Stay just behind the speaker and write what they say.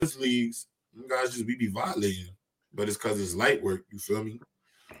men's leagues, you guys just be violating, but it's because it's light work. You feel me?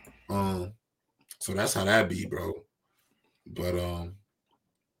 Um, so that's how that be, bro. But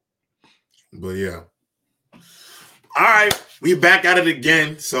but yeah. All right, we back at it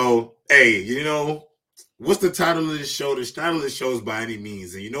again. So hey, what's the title of this show? The title of the show is By Any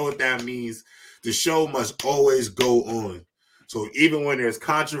Means, and you know what that means. The show must always go on. So even when there's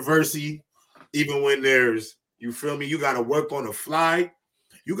controversy, even when there's, you feel me, you got to work on the fly.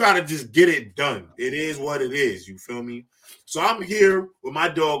 You got to just get it done. It is what it is. You feel me? So I'm here with my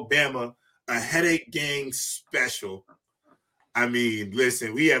dog Bama, a Headache Gang special. I mean,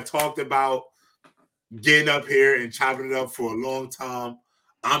 listen, we have talked about getting up here and chopping it up for a long time.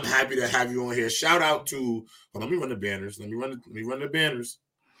 I'm happy to have you on here. Shout out to, well, let me run the banners. Let me run the banners.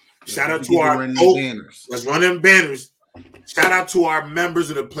 Shout out to our banners. Let's run them banners. Shout out to our members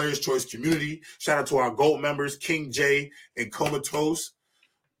of the Players Choice community. Shout out to our GOAT members, King J and Comatose.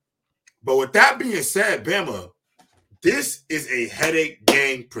 But with that being said, Bama, this is a Headache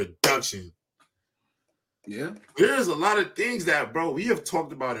Gang production. Yeah. There's a lot of things that, bro, we have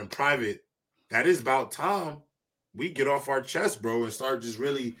talked about in private. That is about time we get off our chest, bro, and start just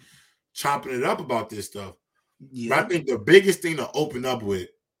really chopping it up about this stuff. Yeah. But I think the biggest thing to open up with,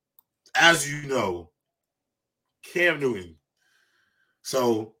 as you know, Cam Newton.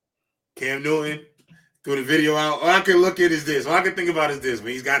 So Cam Newton threw the video out. All I can look at is this. All I can think about is this.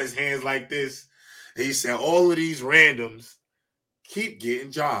 When he's got his hands like this, and he said, all of these randoms keep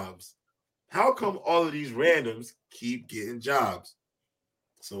getting jobs. How come all of these randoms keep getting jobs?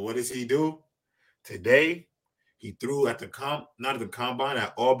 So what does he do? Today, he threw at not at the combine,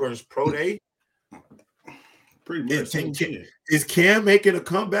 at Auburn's Pro Day. Pretty much. Is Cam making a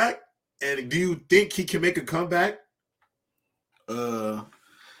comeback? And do you think he can make a comeback? I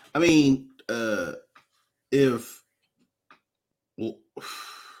mean, if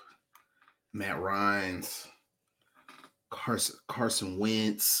Matt Ryan's, Carson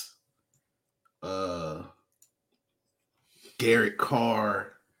Wentz, Derek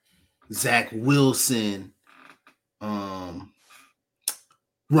Carr, Zach Wilson, Ryan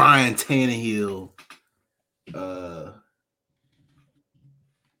Tannehill,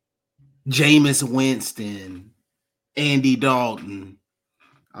 Jameis Winston, Andy Dalton.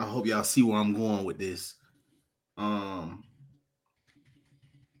 I hope y'all see where I'm going with this.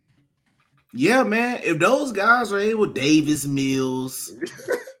 Yeah, man. If those guys are able, Davis Mills,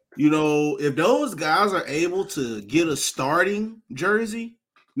 if those guys are able to get a starting jersey,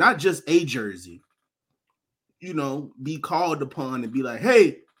 not just a jersey, be called upon and be like,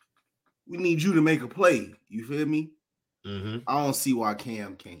 hey, we need you to make a play. You feel me? Mm-hmm. I don't see why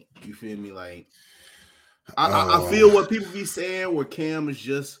Cam can't. You feel me? Like, I feel what people be saying where Cam is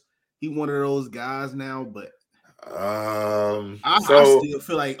just, he one of those guys now, but I still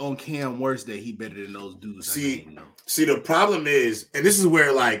feel like on Cam worst day, he better than those dudes. See, the problem is, and this is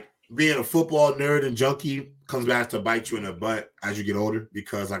where like being a football nerd and junkie comes back to bite you in the butt as you get older,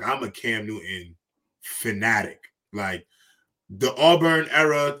 because like I'm a Cam Newton fanatic. Like the Auburn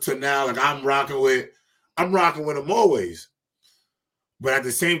era to now, like I'm rocking with him always. But at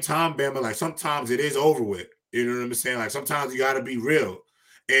the same time, Bama, like sometimes it is over with. You know what I'm saying? Like sometimes you gotta be real.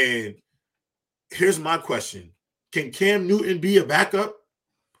 And here's my question. Can Cam Newton be a backup?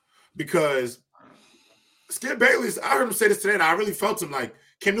 Because Skip Bayless, I heard him say this today, and I really felt him like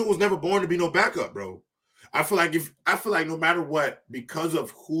Cam Newton was never born to be no backup, bro. I feel like no matter what, because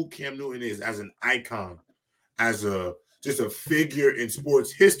of who Cam Newton is as an icon, as just a figure in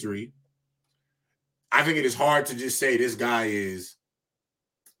sports history, I think it is hard to just say this guy is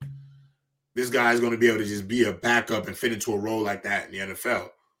going to be able to just be a backup and fit into a role like that in the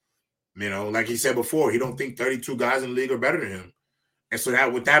NFL. Like he said before, he don't think 32 guys in the league are better than him. And so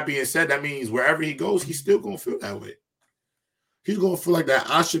that, with that being said, that means wherever he goes, he's still going to feel that way. He's going to feel like that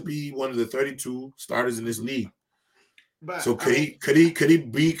I should be one of the 32 starters in this league. But so could he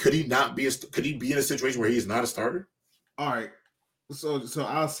be in a situation where he is not a starter? All right. So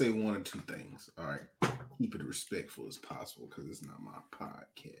I'll say one or two things. All right. Keep it respectful as possible because it's not my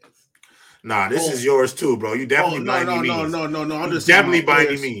podcast. Nah, this is yours too, bro. You definitely by any means. No. I'm just definitely by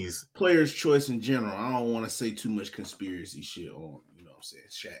any means. Players' choice in general. I don't want to say too much conspiracy shit on, what I'm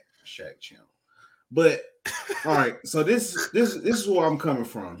saying, Shaq channel. But all right, so this is where I'm coming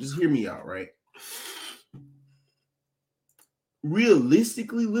from. Just hear me out, right?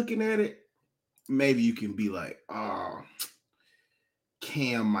 Realistically looking at it, maybe you can be like,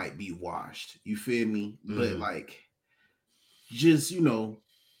 Cam might be washed. You feel me? Mm-hmm. But like, just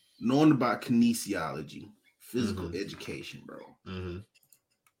knowing about kinesiology, physical education, bro. Mm-hmm.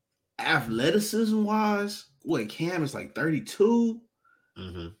 Athleticism wise, Cam is like 32.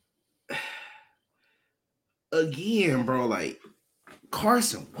 Again, bro, like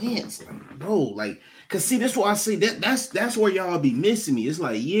Carson Wentz, like, bro, like, cause see, that's what I say. That's where y'all be missing me. It's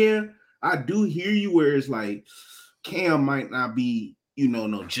like, yeah, I do hear you where it's like Cam might not be,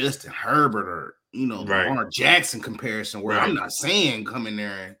 no Justin Herbert or Lamar Jackson comparison, where I'm not saying come in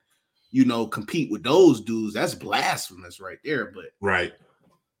there and compete with those dudes. That's blasphemous right there. But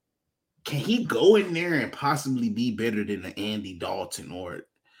can he go in there and possibly be better than an Andy Dalton or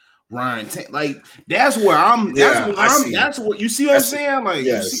Ryan? Like that's where I'm. That's what you see. What I'm saying? Like,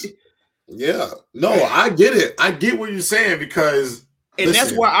 yes. No, I get it. I get what you're saying because, and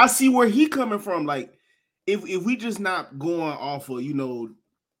that's where I see where he coming from. Like, if we just not going off of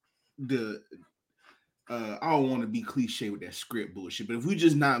the I don't want to be cliche with that script bullshit, but if we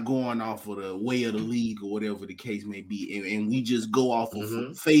just not going off of the way of the league or whatever the case may be, and we just go off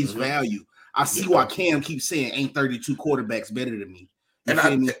of face value, I see why Cam keeps saying ain't 32 quarterbacks better than me. You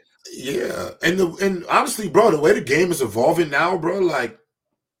feel me? Yeah, and honestly, bro, the way the game is evolving now, bro, like,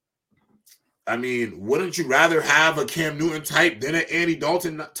 I mean, wouldn't you rather have a Cam Newton type than an Andy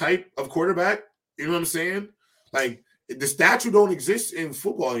Dalton type of quarterback? You know what I'm saying? Like, the statue don't exist in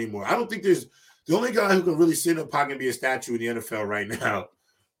football anymore. I don't think there's the only guy who can really sit in a pocket and be a statue in the NFL right now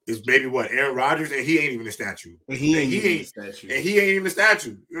is maybe Aaron Rodgers, and he ain't even a statue. And he ain't even a statue. And he ain't even a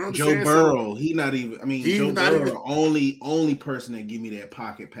statue. You know what I'm saying? Joe Burrow, he not even. I mean, Joe Burrow, the only person that give me that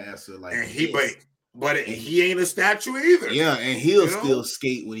pocket passer. Like, and he ain't a statue either. Yeah, and he'll still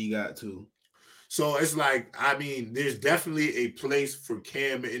skate when he got to. So it's like, I mean, there's definitely a place for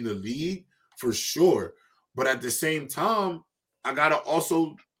Cam in the league for sure, but at the same time, I gotta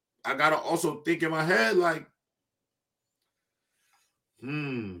also think in my head, like,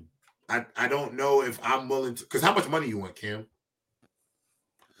 I don't know if I'm willing to, because how much money you want, Cam?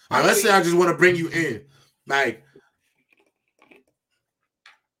 Let's say I just want to bring you in, like,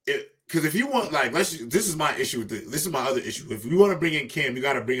 because if you want, like, this is my issue this is my other issue. If you want to bring in Cam, you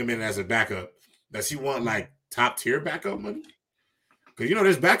got to bring him in as a backup. Does he want like top tier backup money? Because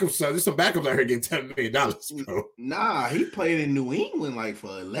there's backups. There's some backups out here getting $10 million, bro. Nah, he played in New England like for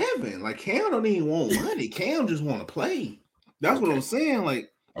 11. Like, Cam don't even want money. Cam just want to play. That's what I'm saying.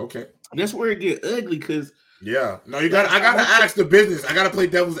 Like, that's where it get ugly. Because I gotta ask the business. I gotta play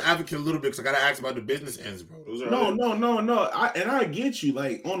devil's advocate a little bit because I gotta ask about the business ends, bro. No. I get you.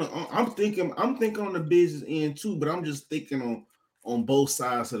 Like, I'm thinking on the business end too, but I'm just thinking on both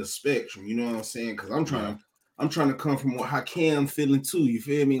sides of the spectrum. You know what I'm saying? Because I'm trying to come from how Cam feeling too. You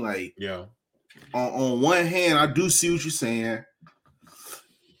feel me? Like, on one hand, I do see what you're saying.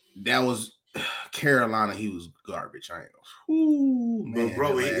 That was Carolina. He was garbage. I ain't know. Man,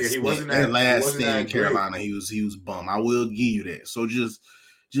 bro, he wasn't that last stand in Carolina. He was bum. I will give you that. So just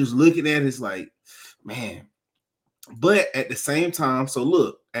looking at it, it's like, man. But at the same time, this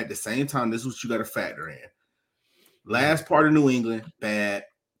is what you got to factor in. Last part of New England, bad.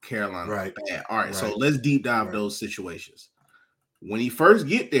 Carolina, bad. All right, so let's deep dive those situations. When he first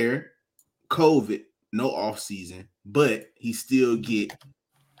get there, COVID, no off season, but he still get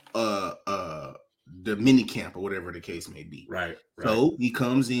the mini camp or whatever the case may be. Right. So he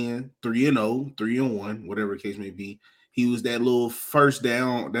comes in 3-0, 3-1, whatever the case may be. He was that little first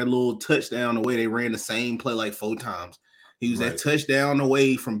down, that little touchdown away. They ran the same play like 4 times. He was that touchdown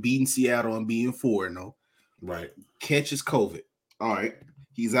away from beating Seattle and being 4-0. Right. Catches COVID. All right.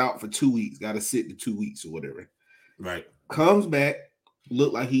 He's out for 2 weeks. Got to sit the 2 weeks or whatever. Right. Comes back.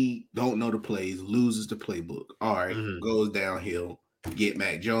 Look like he don't know the plays. Loses the playbook. All right. Goes downhill. Get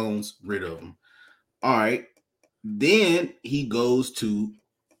Mac Jones. Rid of him. All right. Then he goes to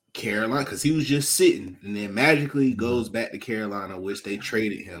Carolina because he was just sitting. And then magically goes back to Carolina, which they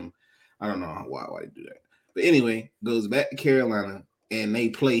traded him. I don't know why they do that. But anyway, goes back to Carolina and they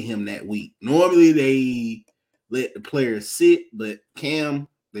play him that week. Normally they let the players sit, but Cam,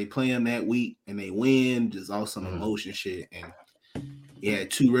 they play him that week and they win, just all some emotion shit. And he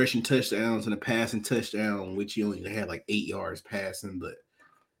had 2 rushing touchdowns and a passing touchdown, which he only had like 8 yards passing. But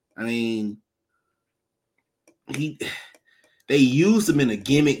I mean, they used him in a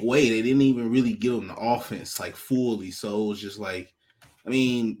gimmick way. They didn't even really give him the offense like fully. So it was just like, I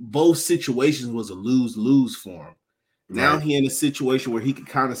mean, both situations was a lose-lose for him. Now he in a situation where he could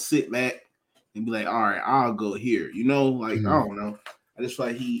kind of sit back and be like, all right, I'll go here. I don't know. I just feel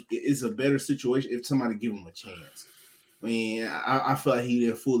like it's a better situation if somebody give him a chance. I mean, I feel like he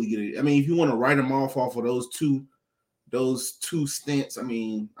didn't fully get it. I mean, if you want to write him off of those two stints, I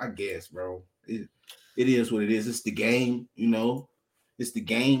mean, I guess, bro. It is what it is. It's the game, It's the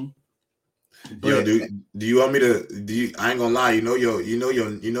game. But, yo, dude, do you want me to? I ain't gonna lie. Your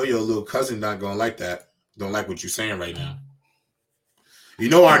little cousin not gonna like that. Don't like what you're saying right now. You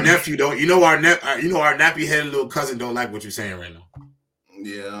know our nephew don't. You know our nappy headed little cousin don't like what you're saying right now.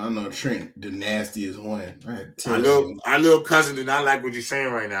 Yeah, I know Trent, the nastiest one. Our little cousin did not like what you're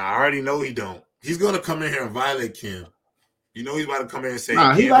saying right now. I already know he don't. He's gonna come in here and violate Kim. You know he's about to come in and say,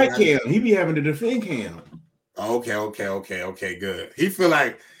 "Nah, he like Cam. He be having to defend Cam." Okay, good. He feel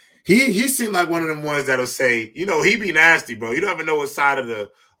like he seemed like one of them ones that'll say, you know, he be nasty, bro. You don't even know what side of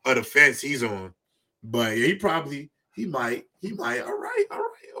the fence he's on. But yeah, he might. All right.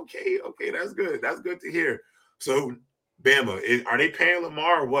 Okay, that's good. That's good to hear. So, Bama, are they paying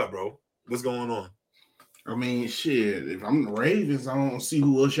Lamar or what, bro? What's going on? I mean, shit. If I'm the Ravens, I don't see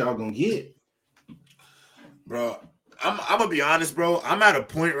who else y'all gonna get, bro. I'm gonna be honest, bro. I'm at a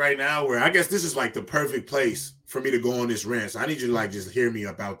point right now where I guess this is like the perfect place for me to go on this rant. So I need you to like just hear me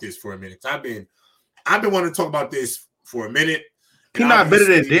about this for a minute. I've been wanting to talk about this for a minute. He's not better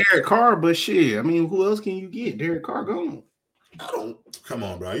than Derek Carr, but shit. I mean, who else can you get? Derek Carr gone. Come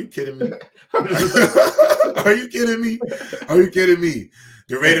on, bro. Are you kidding me? Are you kidding me?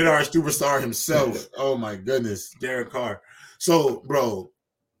 The rated R superstar himself. Oh my goodness, Derek Carr. So, bro,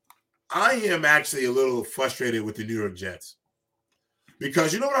 I am actually a little frustrated with the New York Jets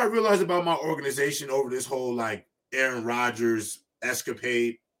because you know what I realized about my organization over this whole like Aaron Rodgers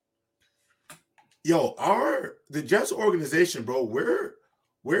escapade. Yo, the Jets organization, bro,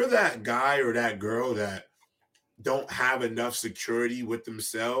 we're that guy or that girl that don't have enough security with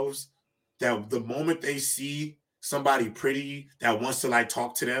themselves that the moment they see somebody pretty that wants to like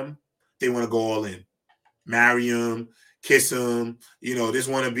talk to them, they want to go all in, marry them, kiss them, you know, just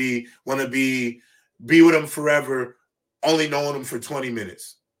want to be with them forever, only knowing them for 20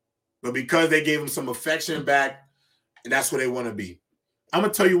 minutes. But because they gave them some affection back, and that's what they want to be. I'm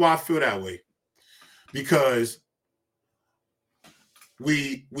going to tell you why I feel that way. Because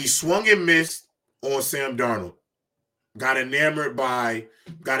we swung and missed on Sam Darnold. Got enamored by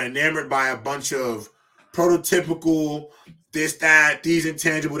a bunch of prototypical this, that, these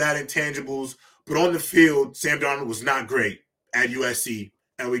intangible, that intangibles. But on the field, Sam Darnold was not great at USC,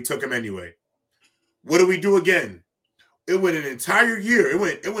 and we took him anyway. What do we do again? It went an entire year. It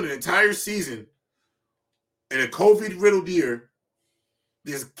went an entire season in a COVID-riddled year.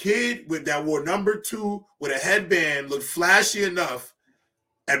 This kid that wore number 2 with a headband looked flashy enough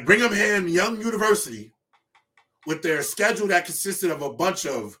at Brigham Young University with their schedule that consisted of a bunch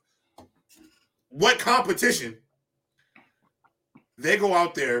of what competition? They go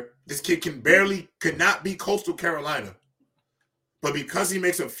out there. This kid could not beat Coastal Carolina. But because he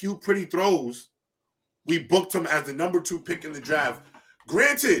makes a few pretty throws, we booked him as the number 2 pick in the draft.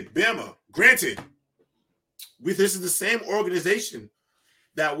 Granted, Bama, this is the same organization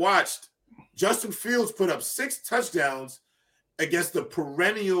that watched Justin Fields put up 6 touchdowns against the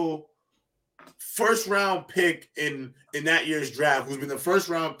perennial first-round pick in that year's draft, who's been the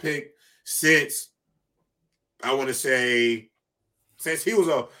first-round pick since, I want to say, since he was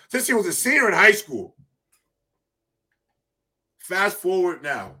a senior in high school. Fast forward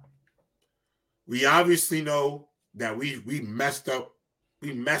now. We obviously know that we messed up.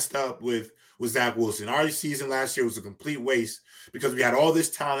 We messed up with Zach Wilson. Our season last year was a complete waste because we had all this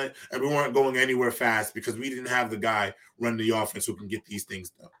talent and we weren't going anywhere fast because we didn't have the guy running the offense who can get these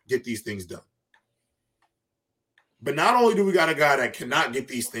things done. But not only do we got a guy that cannot get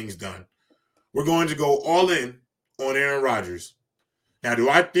these things done, we're going to go all in on Aaron Rodgers. Now, do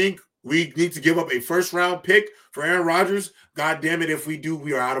I think we need to give up a first-round pick for Aaron Rodgers? God damn it, if we do,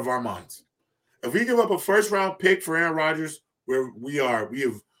 we are out of our minds. If we give up a first-round pick for Aaron Rodgers, we have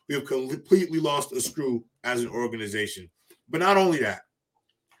completely lost a screw as an organization. But not only that,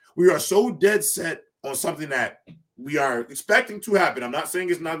 we are so dead set on something that we are expecting to happen. I'm not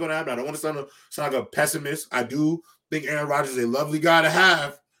saying it's not going to happen. I don't want to sound like a pessimist. I do think Aaron Rodgers is a lovely guy to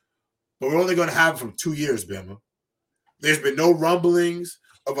have, but we're only going to have him for 2 years, Bama. There's been no rumblings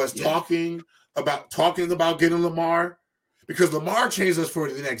of us talking about getting Lamar because Lamar changed us for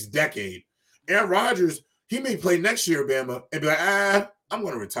the next decade. Aaron Rodgers, he may play next year, Bama, and be like, I'm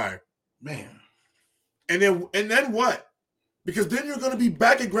going to retire. Man. And then what? Because then you're going to be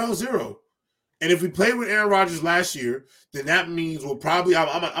back at ground zero. And if we played with Aaron Rodgers last year, then that means we'll probably –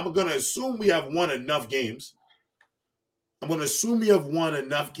 I'm going to assume we have won enough games. So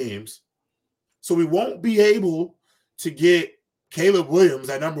we won't be able to get Caleb Williams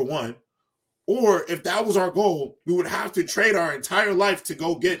at number 1. Or if that was our goal, we would have to trade our entire life to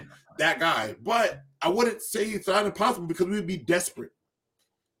go get that guy. But I wouldn't say it's not impossible because we would be desperate.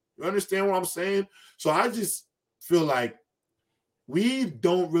 You understand what I'm saying? So I just feel like we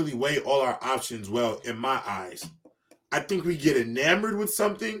don't really weigh all our options well in my eyes. I think we get enamored with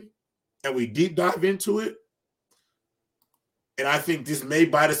something and we deep dive into it. and I think this may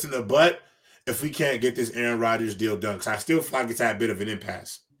bite us in the butt if we can't get this Aaron Rodgers deal done. Because I still feel like it's at a bit of an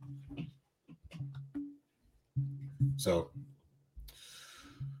impasse. So,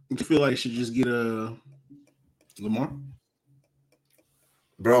 you feel like you should just get a Lamar?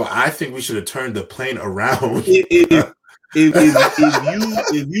 Bro, I think we should have turned the plane around. If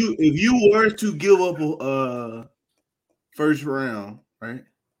you were to give up a first round, right?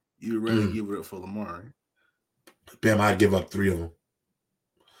 You'd rather give it up for Lamar. Right? Bam, I'd give up 3 of them.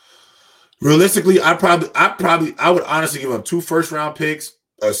 Realistically, I would honestly give up 2 first-round picks,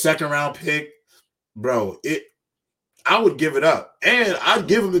 a second-round pick. Bro, I would give it up. And I'd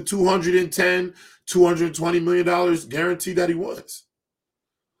give him the $210, $220 million guarantee that he wants.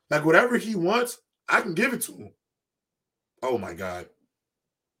 Like, whatever he wants, I can give it to him. Oh, my God.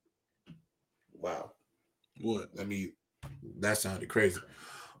 Wow. What? That sounded crazy.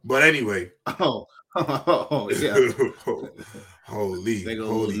 But anyway. Oh yeah.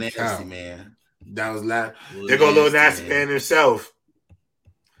 Holy nasty, cow. Man. That was loud. There go a little nasty man himself.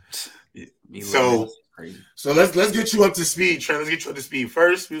 So let's get you up to speed, Trent. Let's get you up to speed.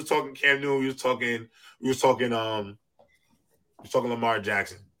 First, we was talking Cam Newton. We was talking Lamar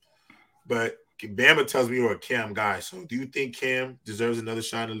Jackson. But Bama tells me you're a Cam guy. So do you think Cam deserves another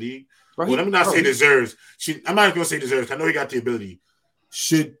shot in the league? Let me not say deserves. I'm not going to say deserves. I know he got the ability.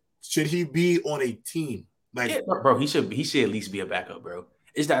 Should he be on a team? Like, yeah, bro, he should at least be a backup, bro.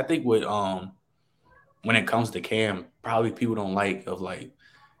 It's that I think with when it comes to Cam, probably people don't like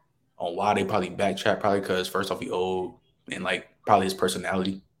on why they probably backtrack, probably because first off he old and like probably his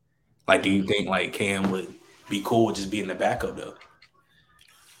personality. Like, do you think like Cam would be cool with just being the backup though?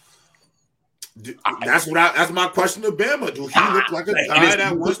 That's my question to Bama. Do he look like a guy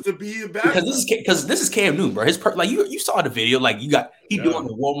that wants to be a backup? Because this is Cam Newton, bro. You saw the video. Like he doing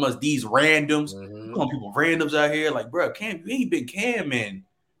the warm-ups, these randoms, calling people randoms out here. Like, bro, Cam, you ain't been Cam in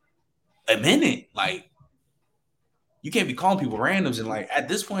a minute. Like, you can't be calling people randoms. And like at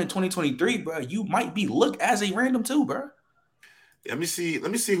this point in 2023, bro, you might be looked as a random too, bro. Let me see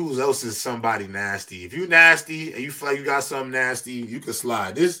who else is somebody nasty. If you nasty and you feel like you got something nasty, you can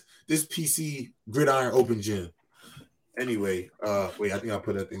slide. This PC Gridiron Open Gym. Anyway, wait, I think I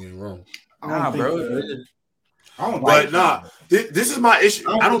put that thing in wrong. This is my issue.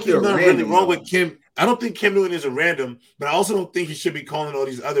 I don't think nothing really wrong with Kim. I don't think Cam Newton is a random, but I also don't think he should be calling all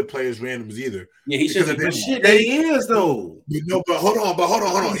these other players randoms either. Yeah, he should. Shit, they is though. No, but hold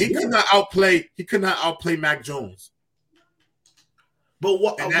on. He could not outplay Mac Jones. But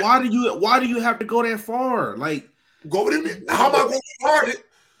why do you have to go that far? Like, go with him. How am I going far?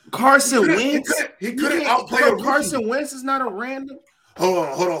 Carson Wentz. He couldn't outplay Carson Wentz is not a random. Hold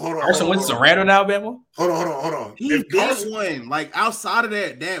on. Carson Wentz is a random now, Bama? Hold on. He did one. Like, outside of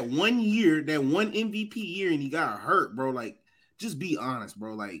that 1 year, that one MVP year, and he got hurt, bro. Like, just be honest,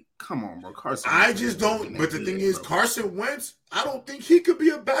 bro. Like, come on, bro. Carson Wentz. I just don't. But the thing is, Carson Wentz, I don't think he could be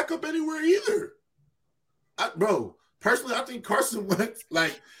a backup anywhere either. Personally, I think Carson Wentz,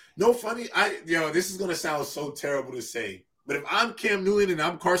 like, no funny. This is gonna sound so terrible to say, but if I'm Cam Newton and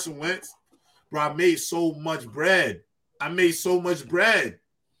I'm Carson Wentz, bro, I made so much bread. I'm going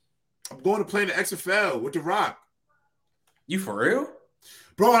to play in the XFL with The Rock. You for real?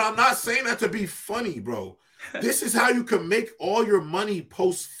 Bro, I'm not saying that to be funny, bro. This is how you can make all your money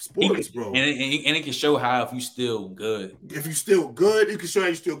post-sports, bro. And it can show how if you still good. If you're still good, it can show how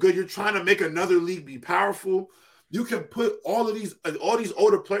you're still good. You're trying to make another league be powerful. You can put all these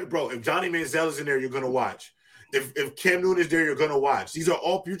older players, bro. If Johnny Manziel is in there, you're going to watch. If Cam Newton is there, you're going to watch. These are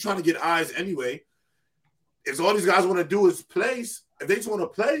all, you're trying to get eyes anyway. If all these guys want to do is play, if they just want to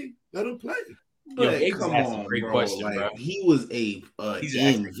play, let them play. But come on, great bro. Question, like, bro. He was a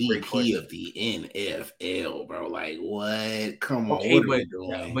MVP of the NFL, bro. Like, what? Come on. Okay, what are you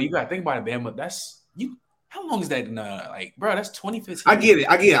doing? But you got to think about it, Bama. That's you. How long is that? Bro, that's 2015. I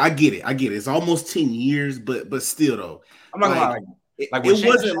get it. It's almost 10 years, but still, though. I'm not gonna lie. Like it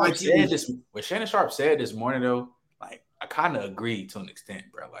wasn't like what Shannon Sharp said this morning, though. Like, I kind of agree to an extent,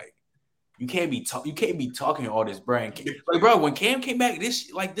 bro. Like, you can't be talking all this, bro. Like, bro, when Cam came back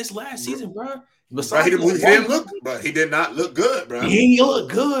this last season, bro. Besides, he did not look good, bro. He didn't look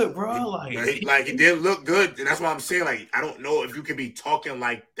good, bro. Like he didn't look good, and that's why I'm saying, like, I don't know if you can be talking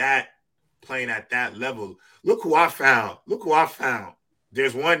like that, playing at that level. Look who I found.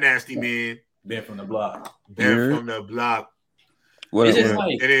 There's one nasty man. Ben from the block. What is it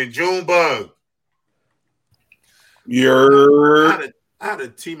like? And then Junebug. I had a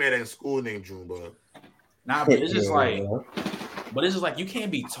teammate in school named Junebug. Nah, but it's just like. But it's just like you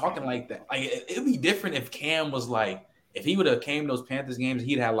can't be talking like that. Like it'd be different if Cam was like, if he would have came to those Panthers games,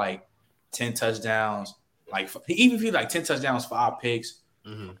 he'd have like 10 touchdowns, Like even if he like 10 touchdowns, 5 picks,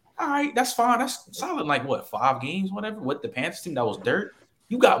 all right, that's fine. That's solid. Like what, 5 games, whatever. With the Panthers team that was dirt,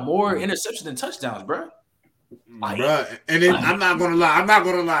 you got more interceptions than touchdowns, bro. Like, bro, and then I'm not gonna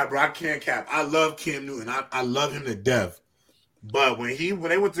lie, bro. I can't cap. I love Cam Newton. I love him to death. But when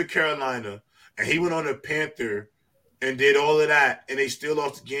they went to Carolina and he went on the Panther and did all of that and they still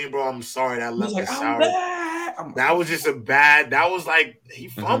lost the game, bro, I'm sorry that left us sour. That was just that was like he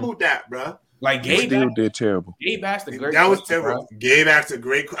fumbled that, bro. Like Gabe did terrible. Gabe asked a great That was terrible. Bro. Gabe asked a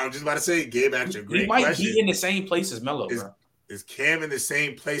great. I was just about to say Gabe asked a great question. He might be in the same place as Melo, bro. Is Cam in the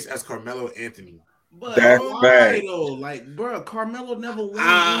same place as Carmelo Anthony? But that's bad. Like, bro, Carmelo never won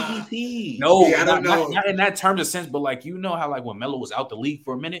MVP. No, I don't know. Not in that terms of sense, but like you know how like when Melo was out the league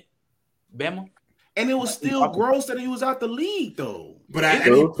for a minute, Bama, and it was still gross that he was out the league though. But at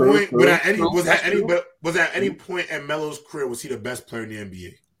any point, was at any point in Melo's career was he the best player in the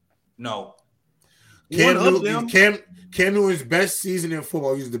NBA? No. Cam Newton's best season in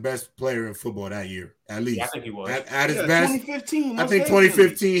football, he was the best player in football that year, at least. Yeah, I think he was. At his best. 2015. I think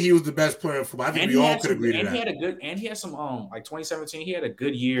 2015 he was the best player in football. I think we all could agree to that. He had some like 2017, he had a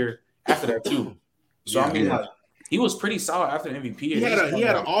good year after that too. So I mean, like he was pretty solid after the MVP. He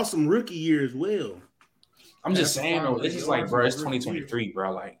had an awesome rookie year as well. I'm just saying though, it's just like, bro, it's 2023,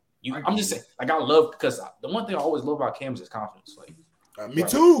 bro. Like I'm just saying, like I love because the one thing I always love about Cam is his confidence, like. Me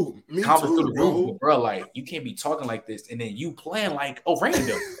too, bro. Like you can't be talking like this, and then you playing like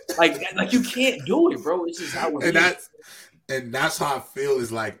random, like you can't do it, bro. It's just how it is. And that's how I feel.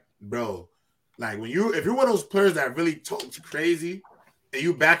 Is like, bro, like if you're one of those players that really talks crazy and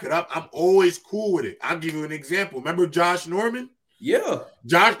you back it up, I'm always cool with it. I'll give you an example. Remember Josh Norman? Yeah,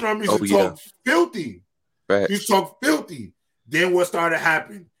 Josh Norman used to talk filthy. Right. He used to talk filthy. Then what started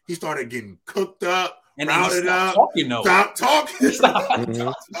happening? He started getting cooked up. And then he stopped talking, though. Stop talking. Stop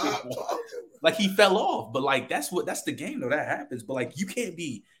talking. Like he fell off. But like that's the game though. That happens. But like you can't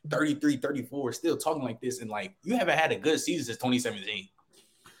be 33, 34, still talking like this, and like you haven't had a good season since 2017.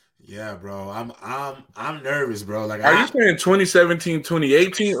 Yeah, bro. I'm nervous, bro. Like are you saying 2017,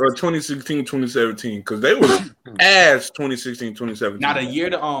 2018 or 2016, 2017? Because they were ass 2016, 2017. Now the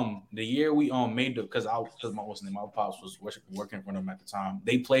year we made because my pops was working for them at the time.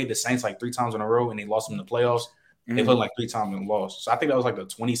 They played the Saints like 3 times in a row and they lost them in the playoffs. They played like 3 times and lost. So I think that was like the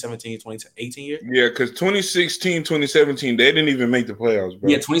 2017, 2018 year. Yeah, because 2016, 2017, they didn't even make the playoffs, bro.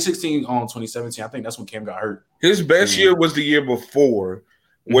 Yeah, 2016 2017. I think that's when Cam got hurt. His best year was the year before.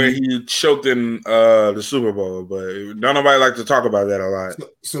 Where he choked in the Super Bowl, but don't nobody like to talk about that a lot.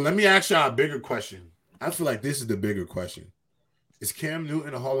 So let me ask y'all a bigger question. I feel like this is the bigger question. Is Cam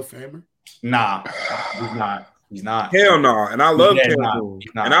Newton a Hall of Famer? Nah, he's not. He's not. Hell no. And I love Cam Newton.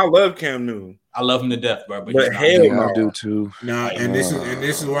 And I love Cam Newton. I love him to death, bro. But hell no. I do too. Nah, and this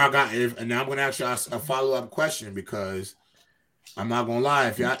is where I got. And now I'm gonna ask y'all a follow-up question because I'm not gonna lie.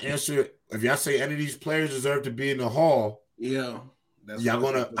 If y'all say any of these players deserve to be in the Hall, I'm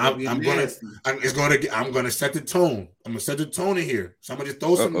gonna set the tone. I'm gonna set the tone in here. So I'm gonna just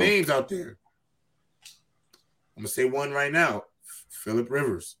throw some names out there. I'm gonna say one right now. Phillip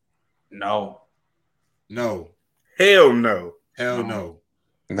Rivers. No. Hell no. No.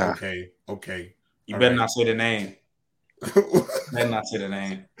 Nah. Okay. You better not say the name. Better not say the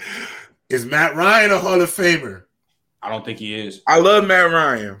name. Is Matt Ryan a Hall of Famer? I don't think he is. I love Matt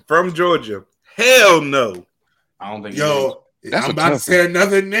Ryan from Georgia. Hell no. I don't think he is. I'm about to say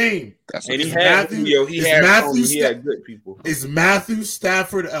another name. He had good people. Is Matthew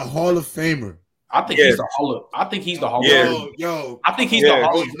Stafford a Hall of Famer? I think he's the Hall of. I think he's the Hall of. I think he's the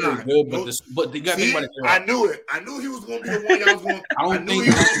Hall of Famer. But you got to think about it. I knew it. I knew he was going to be the one. I was going. I think he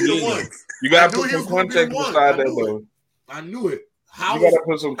was going to be the one. You got to put some context beside that, though. I knew it. You got to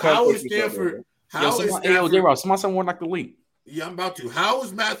put some context beside that. Somebody someone like the link. Yeah, I'm about to. How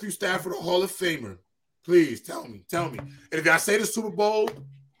is Matthew Stafford a Hall of Famer? Please tell me. And if I say the Super Bowl,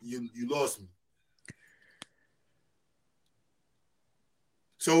 you lost me.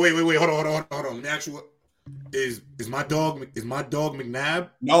 So wait. Hold on. Let me ask you what is my dog McNabb?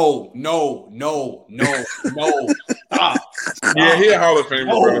 No. Stop. Yeah, he a Hall of Famer,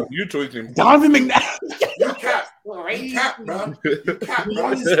 bro. You tweaked him. Donovan McNabb. You cap, bro. You cap, bro. Donovan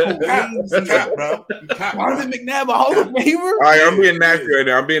McNabb, a Hall of Famer? All right, I'm being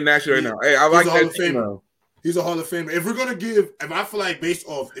nasty right now. Hey, I like that team. He's a Hall of Famer. If we're gonna if I feel like based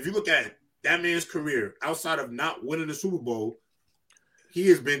off, if you look at that man's career outside of not winning the Super Bowl, he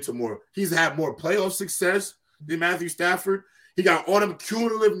has been to more. He's had more playoff success than Matthew Stafford. He got all them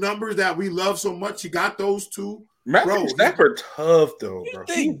cumulative numbers that we love so much. He got those two. Matthew Stafford tough though, bro.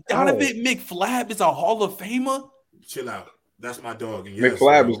 You think Donovan McFlab is a Hall of Famer? Chill out. That's my dog. And yes,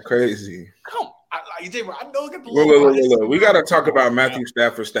 McFlab is crazy. I know get the Look. We got to talk about Matthew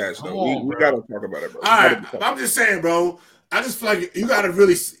Stafford stats, though. We got to talk about it, bro. All right, I'm just saying, bro. I just feel like you got to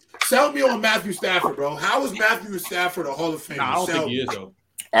really sell me on Matthew Stafford, bro. How is Matthew Stafford a Hall of Famer? I don't think he is, though.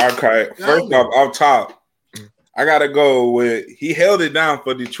 Okay, first off top, I got to go with he held it down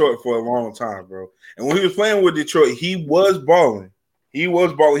for Detroit for a long time, bro. And when he was playing with Detroit, he was balling. He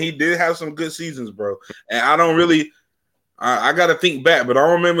did have some good seasons, bro. And I don't really – I got to think back, but I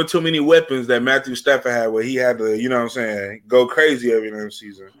don't remember too many weapons that Matthew Stafford had where he had to, you know what I'm saying, go crazy every damn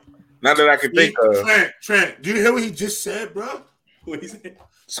season. Not that I can think of. Trent, do you hear what he just said, bro? What he said?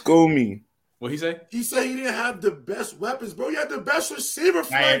 School me. What he say? He said he didn't have the best weapons, bro. You had the best receiver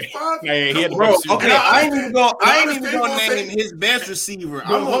for like 5 years. He had the bro, best okay, I ain't even gonna say name his best receiver.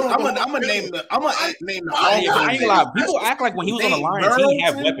 Bro, I'm gonna name the I ain't lie. People act like when he was on the Lions, he didn't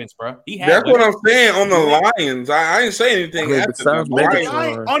have weapons, bro. That's what I'm saying on the Lions. I ain't saying anything. Besides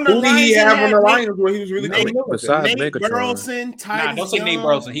Who did he have on the Lions where he was really good? Besides Nate Megatron. Burleson, Titus don't say Young. Nate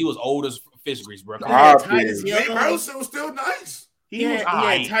Burleson. He was old as fish grease, bro. Titus Nate Young. Burleson was still nice. He had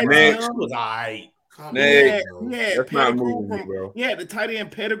Titus Next. Young. He was all right. That's not moving me, bro. He had the tight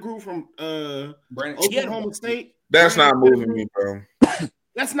end Pettigrew from Oklahoma State. That's not moving me, bro.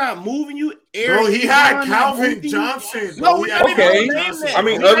 That's not moving you, Bro, he had Calvin Johnson. No, okay. I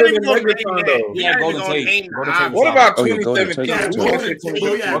mean, other than Megatron, though. Yeah, Golden Tate. What about Golden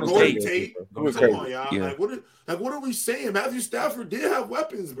 2017? Come on, y'all. What are we saying? Matthew Stafford did have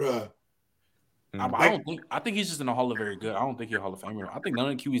weapons, bro. I think he's just in the Hall of Very good. I don't think he's a Hall of Famer. I think none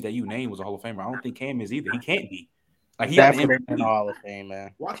of the QBs that you named was a Hall of Famer. I don't think Cam is either. He can't be. Like he has in the Hall of Fame,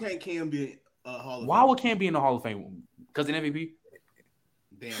 man. Why can't Cam be a Hall of Fame? Why would Cam be in the Hall of Fame? Because an MVP?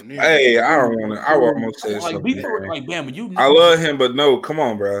 Damn near. Hey, I don't want to. I almost said something. I love him, but no, come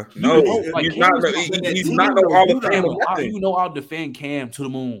on, bro. No, he's not no Hall of Fame. You know, I'll defend Cam to the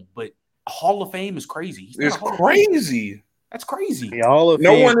moon, but Hall of Fame is crazy. It's crazy. That's crazy. No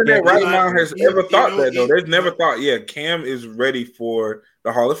one in their right mind has ever thought that, though. They've never thought, Cam is ready for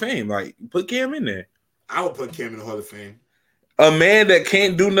the Hall of Fame. Like, put Cam in there. I would put Cam in the Hall of Fame. A man that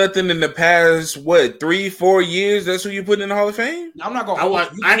can't do nothing in the past, 3-4 years, that's who you put in the Hall of Fame? I'm not gonna.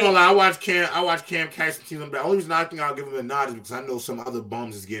 I ain't gonna lie. I watch Cam catch the team. The only reason I think I'll give him a nod is because I know some other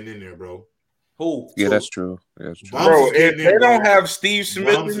bums is getting in there, bro. Who? Yeah, that's true. That's true. Bro, if they don't have Steve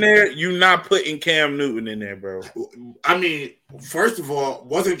Smith in there, you're not putting Cam Newton in there, bro. I mean, first of all,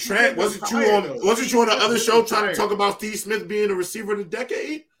 wasn't you on the other show trying to talk about Steve Smith being a receiver of the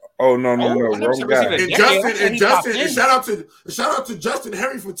decade? Oh no, wrong guy. And Justin, shout out to Justin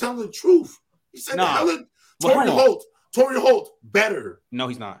Henry for telling the truth. He said Torrey Holt better. No,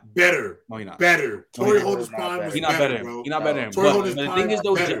 he's not. Better. No, he's not. Better. Torrey Holt's prime was He's not better. bro. He's not better. But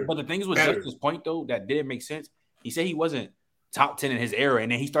the thing is with Justin's point though, that didn't make sense. He said he wasn't top 10 in his era,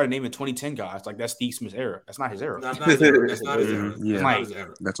 and then he started naming 2010 guys. Like that's Steve Smith's era. That's not his era. That's not his era. That's not his era.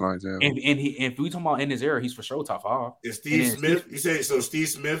 That's not his era. And if we talking about in his era, he's for sure top 5. Is Steve Smith? You say so? Steve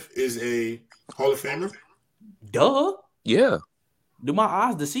Smith is a Hall of Famer? Duh. Yeah. Do my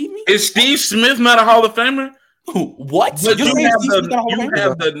eyes deceive me? Is Steve Smith not a Hall of Famer? What? But you have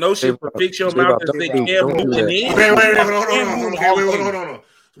the notion for fix your mouth and say Cam Newton in. Wait,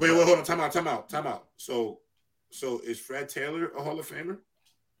 hold on. Time out. So is Fred Taylor a Hall of Famer?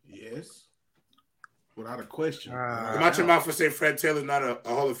 Yes. Without a question. Come out your mouth and say Fred Taylor's not a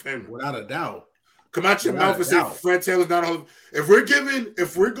Hall of Famer. Without a doubt. Come out your mouth and say Fred Taylor's not a Hall of Famer.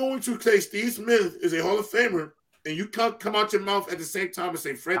 If we're going to say Steve Smith is a Hall of Famer, and you come out your mouth at the same time and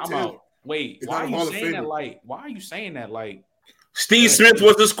say Fred Taylor. Wait, why are you saying that? Why are you saying that? Like, Steve Smith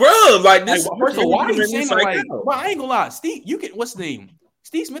was the scrub. Like this. First of all, why are you saying that? Like, well, I ain't gonna lie. Steve, what's the name?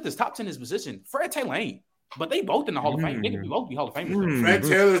 Steve Smith is top 10 in his position. Fred Taylor ain't. But they both in the Hall of Fame. They could both be Hall of Famers. Fred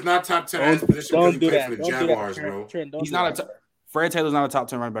Taylor's not top 10 in his position because he played for the Jaguars, bro. He's not Fred Taylor's not a top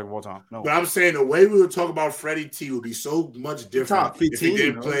 10 running back of all time. No. But I'm saying the way we would talk about Freddie T would be so much different top 15, if he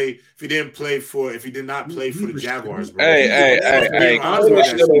did not play for the Jaguars, bro. Hey.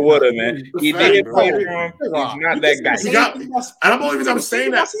 Woulda, man. He did play for him. He's not that guy. And the only reason I'm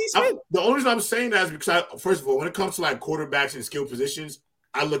saying that is because first of all, when it comes to like quarterbacks and skill positions,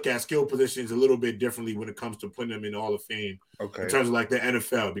 I look at skill positions a little bit differently when it comes to putting them in the Hall of Fame in terms of like the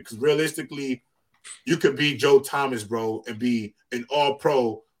NFL. Because realistically, you could be Joe Thomas, bro, and be an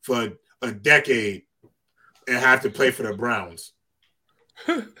all-pro for a decade and have to play for the Browns.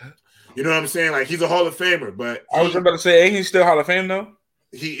 You know what I'm saying? Like, he's a Hall of Famer, but I was about to say, ain't he still Hall of Fame, though?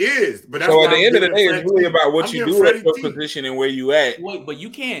 He is. But that's so at the end of the day, it's really about what you do at your T. position and where you at. Wait, but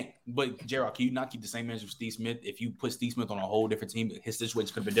you can't. But, Gerald, can you not keep the same energy with Steve Smith? If you put Steve Smith on a whole different team, his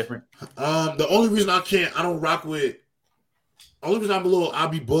situation could have been different. The only reason I don't rock with only reason I'll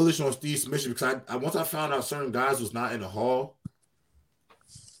be bullish on Steve Smith because I once I found out certain guys was not in the Hall,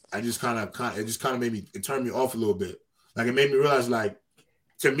 it just kind of made me, it turned me off a little bit. Like it made me realize, like,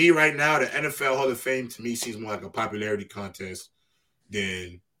 to me right now, the NFL Hall of Fame to me seems more like a popularity contest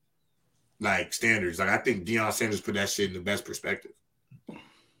than like standards. Like I think Deion Sanders put that shit in the best perspective.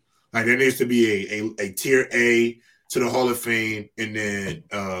 Like there needs to be a tier A to the Hall of Fame and then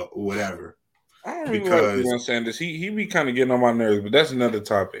whatever. I don't really like Deion Sanders. He be kind of getting on my nerves, but that's another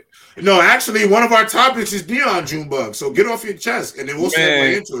topic. No, actually, one of our topics is Deion Junebug. So get off your chest, and then we'll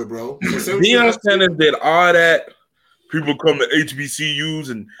segue into it, bro. Deion Sanders did all that. People come to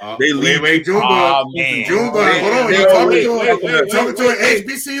HBCUs and they leave. Wait, Junebug. Junebug, hold on. You're talking to an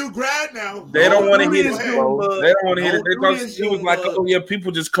HBCU grad now. They don't want to hear this, bro. They don't want to hear it. He was like, oh, yeah,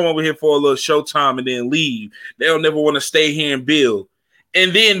 people just come over here for a little showtime and then leave. They don't never want to stay here and build.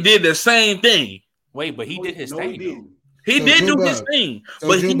 And then did the same thing. Wait, but he did his thing. He did do his thing.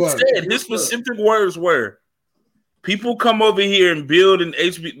 But he said his specific words were, people come over here and build in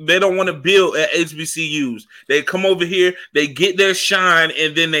they don't want to build at HBCUs. They come over here, they get their shine,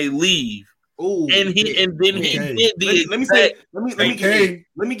 and then they leave. Ooh, he did the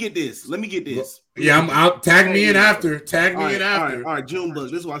let me get this. Yeah, I'm out. Tag me in after. All right,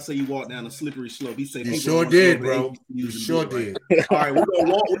 Junebug. This is why I say you walk down a slippery slope. He said, "You sure did, bro. You sure did." All right, we're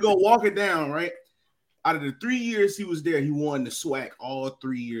gonna walk it down, right? Out of the 3 years he was there, he won the SWAC all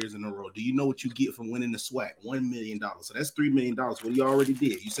 3 years in a row. Do you know what you get from winning the SWAC? $1 million. So that's $3 million. What he already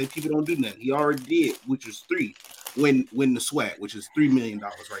did. You say people don't do nothing. He already did, which is $3 million. Win the SWAC, which is $3 million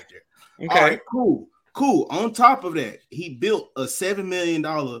right there. Okay. All right, cool. On top of that, he built a $7 million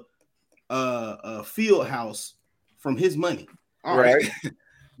field house from his money. All right.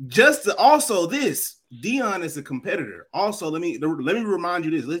 Just to also this, Deion is a competitor. Also, let me remind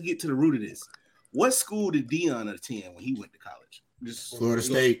you this. Let's get to the root of this. What school did Deion attend when he went to college? Florida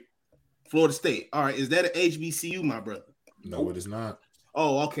State. Florida State. All right. Is that an HBCU, my brother? No, it is not.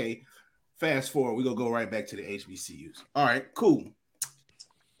 Oh, okay. Fast forward. We're going to go right back to the HBCUs. All right, cool.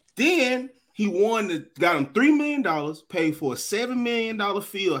 Then he got him $3 million, paid for a $7 million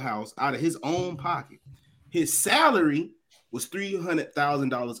field house out of his own pocket. His salary was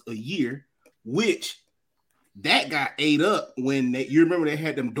 $300,000 a year, which that got ate up when you remember they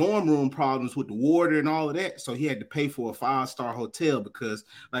had them dorm room problems with the warden and all of that. So he had to pay for a 5-star hotel because,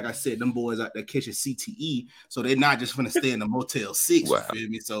 like I said, them boys out there catching CTE. So they're not just going to stay in the Motel 6. Wow. You feel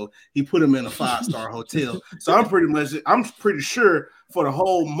me? So he put them in a 5-star hotel. So I'm pretty sure for the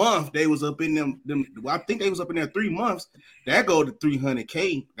whole month they was up in them. I think they was up in there 3 months. That go to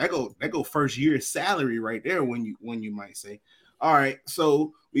 $300K. That go first year's salary right there. When you might say, all right.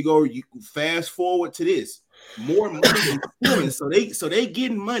 So you fast forward to this. More money than stealing. So they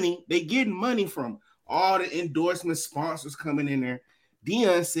getting money. They getting money from all the endorsement sponsors coming in there.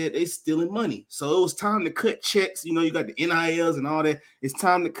 Deion said they stealing money. So it was time to cut checks. You know, you got the NILs and all that. It's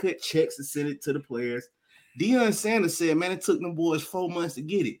time to cut checks and send it to the players. Deion Sanders said, man, it took them boys 4 months to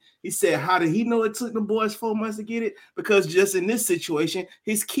get it. He said, how did he know it took them boys 4 months to get it? Because just in this situation,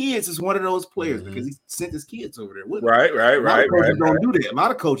 his kids is one of those players because he sent his kids over there with him. Right. A lot of coaches don't do that. A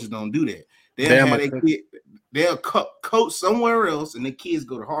lot of coaches don't do that. They'll coach somewhere else and the kids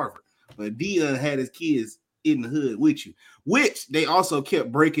go to Harvard. But Deion had his kids in the hood with you, which they also kept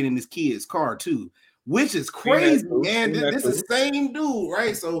breaking in his kid's car too, which is crazy, man. This is the same dude,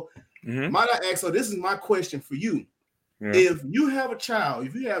 right? So might I ask, so this is my question for you. Yeah. If you have a child,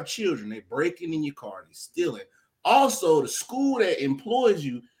 if you have children, they breaking in your car, they stealing. Also, the school that employs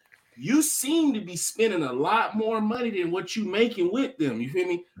you, you seem to be spending a lot more money than what you making with them. You feel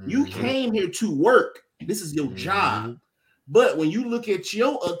me? You came here to work. This is your job. But when you look at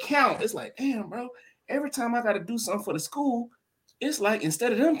your account, it's like, damn, bro, every time I got to do something for the school, it's like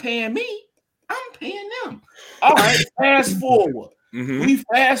instead of them paying me, I'm paying them. All right, fast forward. We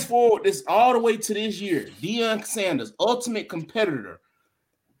fast forward this all the way to this year. Deion Sanders, ultimate competitor.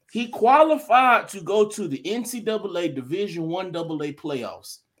 He qualified to go to the NCAA Division I AA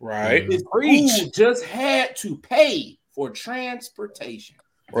playoffs. Right. His school just had to pay for transportation.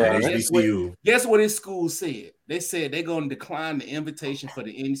 Right. Guess what his school said? They said they're going to decline the invitation for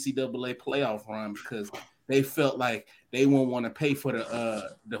the NCAA playoff run because they felt like they won't want to pay for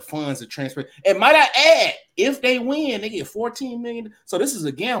the funds to transfer. And might I add, if they win, they get $14 million. So this is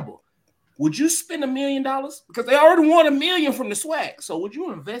a gamble. Would you spend $1 million? Because they already won $1 million from the SWAC. So would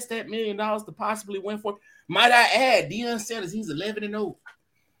you invest that $1 million to possibly win for? Might I add, Deion Sanders, he's 11-0.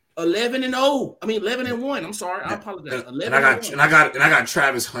 11-0. I mean 11-1. I'm sorry, I apologize. And I got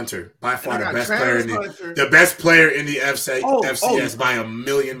Travis Hunter, by far the best player in the best player in the FCS by a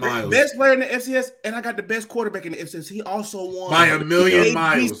million miles. Best player in the FCS, and I got the best quarterback in the FCS. He also won by a million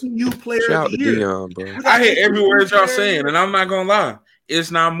miles. HBCU player Shout of the out to year. Dion, bro. I hear every word y'all saying, and I'm not gonna lie,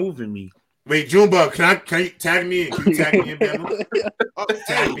 it's not moving me. Wait, Junebug, can you tag me in? Can you tag me in, man?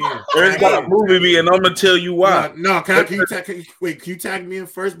 Tag me in. It's not moving me, and I'm gonna tell you why. No, can you tag me in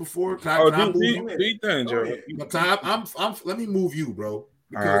first before? Can I move you? Let me move you, bro.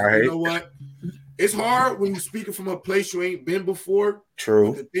 Because you know what? It's hard when you're speaking from a place you ain't been before.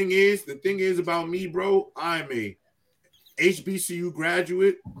 True. But the thing is about me, bro. I'm a HBCU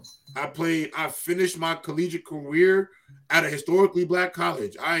graduate. I finished my collegiate career at a historically black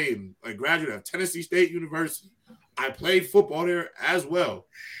college. I am a graduate of Tennessee State University. I played football there as well.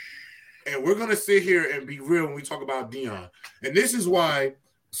 And we're going to sit here and be real when we talk about Dion. And this is why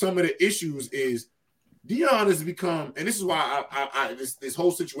some of the issues is Dion has become, and this is why this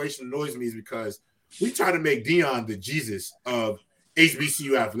whole situation annoys me, is because we try to make Dion the Jesus of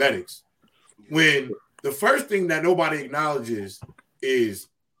HBCU athletics. When the first thing that nobody acknowledges is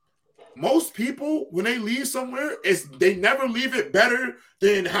most people, when they leave somewhere, they never leave it better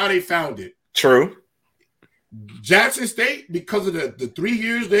than how they found it. True. Jackson State, because of the 3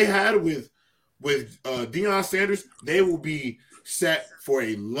 years they had with Deion Sanders, they will be set for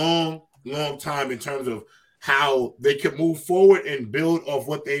a long time in terms of how they can move forward and build off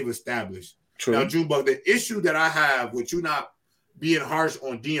what they've established. True. Now, Junebug, the issue that I have with you not being harsh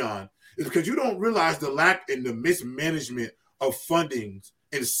on Deion is because you don't realize the lack and the mismanagement of fundings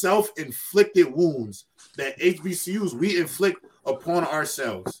and self-inflicted wounds that HBCUs we inflict upon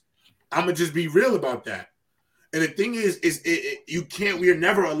ourselves. I'm gonna just be real about that. And the thing is you can't. We are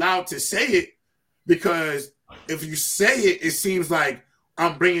never allowed to say it, because if you say it, it seems like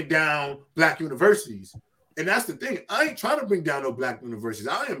I'm bringing down black universities. And that's the thing. I ain't trying to bring down no black universities.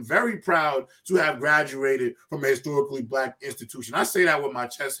 I am very proud to have graduated from a historically black institution. I say that with my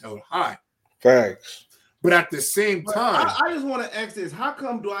chest held high. Facts. But at the same time, I just want to ask this: how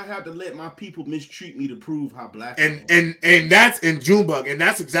come do I have to let my people mistreat me to prove how black? And that's in Junebug, and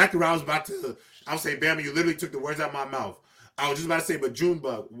that's exactly what I was about to. I was saying, Bama, you literally took the words out of my mouth. I was just about to say, but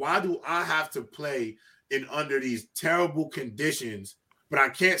Junebug, why do I have to play in under these terrible conditions? But I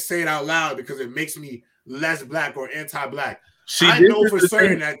can't say it out loud because it makes me less black or anti-black. I know for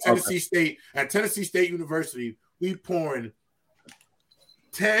certain at Tennessee State University, we pouring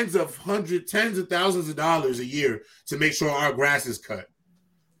tens of thousands of dollars a year to make sure our grass is cut.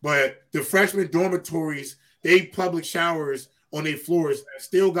 But the freshman dormitories, they public showers on their floors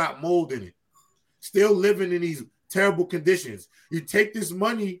still got mold in it. Still living in these terrible conditions. You take this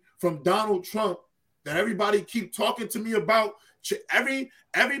money from Donald Trump that everybody keep talking to me about. Every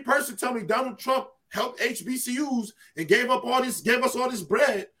person tell me Donald Trump helped HBCUs and gave us all this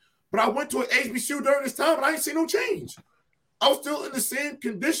bread. But I went to an HBCU during this time and I ain't seen no change. I was still in the same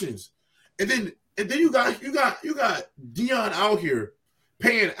conditions. And then you got Dion out here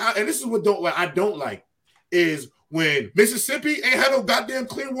paying out. And this is what I don't like is when Mississippi ain't had no goddamn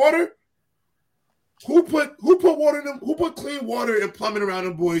clean water. Who put water in them? Who put clean water and plumbing around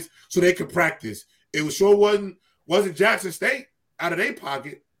them boys so they could practice? It wasn't Jackson State out of their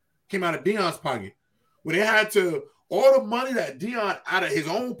pocket, came out of Dion's pocket. When they had to, all the money that Dion out of his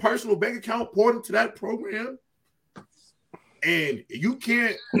own personal bank account poured into that program, and you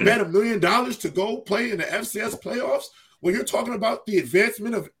can't bet $1 million to go play in the FCS playoffs when you're talking about the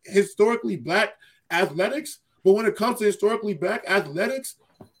advancement of historically black athletics. But when it comes to historically black athletics,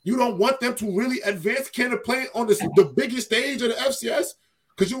 you don't want them to really advance. Can it play on the biggest stage of the FCS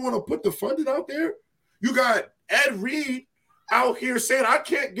because you want to put the funding out there? You got Ed Reed out here saying, I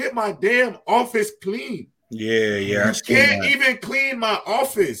can't get my damn office clean. Yeah. You can't even clean my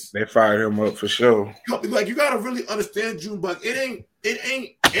office. They fired him up for sure. Like, you gotta really understand, Junebug. It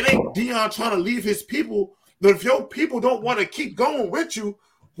ain't Dion trying to leave his people. But if your people don't want to keep going with you,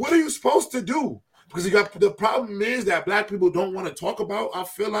 what are you supposed to do? Because the problem is that black people don't want to talk about, I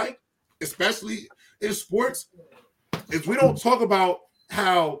feel like, especially in sports, is we don't talk about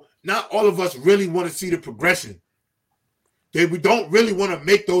how not all of us really want to see the progression. We don't really want to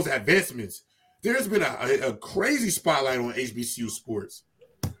make those advancements. There's been a crazy spotlight on HBCU sports.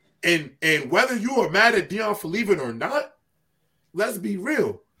 And whether you are mad at Dion for leaving or not, let's be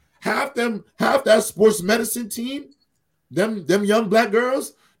real. Half that sports medicine team, them young black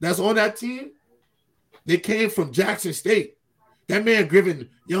girls that's on that team, they came from Jackson State. That man giving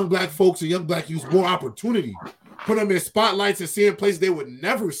young black folks and young black youth more opportunity, put them in spotlights and seeing places they would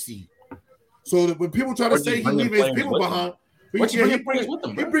never see. So that when people try to say he leaving his people behind, What you bring players with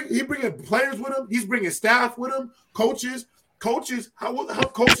him, bro? He bringing players with him. He's bringing staff with him. Coaches. How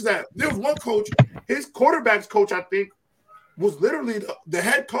coaches that? There was one coach. His quarterback's coach, I think, was literally the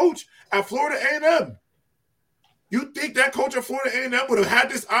head coach at Florida A&M. You think that coach at Florida A&M would have had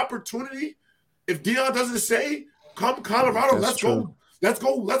this opportunity if Deion doesn't say, "Come Colorado, let's go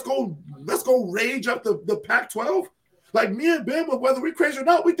rage up the Pac-12"? Like me and Ben, whether we crazy or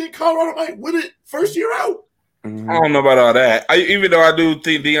not, we think Colorado might win it first year out. I don't know about all that. Even though I do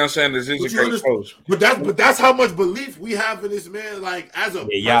think Deion Sanders is a great coach, but that's how much belief we have in this man. Like as a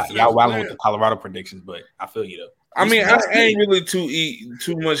y'all wilding with the Colorado predictions, but I feel you though. I mean, I ain't really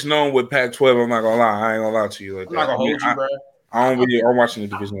too much known with Pac-12. I'm not gonna lie. I ain't gonna lie to you like that. I'm not gonna hold you, bro. I'm watching the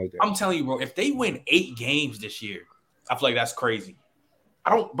division like that. I'm telling you, bro. If they win 8 games this year, I feel like that's crazy.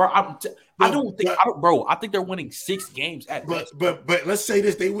 I think they're winning 6 games at best. But let's say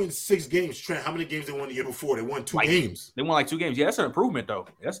this: they win 6 games. Trent, how many games they won the year before? They won 2 games. They won like 2 games. Yeah, that's an improvement though.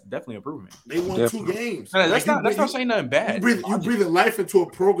 That's definitely an improvement. They won 2 games. No, that's not saying nothing bad. You breathing life into a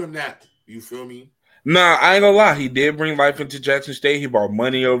program that you feel me. Nah, I ain't gonna lie. He did bring life into Jackson State. He brought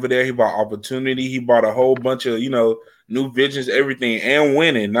money over there. He brought opportunity. He brought a whole bunch of new visions, everything, and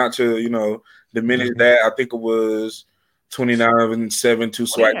winning. Not to diminish that. I think it was 29-7, 2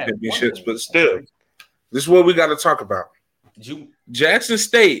 SWAC championships, but still, this is what we got to talk about. Jackson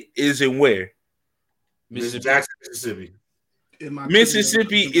State is in where? Mississippi.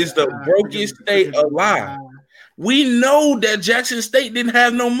 Mississippi is the brokest state alive. We know that Jackson State didn't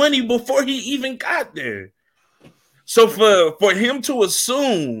have no money before he even got there. So for him to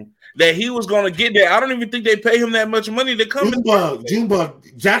assume that he was going to get there, I don't even think they pay him that much money to come. Junebug,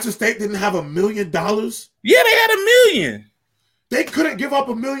 Jackson State didn't have $1 million. Yeah, they had $1 million. They couldn't give up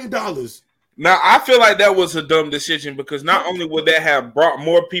 $1 million. Now, I feel like that was a dumb decision because not only would that have brought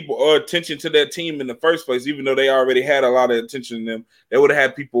more people or attention to their team in the first place, even though they already had a lot of attention to them, they would have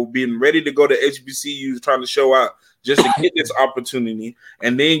had people being ready to go to HBCUs trying to show out just to get this opportunity.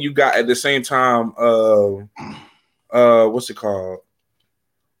 And then you got at the same time, what's it called?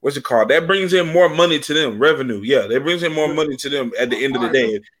 That brings in more money to them, revenue. Yeah, that brings in more money to them at the end of the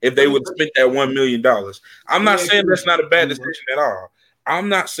day if they would spend that $1 million. I'm not saying that's not a bad decision at all. I'm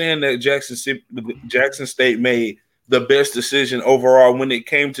not saying that Jackson State made the best decision overall when it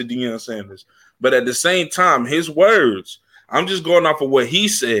came to Deion Sanders. But at the same time, his words, I'm just going off of what he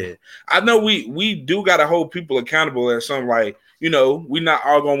said. I know we do got to hold people accountable at some, like, we're not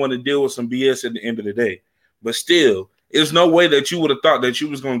all going to want to deal with some BS at the end of the day. But still, there's no way that you would have thought that you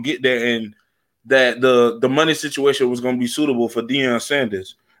was going to get there and that the money situation was going to be suitable for Deion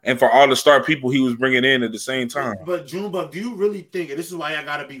Sanders and for all the star people he was bringing in at the same time. But Junebug, do you really think, and this is why I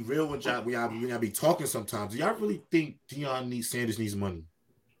got to be real with y'all, when I be talking sometimes, do y'all really think Sanders needs money?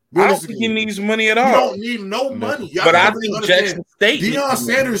 I don't think he needs money at all. You don't need no money. But I think Jackson State Deion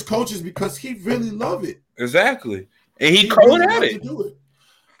Sanders coaches because he really love it. Exactly. And he cold at it. So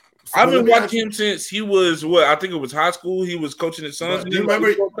I've been watching him since he was I think it was high school. He was coaching his sons. Do you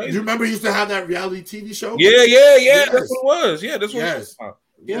remember he used to have that reality TV show? Yeah. Yes. That's what it was. Yeah, that's what it was. He was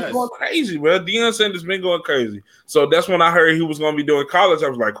Yes. going crazy, bro. Deion Sanders been going crazy. So that's when I heard he was going to be doing college. I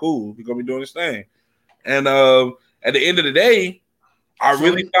was like, cool, he's going to be doing his thing. And at the end of the day, I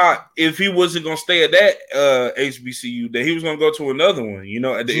really thought if he wasn't going to stay at that HBCU, that he was going to go to another one,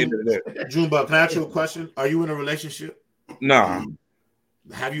 at the end of the day. Junebug, can I ask you a question? Are you in a relationship? Nah.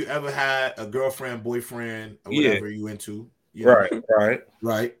 Have you ever had a girlfriend, boyfriend, or whatever you into?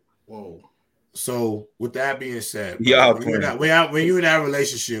 Right. Whoa. So with that being said, when you're in that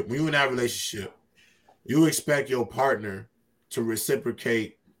relationship, you expect your partner to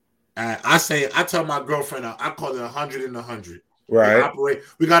reciprocate. I tell my girlfriend, I call it 100 and 100. Right.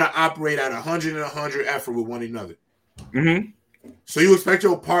 We gotta operate at 100 and 100 effort with one another. Mm-hmm. So you expect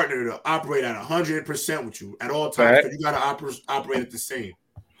your partner to operate at 100% with you at all times, but you gotta operate at the same.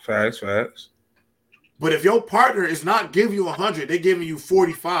 Facts. But if your partner is not giving you 100, they're giving you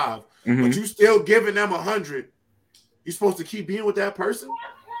 45. Mm-hmm. But you still giving them 100, you're supposed to keep being with that person?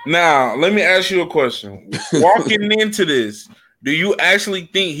 Now, let me ask you a question. Walking into this, do you actually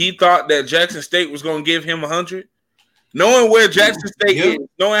think he thought that Jackson State was going to give him 100? Knowing where Jackson State is,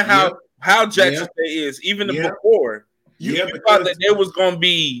 knowing how Jackson State is, even before, you thought that there was going to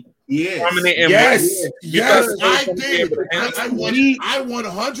be prominent and yes, I did. I want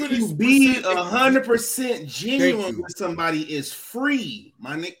 100 to be 100% genuine with somebody is free,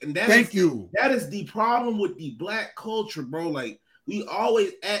 my nigga. Thank you. That is the problem with the black culture, bro. Like, we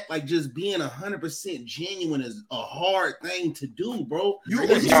always act like just being 100% genuine is a hard thing to do, bro. You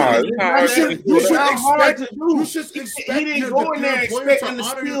should expect. He didn't go in there expecting to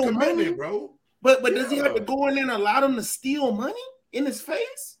steal money, bro. But does he have to go in there and allow them to steal money in his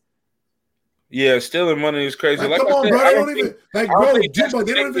face? Yeah, stealing money is crazy. Like, come on, bro. They don't even Junebug,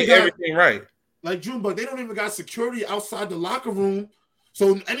 they don't even got everything right. Like Junebug, they don't even got security outside the locker room,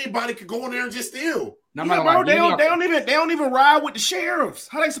 so anybody could go in there and just steal. No, bro, they don't even ride with the sheriffs.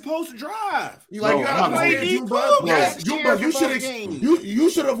 How they supposed to drive? You gotta understand, Junebug, you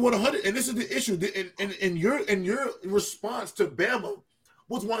should have won 100. And this is the issue. And your response to Bama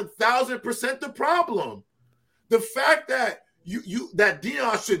was 1,000% the problem. The fact that that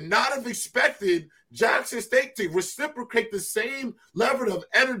Deion should not have expected Jackson State to reciprocate the same level of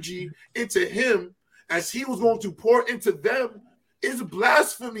energy into him as he was going to pour into them is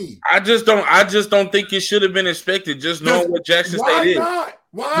blasphemy. I just don't think it should have been expected. Just knowing what Jackson State is.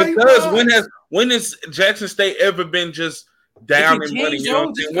 Why because not? when has Jackson State ever been just down in money? You know what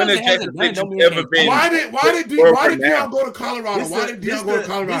I'm saying? When has Jackson State ever been? Why did Deion go to Colorado? Why did Deion go to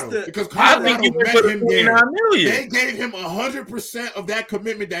Colorado? Because Colorado met him there. They gave him 100% of that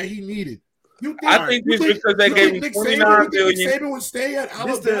commitment that he needed. I think it's because they gave him $29 million. Nick Saban would stay at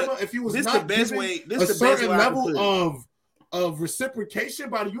Alabama if he was not given a certain level of reciprocation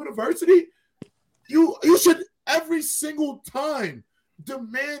by the university. You should every single time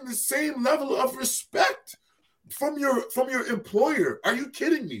demand the same level of respect from your employer. Are you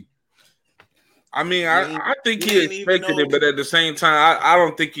kidding me? I mean, I think he expected it, but at the same time, I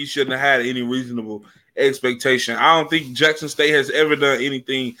don't think he shouldn't have had any reasonable expectation. I don't think Jackson State has ever done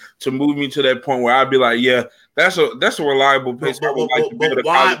anything to move me to that point where I'd be like, yeah, that's a reliable place. But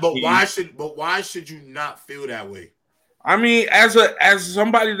why should you not feel that way? I mean, as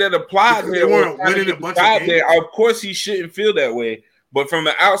somebody that applied there, winning a bunch of games. Of course he shouldn't feel that way. But from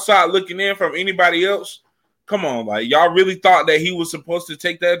the outside looking in, from anybody else, come on, like y'all really thought that he was supposed to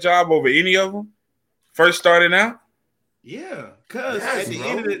take that job over any of them first starting out? Yeah, because at the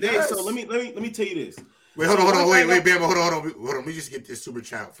end of the day, so let me tell you this. Wait, hold on, wait, Bama, hold on. Let me just get this super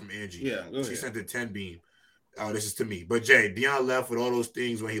chat from Angie. Yeah, she sent the 10 beam. Oh, this is to me. But Jay, Deion left with all those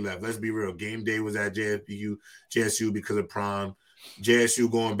things when he left. Let's be real. Game day was at JSU because of prom. JSU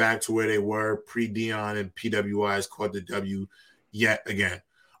going back to where they were pre-Deion and PWIs caught the W yet again.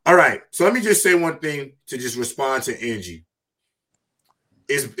 All right. So let me just say one thing to just respond to Angie.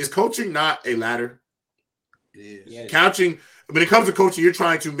 Is coaching not a ladder? It is. Yeah. Coaching, when it comes to coaching, you're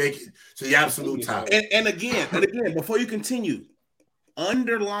trying to make it to the absolute top. And again, before you continue,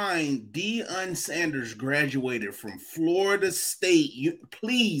 underline Deion Sanders graduated from Florida State.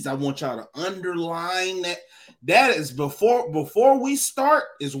 Please, I want y'all to underline that. That is before we start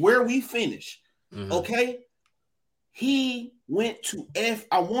is where we finish. Mm-hmm. Okay? He went to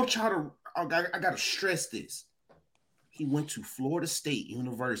I want y'all to I gotta stress this. He went to Florida State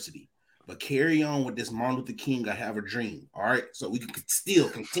University. But carry on with this Martin Luther King, I have a dream. All right. So we can still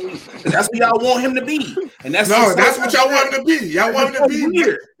continue. That's what y'all want him to be. And that's what y'all want him to be. Y'all want him to be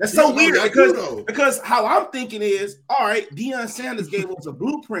weird. That's so weird because how I'm thinking is, all right, Deion Sanders gave us a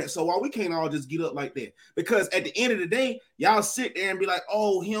blueprint. So why we can't all just get up like that? Because at the end of the day, y'all sit there and be like,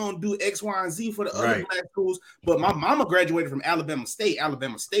 oh, he don't do X, Y, and Z for the other black schools. But my mama graduated from Alabama State.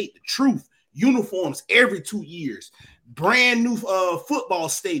 Alabama State, the truth. Uniforms every 2 years. Brand new football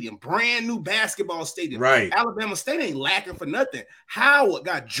stadium, brand new basketball stadium. Right. Alabama State ain't lacking for nothing. Howard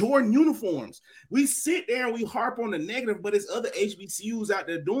got Jordan uniforms. We sit there and we harp on the negative, but it's other HBCUs out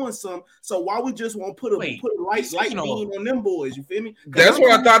there doing some. So why we just want to put a light beam on them boys? You feel me? That's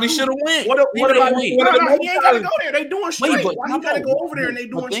where I thought he should have went. What about he ain't gotta go there. They doing straight. Why he gotta go over there and they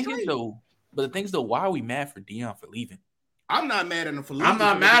doing straight? But the thing is though, why are we mad for Deion for leaving? I'm not mad at him for leaving. I'm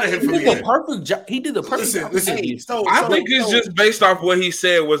not mad at him for leaving. He did the perfect job. He did the perfect job. Listen. I think it's just based off what he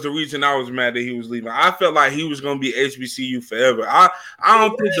said was the reason I was mad that he was leaving. I felt like he was going to be HBCU forever. I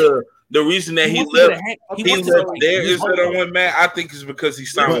don't think the reason that he left there is that I went mad. I think it's because he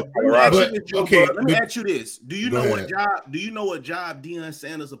signed with Colorado. Let me ask you this: Do you know what job Deion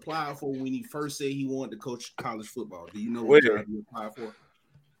Sanders applied for when he first said he wanted to coach college football? Do you know what job he applied for?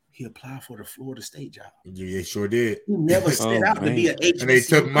 He applied for the Florida State job. Yeah, he sure did. He never set out to be an HBCU. And they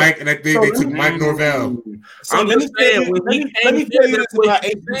took Mike, and I think they took Mike Norvell. So let me tell you this about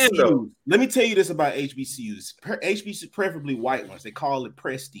HBCUs. Let me tell you this about HBCUs. HBCUs, preferably white ones. They call it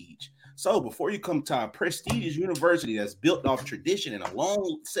prestige. So before you come to a prestigious university that's built off tradition and a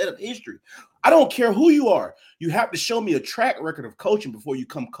long set of history, I don't care who you are. You have to show me a track record of coaching before you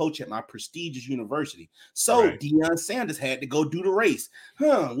come coach at my prestigious university. So Deion Sanders had to go do the race.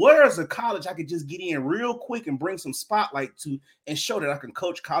 Where's a college I could just get in real quick and bring some spotlight to and show that I can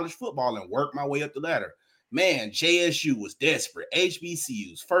coach college football and work my way up the ladder? Man, JSU was desperate.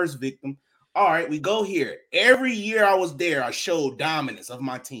 HBCU's first victim. All right, we go here. Every year I was there, I showed dominance of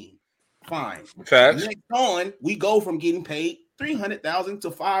my team. Fine. Facts. Next on, we go from getting paid $300,000 to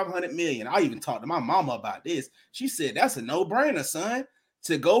 $500 million. I even talked to my mama about this. She said that's a no-brainer, son.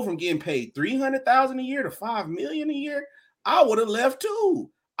 To go from getting paid $300,000 a year to $5 million a year, I would have left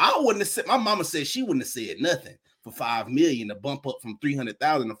too. I wouldn't have said. My mama said she wouldn't have said nothing for $5 million to bump up from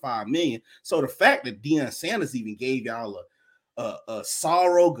 $300,000 to $5 million. So the fact that Deion Sanders even gave y'all a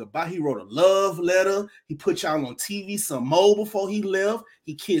sorrow goodbye, he wrote a love letter. He put y'all on TV some more before he left.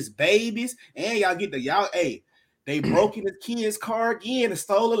 He kissed babies, and y'all get the y'all. Hey, they broke in his kid's car again and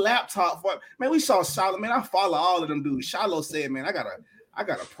stole a laptop for. Man, we saw Shiloh. Man, I follow all of them dudes. Shiloh said, "Man, I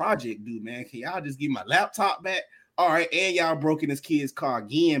got a project, dude. Man, can y'all just give my laptop back?" All right, and y'all broke in his kid's car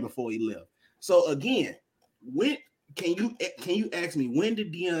again before he left. So again, when can you ask me when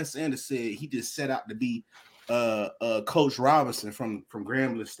did Deion Sanders say he just set out to be Coach Robinson from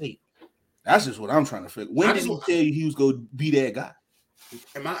Grambling State? That's just what I'm trying to figure. When did he tell you he was going to be that guy?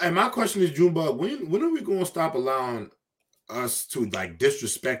 And my question is, Junebug, when are we going to stop allowing us to like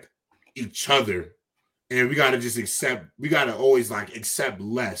disrespect each other? And we gotta just accept. We gotta always like accept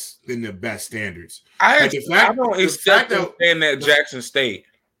less than the best standards. I don't accept that Jackson State.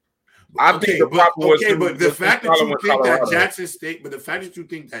 I think the proper was but the fact that you think that Jackson State, but the fact that you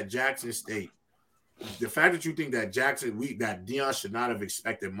think that Jackson State, the fact that you think that that Deion should not have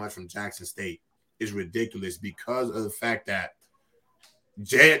expected much from Jackson State is ridiculous because of the fact that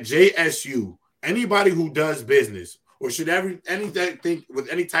JSU, anybody who does business or should anything with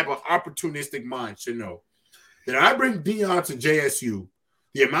any type of opportunistic mind should know that I bring Deion to JSU,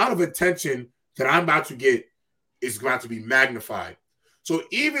 the amount of attention that I'm about to get is about to be magnified. So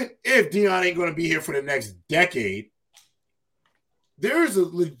even if Deion ain't going to be here for the next decade, there is a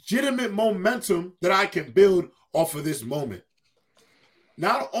legitimate momentum that I can build off of this moment.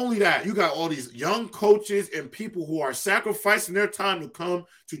 Not only that, you got all these young coaches and people who are sacrificing their time to come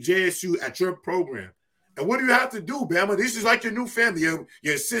to JSU at your program. And what do you have to do, Bama? This is like your new family. Your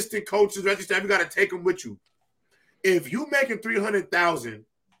assistant coaches, you got to take them with you. If you making $300,000,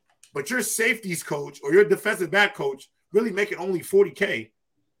 but your safeties coach or your defensive back coach really making only $40K,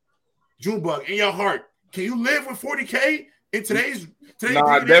 Junebug, in your heart, can you live with $40K in today's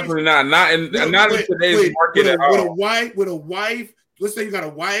definitely not. Not in today's market at all. With a wife, let's say you got a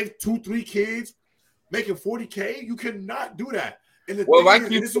wife, 2-3 kids, making $40K, you cannot do that. And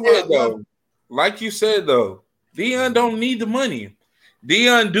like you said though, Deion don't need the money.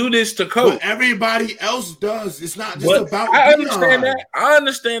 Deion do this to coach. But everybody else does. It's not just about I Deion.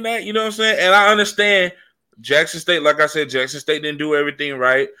 understand that. You know what I'm saying? And I understand Jackson State, like I said, Jackson State didn't do everything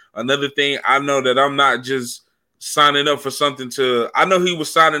right. Another thing, I know that I'm not just signing up for something to – I know he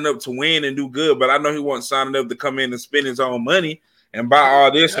was signing up to win and do good, but I know he wasn't signing up to come in and spend his own money and buy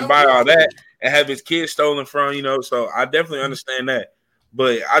all this and buy all that and have his kids stolen from, so I definitely understand that.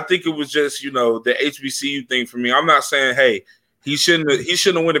 But I think it was just, the HBCU thing for me. I'm not saying, hey, he shouldn't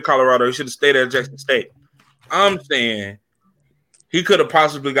have went to Colorado. He should have stayed at Jackson State. I'm saying he could have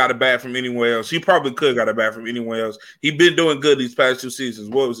possibly got a bat from anywhere else. He probably could have got a bat from anywhere else. He's been doing good these past 2 seasons.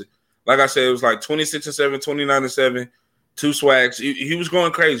 What was it? Like I said, it was like 26-7, 29-7, 2 swags. He was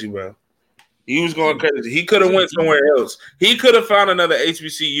going crazy, bro. He was going crazy. He could have went somewhere else. He could have found another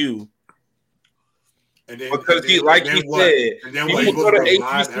HBCU. People go to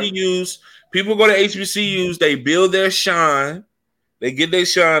HBCUs, they build their shine, they get their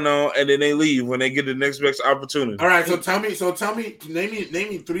shine on, and then they leave when they get the next best opportunity. All right, so tell me, name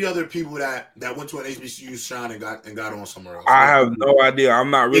me 3 other people that went to an HBCU shine and got on somewhere else. I have no idea. I'm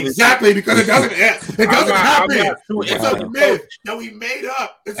not really exactly because it doesn't happen. It's a myth that we made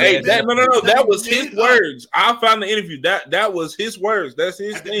up. That was his words. I found the interview. That was his words. That's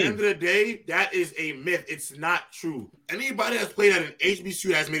his thing. At the end of the day, that is a myth. It's not true. Anybody that's played at an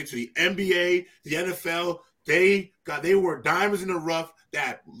HBCU that's made it to the NBA, the NFL, they were diamonds in the rough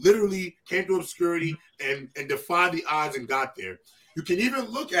that literally came to obscurity and defied the odds and got there. You can even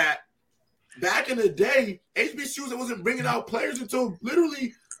look at back in the day, HBCUs that wasn't bringing out players until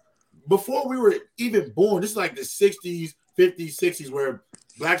literally before we were even born. This is like the 60s, 50s, 60s where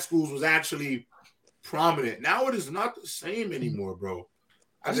black schools was actually prominent. Now it is not the same anymore, bro.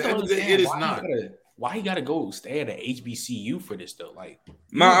 At the end of the day, it is not. Why he got to go stay at an HBCU for this though? I'm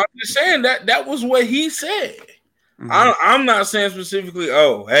just saying that was what he said. Mm-hmm. I'm not saying specifically,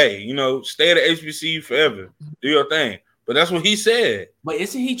 stay at the HBCU forever, do your thing. But that's what he said. But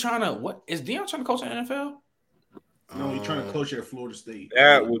isn't he trying to? What is Deion trying to coach in the NFL? No, he's trying to coach at Florida State.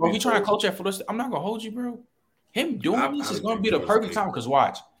 He's trying to coach at Florida State. I'm not gonna hold you, bro. Him doing this is gonna be the perfect time because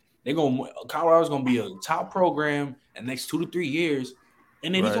watch, Colorado's gonna be a top program in the next 2 to 3 years.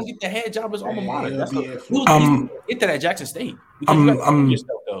 and then he's gonna get the head job as alma mater. That's what get that at Jackson State.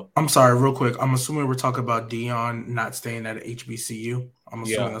 I'm sorry, real quick. I'm assuming we're talking about Dion not staying at HBCU. I'm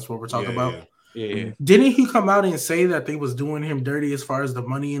assuming that's what we're talking about. Yeah. Didn't he come out and say that they was doing him dirty as far as the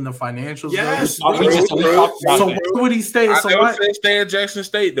money and the financials? Yes. So why would he stay? I never said stay at Jackson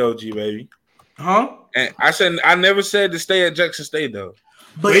State though, G baby. Huh? And I never said to stay at Jackson State though.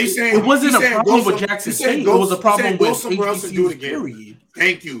 But it wasn't a problem with Jackson State. It was a problem with HBCU. Period.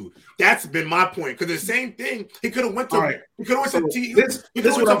 Thank you. That's been my point. Because the same thing, he could have went to my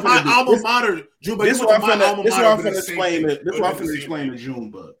alma mater. This is what I'm going to explain. This is what I'm going to explain to June.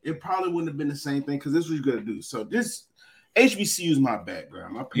 But it probably wouldn't have been the same thing because this is what you're going to do. So this HBCU is my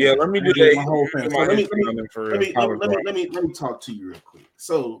background. Let me do that. My whole family. Let me talk to you real quick.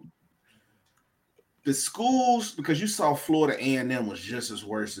 So the schools, because you saw Florida A&M was just as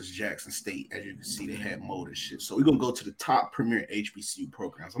worse as Jackson State. As you can see, they had motor shit. So we're going to go to the top premier HBCU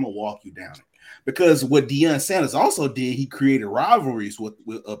programs. I'm going to walk you down it. Because what Deion Sanders also did, he created rivalries with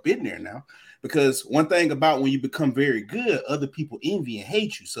up in there now. Because one thing about when you become very good, other people envy and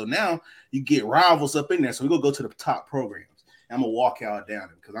hate you. So now you get rivals up in there. So we're going to go to the top programs. And I'm going to walk y'all down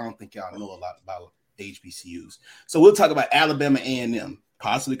it because I don't think y'all know a lot about HBCUs. So we'll talk about Alabama A&M.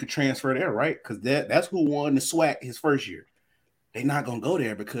 Possibly could transfer there, right? Because that's who won the SWAC his first year. They're not going to go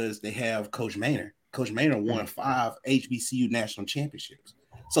there because they have Coach Maynard. Coach Maynard won 5 HBCU national championships.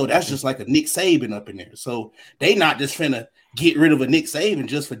 So that's just like a Nick Saban up in there. So they not just finna get rid of a Nick Saban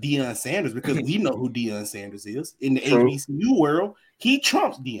just for Deion Sanders because we know who Deion Sanders is. In the HBCU world, he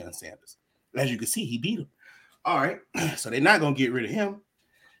trumps Deion Sanders. As you can see, he beat him. All right. So they're not going to get rid of him.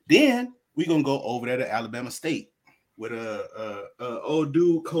 Then we're going to go over there to Alabama State. With old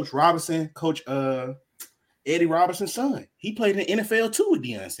dude, Coach Robinson, Coach Eddie Robinson's son. He played in the NFL too with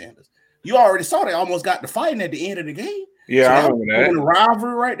Deion Sanders. You already saw they almost got the fighting at the end of the game. Yeah, so I remember that. The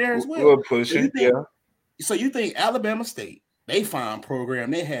rivalry right there as well. Pushing, so you think Alabama State, they find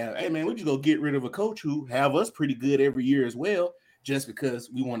program they have, hey man, we just go get rid of a coach who have us pretty good every year as well, just because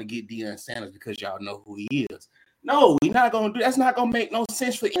we want to get Deion Sanders because y'all know who he is. No, we're not going to do that's not going to make no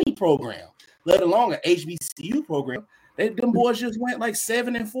sense for any program, let alone an HBCU program. Them boys just went like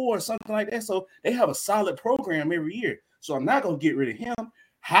 7-4 or something like that. So they have a solid program every year. So I'm not going to get rid of him.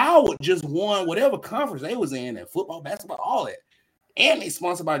 Howard just won whatever conference they was in football, basketball, all that. And they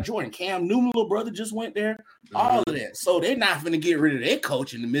sponsored by Jordan. Cam Newton, little brother, just went there. All of that. So they're not going to get rid of their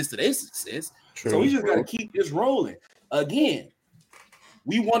coach in the midst of their success. So we just got to keep this rolling. Again,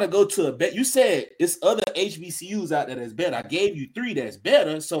 we want to go to a bet. You said it's other HBCUs out there that's better. I gave you 3 that's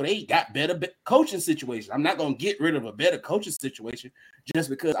better, so they got better coaching situations. I'm not going to get rid of a better coaching situation just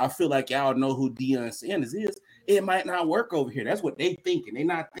because I feel like y'all know who Deion Sanders is. It might not work over here. That's what they thinking. They're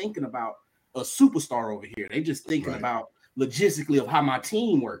not thinking about a superstar over here. They just thinking about logistically of how my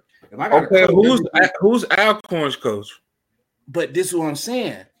team works. If I got who's Alcorn's coach? But this is what I'm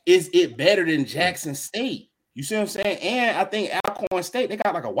saying. Is it better than Jackson State? You see what I'm saying? And I think Alcorn State, they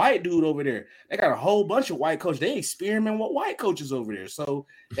got like a white dude over there. They got a whole bunch of white coaches. They experiment with white coaches over there. So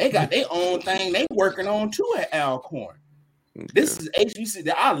they got their own thing they working on too at Alcorn. This is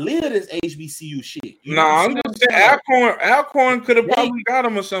HBCU. I live this HBCU shit. I'm just saying Alcorn could have probably got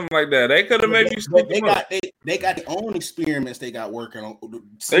them or something like that. They could have maybe they got their own experiments they got working on.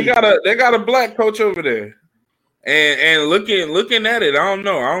 They got a black coach over there. And looking at it, I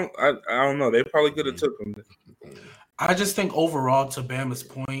don't know. They probably could have took him. I just think overall, to Bama's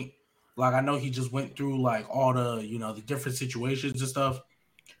point, like I know he just went through like all the the different situations and stuff.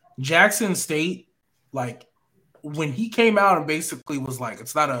 Jackson State, like when he came out and basically was like,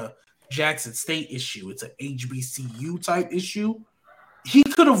 it's not a Jackson State issue, it's an HBCU type issue. He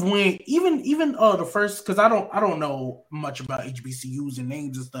could have went even the first, because I don't know much about HBCUs and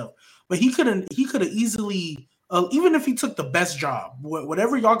names and stuff, but he could have easily. Even if he took the best job,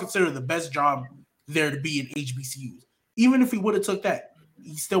 whatever y'all consider the best job there to be in HBCUs, even if he would have took that,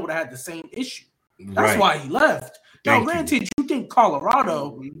 he still would have had the same issue. That's why he left. Now, granted, you think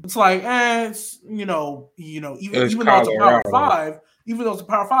Colorado, it's like, it's, even though it's a Power 5, even though it's a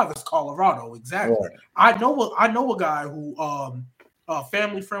Power 5, it's Colorado. Exactly. Right. I know a guy who, a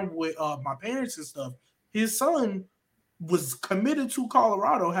family friend with my parents and stuff, his son was committed to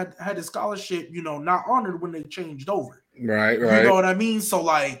Colorado, had his scholarship, not honored when they changed over. Right. You know what I mean? So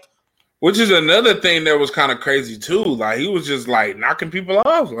like, which is another thing that was kind of crazy too. Like he was just like knocking people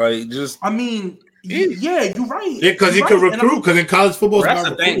off. Like just, I mean, yeah, you're right. Yeah, because he could recruit. Because in college football, that's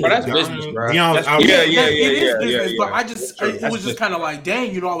the thing. But that's business, bro. Yeah. But I just, it was just kind of like,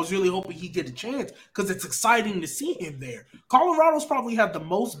 dang, I was really hoping he'd get a chance because it's exciting to see him there. Colorado's probably had the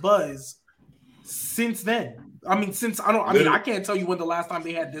most buzz since then. I mean, I can't tell you when the last time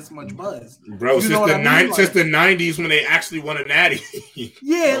they had this much buzz, bro. Since the 90s when they actually won a natty.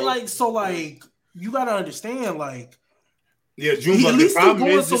 Yeah, like you gotta understand, like, yeah, June. At least he's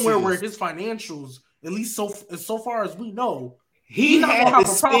going somewhere where his financials, at least so far as we know, he had to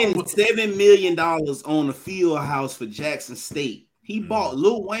spend $7 million on a field house for Jackson State. He bought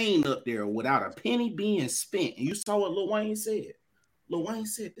Lil Wayne up there without a penny being spent. And you saw what Lil Wayne said. Lil Wayne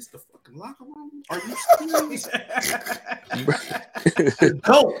said, "It's the fucking locker room. Are you serious?"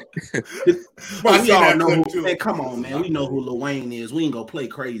 Go. We all know who. Man, come on, man. We know who Lil Wayne is. We ain't gonna play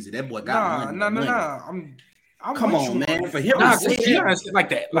crazy. That boy got money. Nah. Come on, man. For him to say like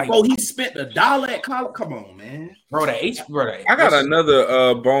that, like before he spent $1 at college. Come on, man. Bro, I got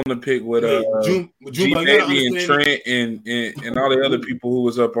another bone to pick with G-Baby and Trent and all the other people who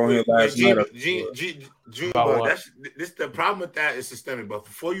was up on here last night. This the problem with that is systemic. But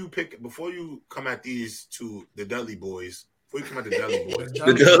before you come at these two, the Dudley boys. Before you come at the Dudley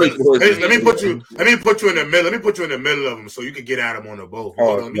boys, let me put you in the middle. Let me put you in the middle of them so you can get at them on the both.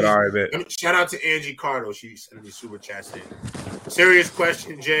 Shout out to Angie Cardo. She sent me super chats in. Serious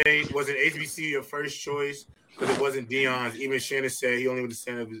question, Jay. Wasn't HBC your first choice? Because it wasn't Dion's. Even Shannon said he only went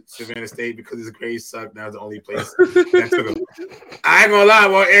to Savannah State because his grades sucked. That was the only place that took him. I ain't gonna lie.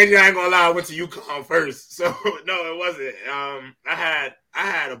 Well, Angie, I ain't gonna lie. I went to UConn first. So, no, it wasn't. I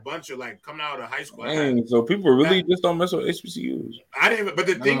had a bunch of, like, coming out of high school. So people really just don't mess with HBCUs. I didn't. But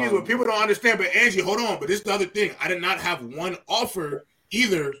the thing is, what people don't understand, but Angie, hold on. But this is the other thing. I did not have one offer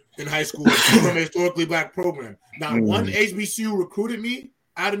either in high school from a historically black program. Not one HBCU recruited me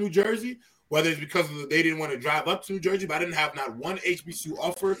out of New Jersey. Whether it's because they didn't want to drive up to New Jersey, but I didn't have not one HBCU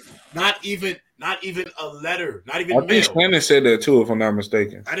offer, not even a letter, not even. I think Shannon said that too, if I'm not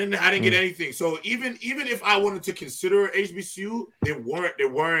mistaken. I didn't get anything. So even if I wanted to consider HBCU, there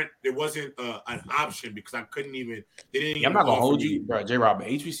wasn't an option because I couldn't even. They didn't. I'm not gonna hold you, bro. J. Rob,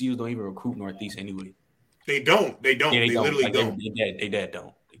 HBCUs don't even recruit Northeast anyway. They don't. Yeah, they literally don't. They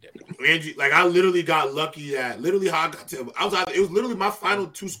don't. Angie, like, I literally got lucky that how I got to. It was literally my final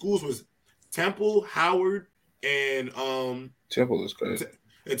two schools was Temple, Howard, and Temple is crazy.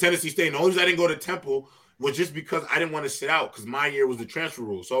 And Tennessee State. And the only reason I didn't go to Temple was just because I didn't want to sit out because my year was the transfer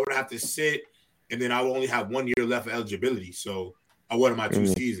rule. So I would have to sit, and then I would only have 1 year left of eligibility. So I wanted my 2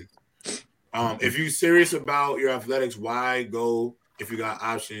 seasons. If you're serious about your athletics, why go if you got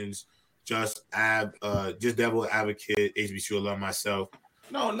options? Just devil advocate, HBCU alum myself.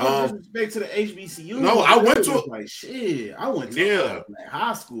 No disrespect to the HBCU. No, I went to like shit. I went to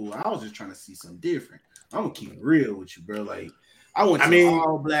high school. I was just trying to see something different. I'm gonna keep it real with you, bro. Like, I went to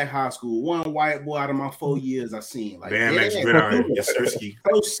all black high school. One white boy out of my 4 years I seen. Like,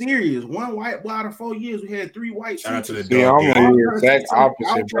 so serious. One white boy out of 4 years. We had 3 white. Shout out to the dog. I'm the exact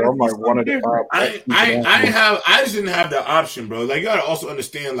opposite, bro. I'm like one of the 5. I just didn't have the option, bro. Like, you gotta also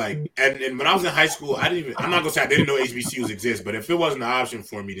understand, like, and when I was in high school, I'm not gonna say I didn't know HBCUs exist, but if it wasn't an option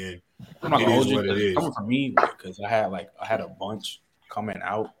for me, then I'm not gonna hold you. Coming from me, because I had a bunch coming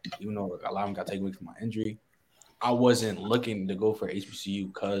out, even though a lot of them got taken away from my injury. I wasn't looking to go for HBCU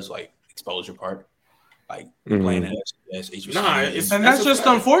because, like, exposure part, like playing as HBCU. And that's just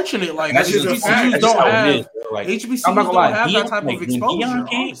unfortunate. Like, HBCUs don't have that type of exposure.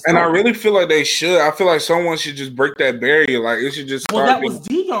 And I really feel like they should. I feel like someone should just break that barrier. Like, it should just. Well, that was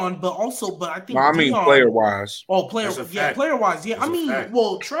Dion, but I think. No, I mean, player wise. Oh, player wise, yeah.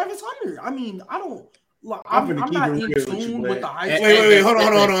 Travis Hunter. I mean, I don't. Like, I'm not in tune with the high school. Wait, hold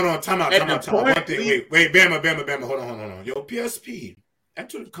on. Time out. One thing. Wait, Bama. Hold on. Yo, PSP,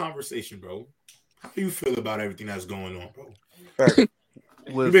 enter the conversation, bro. How do you feel about everything that's going on, bro?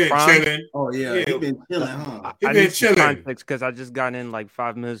 You been chilling. Oh, yeah. He been chilling, huh? I need some context because I just got in like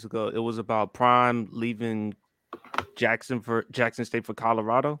 5 minutes ago. It was about Prime leaving Jackson State for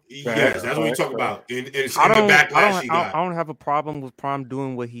Colorado. Yes, that's what we talk about. I don't have a problem with Prime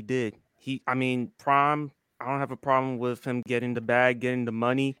doing what he did. Prime, I don't have a problem with him getting the bag, getting the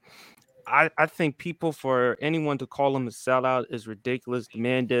money. I think for anyone to call him a sellout is ridiculous. The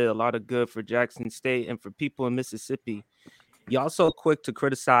man did a lot of good for Jackson State and for people in Mississippi. Y'all so quick to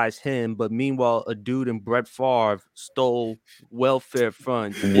criticize him, but meanwhile, a dude in Brett Favre stole welfare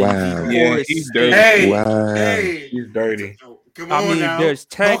funds. Wow. Yeah, he's dirty. Hey. He's dirty. Come on now. There's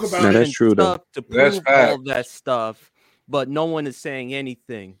text that's true, stuff to prove all that stuff, but no one is saying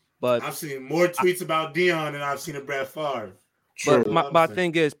anything. But I've seen more tweets about Dion than I've seen of Brett Favre. But my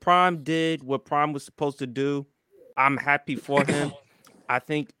thing is, Prime did what Prime was supposed to do. I'm happy for him. I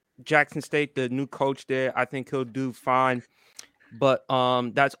think Jackson State, the new coach there, I think he'll do fine. But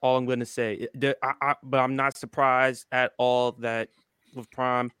that's all I'm going to say. But I'm not surprised at all that with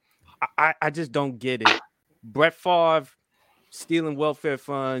Prime. I just don't get it. Brett Favre stealing welfare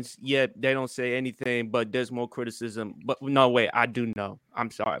funds, yet they don't say anything, but there's more criticism. But no, wait, I do know.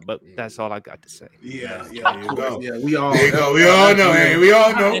 I'm sorry, but that's all I got to say. Yeah, There you go. Yeah, we all. There you go. We all know. Hey, we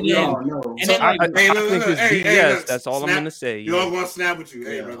all know. And We then, all know. and then like, I think it's BS. look, That's all snap. I'm gonna say. You all gonna snap with you,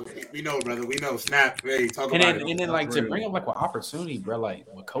 hey, brother. We know, brother. We know. Snap. Hey, talk about it. and then like to bring up like with opportunity, bro. Like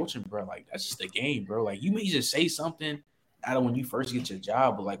with coaching, bro. Like that's just a game, bro. Like you may just say something out of when you first get your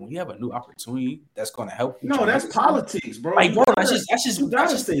job, but like when you have a new opportunity that's gonna help you. No, that's politics, bro. Like, bro, that's just you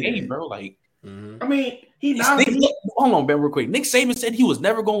gotta the say game, that. bro. Like, I mean, hold on, Ben, real quick. Nick Saban said he was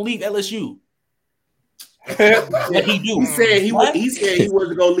never gonna leave LSU. What he do? He said he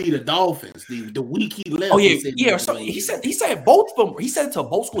wasn't gonna lead the Dolphins. The week he left. Oh yeah. So he said both of them. He said to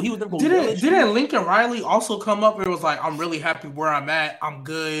both schools he was never gonna. Didn't Lincoln Riley also come up and was like, "I'm really happy where I'm at. I'm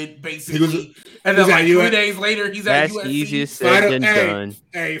good, basically." And then like 3 days later, he's at That's USC. easier said than done.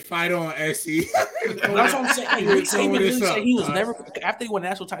 Hey, fight on, SC. That's what I'm saying. Like, Nick Saban really said he was never after he won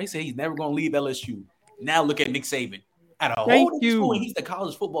national title. He said he's never gonna leave LSU. Now look at Nick Saban at a whole different school. He's the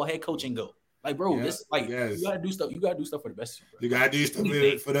college football head coach and go. Like, bro, this like you gotta do stuff. You gotta do stuff for the best of you, bro. You gotta do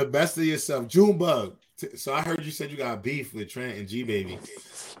stuff for the best of yourself. Junebug. So I heard you said you got beef with Trent and G Baby.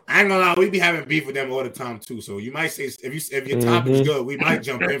 I ain't gonna lie, we be having beef with them all the time too. So you might say if your topic's good, we might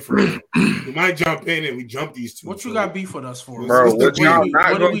jump in for it. We might jump in and we jump these two. What you got beef with us for, bro? What y'all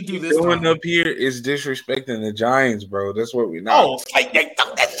not what gonna we do keep this doing time? up here is disrespecting the Giants, bro. That's what we not. Oh, like that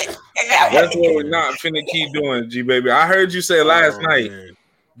shit. That's what we're not finna keep doing, G Baby. I heard you say last night. Man.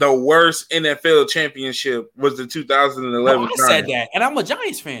 The worst NFL championship was the 2011 I said that, and I'm a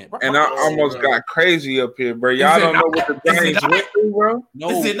Giants fan, bro. And I almost got crazy up here, bro. Y'all don't know what the Giants went through, bro? No,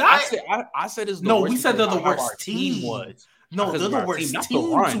 Is it not? I said it's the No, worst we said they're the because our worst team. was. No, Because they're of the our worst team, not team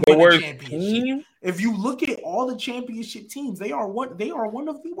the run. to The win a worst championship. team? If you look at all the championship teams, they are one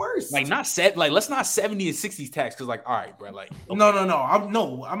of the worst. Like not set. Like let's not 70 and 60s tax because like all right, bro. Like okay.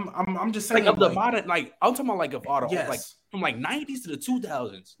 No. I'm just saying like of the modern. Like I'm talking about like of auto. Yes. Like from like 90s to the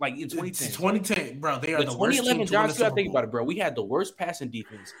 2000s. Like in 2010. 2010, bro. They are The the worst 2011 team to win Giants. a You gotta Super think Bowl. about it, bro. We had the worst passing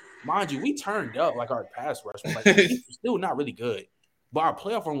defense, mind you. We turned up like our pass rush, but like we still not really good. But our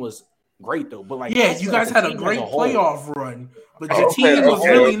playoff run was great though. But like Yeah, you guys had a team as great whole- playoff run, but your team was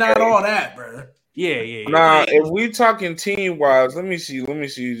really not all that, bro. Yeah. Nah, if we talking team wise, let me see,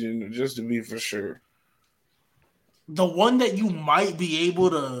 just to be for sure. The one that you might be able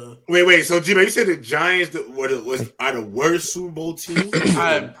to Wait. So G, you said the Giants are the worst Super Bowl team?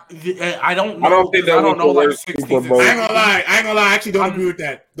 I don't know. I don't think that I don't was know the like worst 60s Super and Bowl. I ain't gonna lie. I actually don't I'm- agree with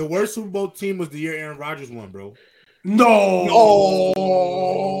that. The worst Super Bowl team was the year Aaron Rodgers won, bro. No.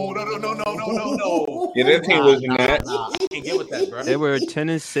 Yeah, that team wasn't that. I can't get with that, bro. They were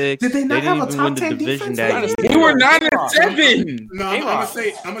 10-6. Did they not didn't have a even top win the 10 division defense? that year. They were 9-7. No, I'm gonna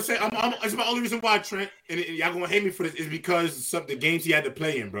say, it's my only reason why Trent and y'all gonna hate me for this is because some the games he had to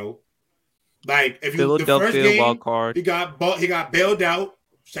play in, bro. Like if you the first Philadelphia game, wild card. he got bailed out.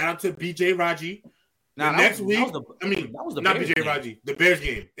 Shout out to BJ Raji. Nah, Next week, that was the not Bears BJ game. Raji, the Bears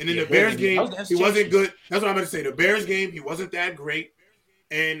game, and in Yeah, the Bears That game, was the he wasn't championship. good. That's what I'm gonna say. The Bears game, he wasn't that great,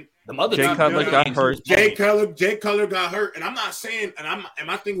 and The mother Jay team- Cutler got hurt. Jay Cutler got hurt, and I'm not saying, and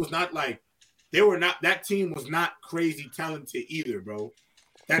my thing was not like that team was not crazy talented either, bro.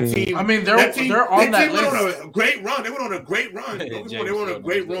 That team, I mean, they're that on that team went list. on a great run. They went on a great run. They went on a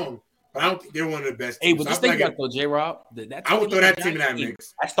great run, but I don't think they were one of the best. Hey, teams. but So just I feel think like about it though, J-Rob. I would throw that team in that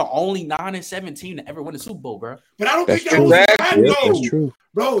mix. That's the only 9-7 team to ever win a Super Bowl, bro. But I don't That's think that true. was bad, Exactly. though. That's true.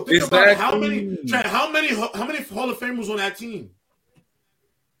 Bro, think about it. How many Exactly. how many Hall of Famers on that team?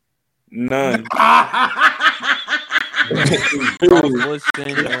 None.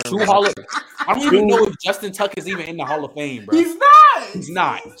 Two Hall of, I don't even know if Justin Tuck is even in the Hall of Fame, bro. He's not. He's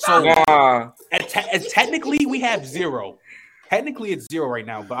not. So Nah. technically, we have 0. Technically, it's 0 right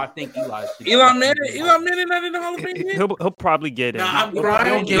now, but I think Eli Manning not in the Hall of Fame yet? He'll probably get in. Nah, I'm They'll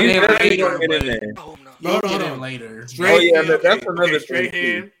Brian. get in later. Get in there. You'll No. get in later. Straight Oh, yeah, hand, that's another straight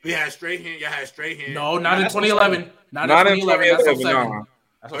thing, hand. We had straight hand. Y'all had straight hand. No, not in that's 2011. Not in Not in 2011. That's 2011, 07. nah.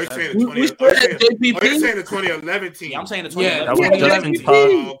 Oh, you're saying the 20. We still had Oh, you're JPP. saying the 2011 team. Yeah, I'm saying the Yeah, 2011. That was Yeah, Justin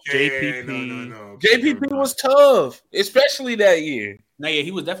JPP. Tuck, Okay, JPP. no. JPP was tough, especially that year. No, yeah,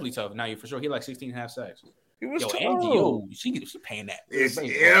 he was definitely tough. Now, for sure, he had like 16 and a half sacks. He was Yo, tough. Angie, she paying that.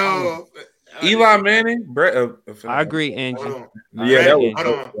 Yo. Eli Manning, Brett. I agree, Angie. Hold on. Yeah, that was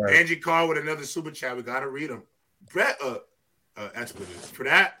Hold on. right. Angie Carr with another super chat. We gotta read them. Brett, expletive. For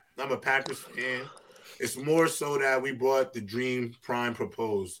that, I'm a Packers fan. It's more so that we brought the dream Prime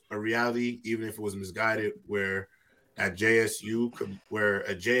proposed, a reality, even if it was misguided, where a JSU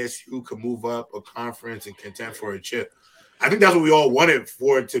could move up a conference and contend for a chip. I think that's what we all wanted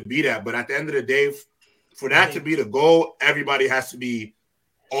for it to be that. But at the end of the day, For that to be the goal, everybody has to be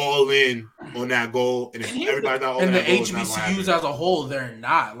all in on that goal. And if everybody's not all in and that the goal, HBCUs as a whole, they're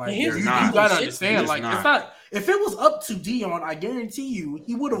not. Like you not. gotta understand. Like it's not. If it was up to Dion, I guarantee you,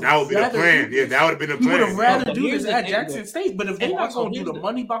 he would have. That would be the plan. Yeah, that would have been the plan. He would have rather do this at Jackson State. But if they're not going to do the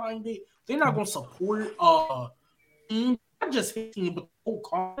money behind it, they're not going to support not just his team, but the whole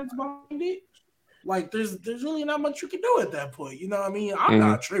conference behind it. Like there's really not much you can do at that point. You know what I mean? I'm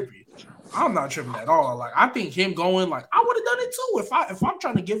not tripping. I'm not tripping at all. Like I think him going, like I would have done it too if I'm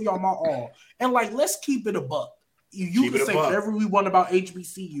trying to give y'all my all. And like let's keep it a buck. You can say whatever we want about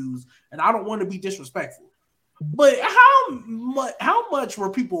HBCUs, and I don't want to be disrespectful. But how much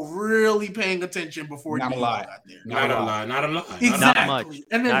were people really paying attention before he got there? Not a lot. Exactly. Not much.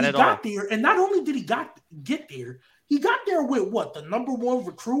 And then he got there, and not only did he get there, he got there with what? The number one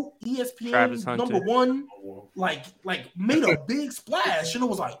recruit, ESPN number one, like made a big splash, and it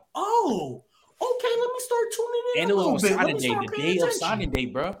was like, oh, okay, let me start tuning in. And it was on signing day, the day of signing day,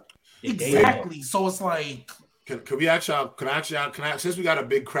 bro. Exactly. So it's like. Can we ask y'all? Can I since we got a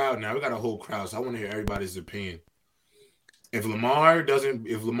big crowd now, we got a whole crowd, so I want to hear everybody's opinion. If Lamar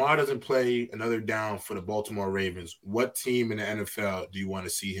doesn't play another down for the Baltimore Ravens, what team in the NFL do you want to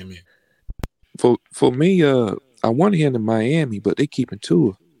see him in? For me, I want him in Miami, but they keeping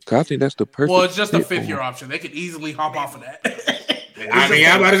Tua. Cause I think that's the perfect. Well, it's just a 5th-year option. They could easily hop off of that. I mean,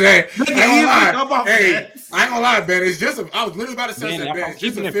 I'm about to say, I ain't gonna lie, Ben. It's just I was literally about to say that, Ben. It's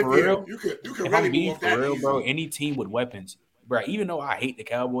just a 5th year. You could really move off that for real, bro. Any team with weapons, bro. Even though I hate the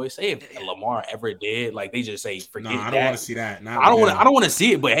Cowboys, say if Lamar ever did, like they just say, forget that. I don't want to see that. I don't want to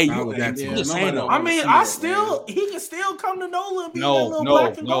see it. But hey, you just saying though. I mean, he can still come to NOLA and be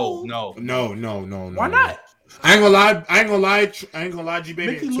black and gold. No. Why not? I ain't gonna lie, G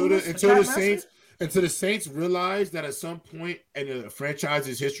baby. Until the Saints realize that at some point in the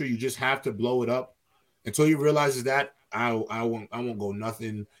franchise's history, you just have to blow it up. Until he realizes that, I won't go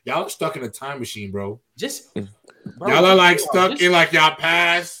nothing. Y'all are stuck in a time machine, bro. Y'all are like stuck in like y'all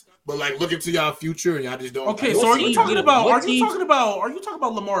past, but like looking to y'all future, and y'all just don't. Okay, so are you talking about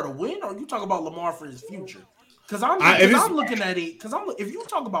Lamar to win, or are you talking about Lamar for his future? Because I'm looking at it. Because if you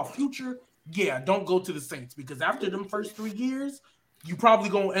talk about future, yeah, don't go to the Saints because after them first 3 years. You probably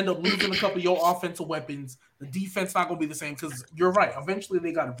gonna end up losing a couple of your offensive weapons. The defense not gonna be the same because you're right. Eventually,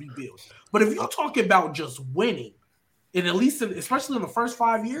 they got to rebuild. But if you're talking about just winning, and at least especially in the first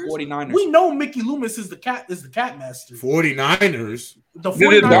 5 years, 49ers. We know Mickey Loomis is the cat master. 49ers. The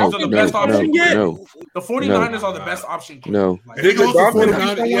 49ers are the best option. The 49ers are the best option. No. If they go to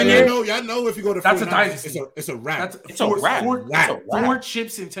 49ers, y'all know if you go to 49ers, that's a dynasty. It's a wrap. It's a wrap. 4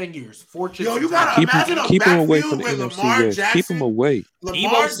 chips in 10 years. 4 chips. Yo, you gotta imagine a keep him away backfield from the with NFC Lamar West. Jackson. Keep him away.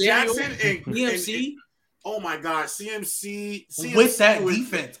 Lamar Jackson and CMC. Oh my God, CMC with that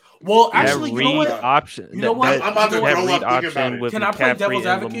defense. Well, actually, you know what? Option. You know what? I'm about to grow up thinking about it. Can I play devil's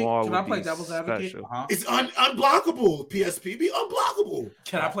advocate? It's unblockable. PSP be unblockable.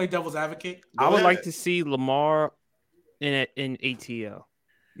 Can I play devil's advocate? I would like to see Lamar in ATL.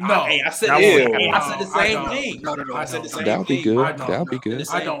 No, I said the same thing. I said the same thing. That'll be good. That'll be good.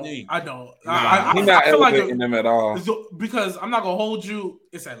 I don't. He's not elevating them at all. Because I'm not gonna hold you.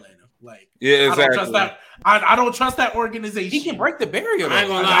 It's Atlanta. Like, yeah, exactly. I don't trust that. I don't trust that organization. He can break the barrier. I ain't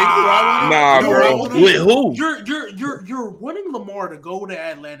gonna lie. Nah, bro. With who? You're wanting Lamar to go to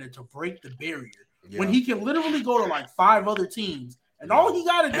Atlanta to break the barrier when he can literally go to like 5 other teams. And all he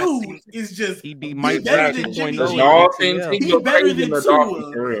got to do is just be better than Jimmy G. He better than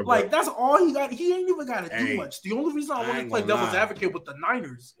Tua. Like, that's all he got. He ain't even got to do much. The only reason I want to play devil's advocate with the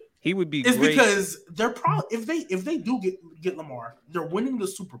Niners he would be is great. because they're probably if they do get Lamar, they're winning the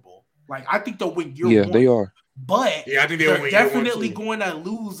Super Bowl. Like, I think they'll win year one. Yeah, they are. But I think they're definitely going to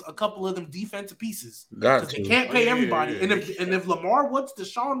lose a couple of them defensive pieces because they can't pay everybody. And if Lamar wants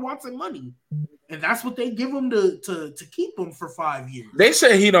Deshaun Watson money, and that's what they give him to keep him for 5 years. They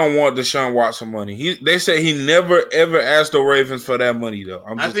say he don't want Deshaun Watson money. They say he never ever asked the Ravens for that money though.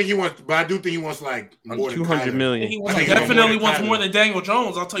 I think he wants, but I do think he wants like more than $200 million. He definitely wants more than Daniel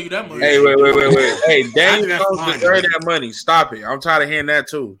Jones. I'll tell you that much. Hey, wait. Hey, Daniel Jones deserves that money. Stop it. I'm tired of hearing that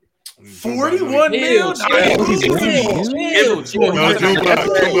too. 41 million. Daniel Jones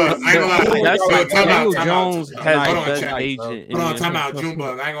has the best agent. Hold on, time out,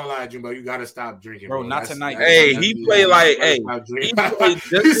 Junebug. I ain't gonna lie, Junebug. You gotta stop drinking, bro. Not tonight. Hey, he played like, he played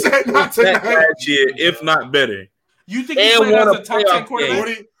just last year, if not better. You think he played as a top 10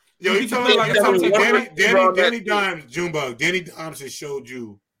 quarterback? Yo, you talking like a top 10? Danny Dimes, Junebug. Danny Dimes has showed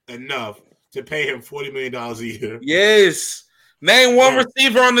you enough to pay him $40 million a year. Yes. Name one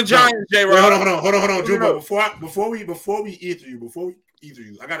receiver on the Giants, J. Hold on, Junebug. Before we eat through you, before either of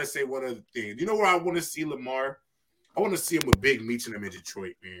you. I gotta say one other thing. You know where I want to see Lamar? I want to see him with Big Meech and him in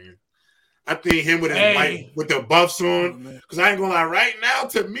Detroit, man. I think him with his white with the buffs on. Because I ain't gonna lie, right now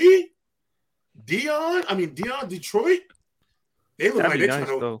to me, Dion, Detroit, they look like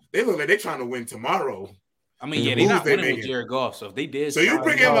they're trying to win tomorrow. I mean, yeah, they're not winning with Jared Goff, so if they did. So you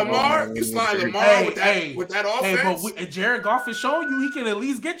bring in Lamar, you slide Lamar with that offense. But Jared Goff is showing you he can at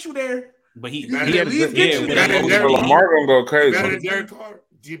least get you there. But he had at least get you there. Lamar gonna go crazy. Better than Derek Carr.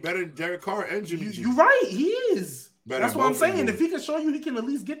 Better than Derek Carr and Jimmy G. You're right, he is. That's what I'm saying. If he can show you he can at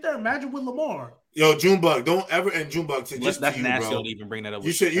least get there, imagine with Lamar. Yo, Junebug, don't ever Junebug to just that's you, nasty bro. To even bring that up.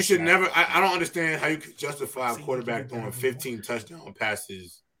 You should never. I don't understand how you could justify a quarterback throwing 15 touchdown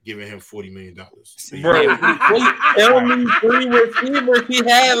passes, giving him $40 million. Bro, tell me 3 receivers he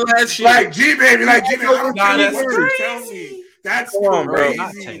had last year. Like G baby. That's crazy. Tell me. That's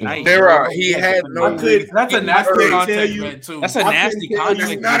crazy. He had no. That's a nasty context, man. Too. That's a nasty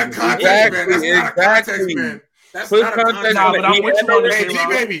context. It's not a context, man. That's not a context, man. That's not a context. But I'm with you on this,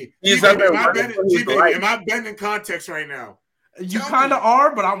 G-Baby. Am I bending context right now? You kind of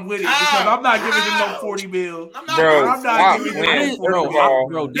are, but I'm with it because I'm not giving him no 40 mil. I'm not giving him bro.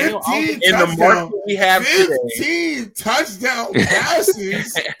 In the market we have 15 touchdown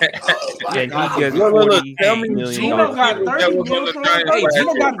passes. Look, tell me, Gino got 30 mil.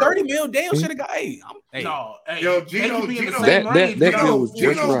 Gino got 30 mil. Damn, should have got. Yo, Gino, that deal was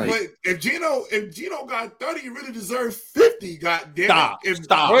just right. But if Gino got 30, you really deserve 50. God damn it!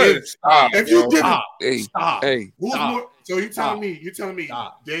 Stop. If you give Hey, who's more? So you telling me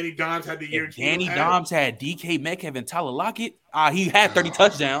Danny Dimes had the year? Danny Dimes had DK Metcalf and Tyler Lockett. He had 30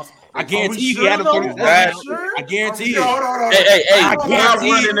 touchdowns. I guarantee he had 30 touchdowns. I guarantee it. Hey, I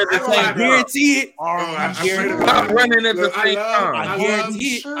guarantee it. Stop running at the same time. I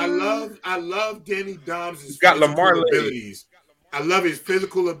guarantee it. I love Danny Dimes' got Lamar abilities. I love his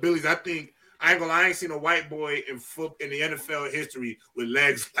physical abilities. I ain't seen a white boy in the NFL history with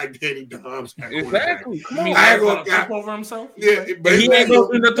legs like Danny Dimes. Exactly. I mean, I ain't gonna jump over himself. Yeah, but he ain't gonna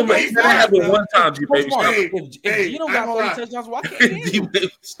do nothing. But he have it one time, G-Baby. If you don't got 30 touchdowns, why can't he?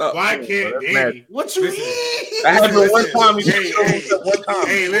 Why can't Danny? What you mean? I have it one time.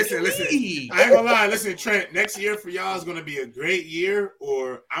 Hey, listen. I ain't gonna lie. Listen, Trent. Next year for y'all is gonna be a great year,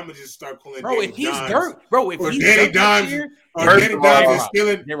 or I'm gonna just start calling. Bro, if he's dirt, bro, if he's Danny Dimes. Danny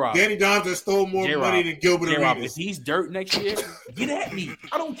Dimes has stole more money than Gilbert Arenas. If he's dirt next year, get at me.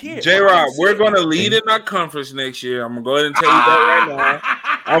 I don't care. J-Rob, we're going to lead in our conference next year. I'm going to go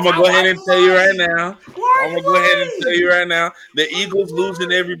ahead and tell you that right now. I'm going to go ahead and tell you right now. The Eagles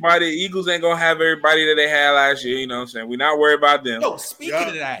losing everybody. The Eagles ain't going to have everybody that they had last year. You know what I'm saying? We're not worried about them. Yo, speaking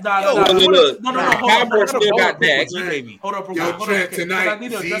of that. Look. Cowboys still got Dak. Hold up. Yo, Trent, tonight.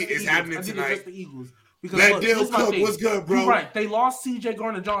 It's happening tonight. Because let Dill cook. What's good, bro? You're right. They lost C.J.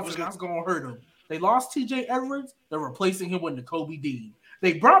 Gardner-Johnson. That's going to hurt them. They lost T.J. Edwards. They're replacing him with Nakobe Dean.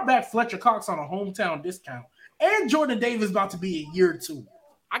 They brought back Fletcher Cox on a hometown discount. And Jordan Davis about to be a year two.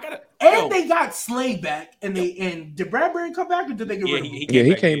 They got Slay back. And did Bradbury come back or did they get rid of him?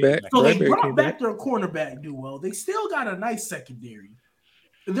 He came back. So they brought back their cornerback duo. They still got a nice secondary.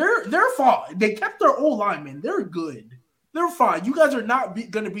 They're fine. They kept their old linemen. They're good. They're fine. You guys are not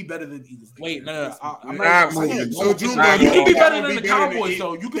going to be better than the Eagles. Wait, no. I'm not moving. So, you can be better than the Cowboys,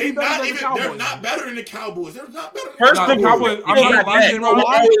 though. You can be better than the Cowboys. They're not better than the Cowboys. They're not better than the Cowboys. I'm not lying.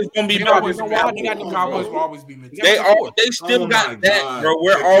 Always going to be better. The Cowboys will always be mid. They still got that, bro.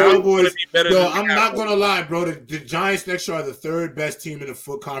 We're always going to be better than the Cowboys. I'm not going to lie, bro. The Giants next year are the third best team in the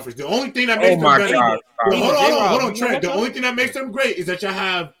foot conference. The only thing that makes them better. Hold on, Trent. The only thing that makes them great is that you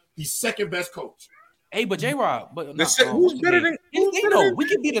have the second best coach. Hey, but J-Rob, who's better than? We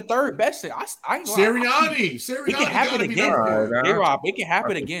can be the third best. Sirianni. It can happen again. J-Rob, it can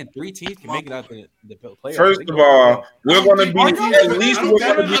happen again. 3 teams can make it out the playoffs. First of all, we're going to be at least we're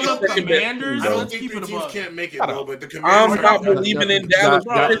going to be the Commanders. I don't think 3 teams can't make it, bro. But the I'm Commanders. not believing in Dallas.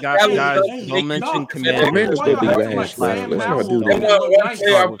 Guys, don't mention Commanders. Let's not do They won one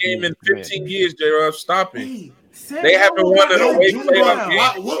playoff game in 15 years, J-Rob. Stop it. They haven't won an away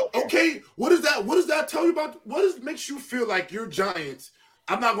playoff game. Okay, what does that tell you about? Makes you feel like your Giants?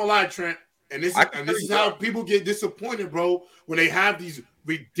 I'm not gonna lie, Trent, and this is how people get disappointed, bro, when they have these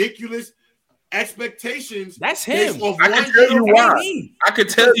ridiculous expectations. That's him. I can tell you why. I can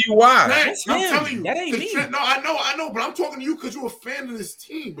tell you why. That's him. I'm telling you, that ain't me. Trent, no, I know, but I'm talking to you because you're a fan of this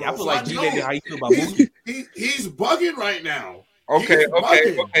team, bro. Yeah, I feel like how you feel about Mookie. He's bugging right now. Okay.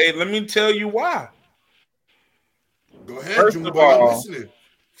 Let me tell you why. Go ahead,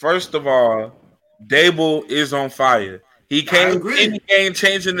 First of all, Dable is on fire. He came in the game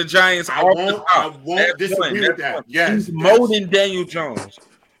changing the Giants. I won't disagree with that. Yes, he's more than Daniel Jones.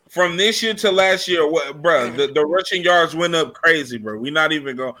 From this year to last year, bro, the rushing yards went up crazy, bro. We're not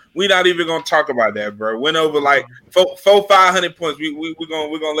even gonna talk about that, bro. Went over like 500 points. We're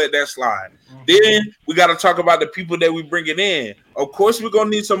gonna let that slide. Then we got to talk about the people that we bringing in. Of course, we're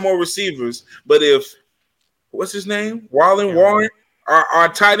gonna need some more receivers. But if what's his name, Warren, our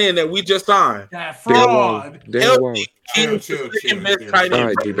tight end that we just signed, that fraud. He's the second best tight end. All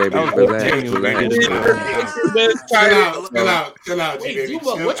right, G-Baby. Chill out, G-Baby.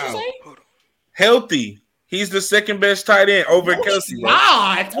 What you say? Healthy. He's the second best tight end over Kelsey.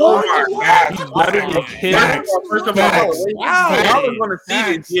 Not. Oh my God. First of all, y'all are going to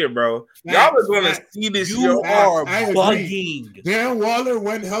see this year, bro. Y'all are going to see this year. You are bugging. Darren Waller,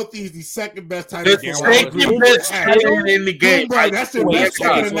 when healthy, is the second best tight end. The second best tight end in the game. That's the best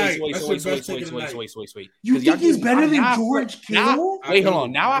tight end tonight. Wait. You think he's better than George Kittle? Wait, hold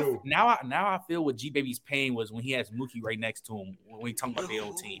on. Now I feel what G-Baby's pain was when he has Mookie right next to him when we talking about their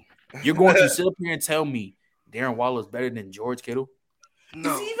own team. You're going to sit up here and tell me Darren Waller is better than George Kittle?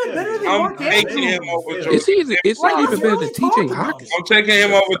 No. Is he even better than Mark Andrews? Him over George. It's not even better than TJ Hawkins. I'm taking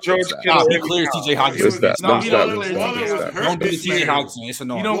him over George Kittle. He clears TJ Hawkins. Don't Don't do the TJ Hawkins. It's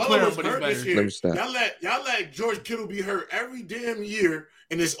annoying. You don't clear him, but he's better. Let me stop. Y'all let George Kittle be hurt every damn year,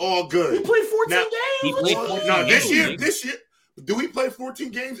 and it's all good. He played 14 games. He played 14 No, games. this year. Do we play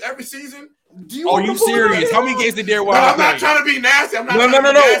 14 games every season? Are you serious? How many games did Darren Waller play? I'm not trying to be nasty. I'm not.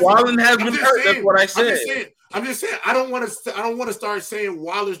 No. Waller has been hurt. That's what I said. I'm just saying. I don't want to start saying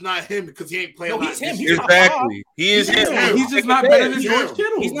Waller's not him because he ain't playing. No, he's him. He's exactly. He is him. He's just not better than George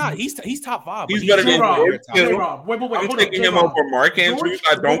Kittle. He's not. He's top 5. He's better than George Kittle. J-Rob, wait. I'm taking him over Mark Andrews.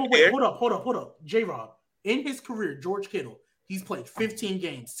 I don't care. Hold up. J-Rob, in his career, George Kittle, he's played 15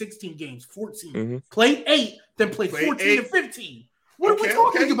 games, 16 games, 14. Played 8, then played 14 and 15. What are we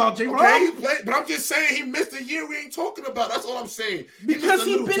talking about, J-Rob? But I'm just saying he missed a year we ain't talking about. That's all I'm saying. Because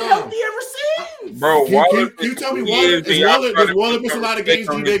he's been healthy ever since. Bro, can you tell me does Waller miss a lot of games,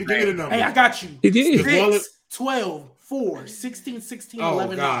 G-Baby? Give me the number. Hey, I got you. He did. 6, 12, 4, 16, 16,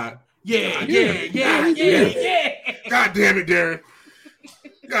 11. Oh, God. Yeah. God damn it, Darren.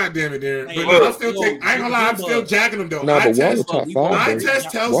 God damn it, Darren. Hey, but I ain't gonna lie, I'm still jacking him though. No, but Waller top 5.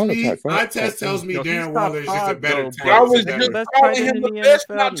 My test tells me Darren Waller is just a better talent. I was just calling him the best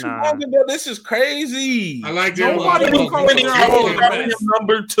not too long ago. This is crazy. I like Darren Waller. 2020,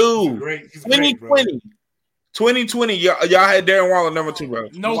 number 2. 2020, y'all had Darren Waller number 2, bro.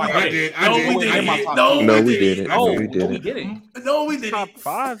 No, I did. No, we didn't. No, we didn't. Top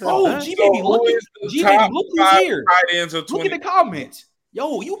 5. Oh, G-Baby, look who's here. Look at the comments.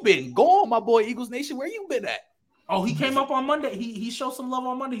 Yo, you been gone, my boy, Eagles Nation. Where you been at? Oh, he came up on Monday. He showed some love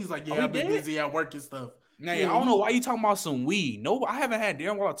on Monday. He's like, I've been busy at work and stuff. Nah, I don't know why you talking about some weed. No, I haven't had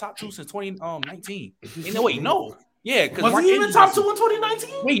Darren Waller top 2 since 2019. No. Yeah, because was he even top 2 in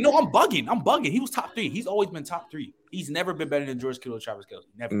 2019? Wait, no, I'm bugging. He was top 3. He's always been top 3. He's never been better than George Kittle or Travis Kelce.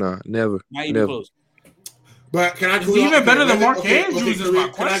 Never. Nah, never. Not even close. But can I agree? He's even better than Mark Andrews is my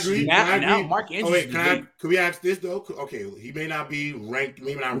question. Now Mark Andrews. Can we ask this though? Okay, he may not be ranked,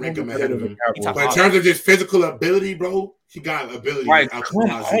 maybe not rank him ahead of him. But in terms of just physical ability, bro, he got ability. Can I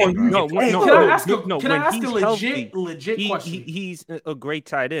ask a legit question? He's a great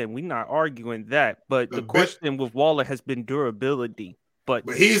tight end. We're not arguing that. But the question with Waller has been durability. But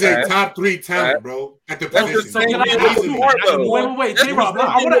he's a top 3 talent, bro. At the position. So can I ask you? Wait, J-Rob,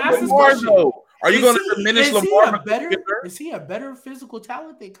 I want to ask this question. Are you going to diminish Lamar? Is he a better physical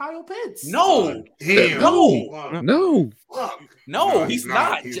talent than Kyle Pitts? No. No, he's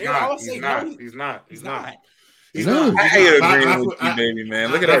not. He's not. I hate agreeing with G-Baby,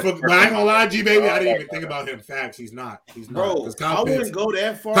 man. Look at that. But I ain't gonna lie, G-Baby, I didn't even think about him. Facts, he's not. Bro, I wouldn't go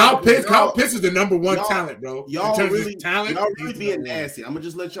that far. Kyle Pitts is the number 1 talent, bro. Y'all really being nasty. I'm gonna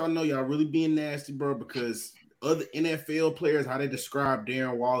just let y'all know y'all really being nasty, bro, because other NFL players, how they describe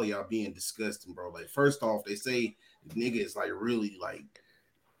Darren Waller, y'all being disgusting, bro. Like, first off, they say the nigga is like really like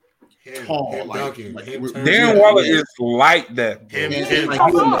tall, Darren Waller is like that. Like he's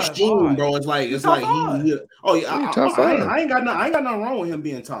a machine, bro. I ain't got nothing wrong with him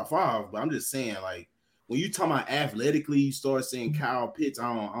being top 5, but I'm just saying, like, when you talking about athletically, you start saying Kyle Pitts. I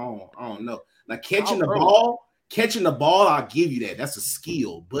don't know. Like catching the ball, I'll give you that. That's a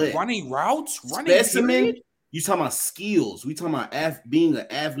skill, but running routes, specimen. You talking about skills? We talking about being an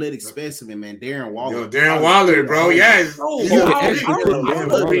athletic specimen, man. Darren Waller. Darren Waller, bro. Yes.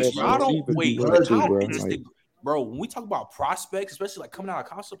 bro, when we talk about prospects, especially like coming out of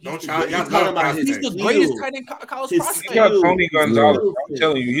college, he's the greatest tight end college prospect. He got Tony Gonzalez. I'm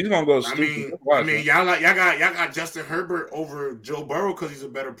telling you, he's gonna go stupid. I mean, y'all got Justin Herbert over Joe Burrow because he's a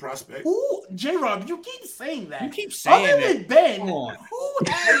better prospect. Ooh, J-Rob, you keep saying that. You keep saying other that. than Ben, who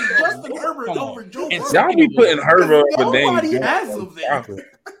has Justin Herbert over Joe Burrow? Y'all be putting Herbert over Nobody has him there.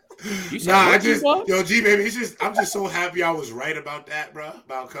 G baby, I'm just so happy I was right about that, bro.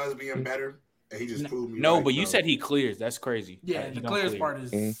 About Cuz being better. And he just proved me. No, right, but you bro. said he clears. That's crazy. Yeah, the clears part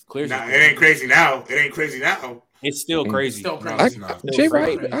is clears. Nah, it ain't crazy now. It's still crazy. Still crazy.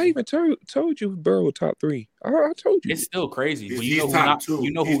 I even told you Burrow top 3. I told you. It's still crazy. He's top 2.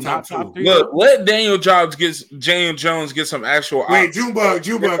 You know who not top 3? Look, let Daniel Jones get some actual. Wait, Junebug,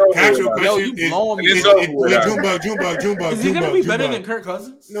 catch your question. Yo, you blowing me. Junebug. Is he gonna be better than Kirk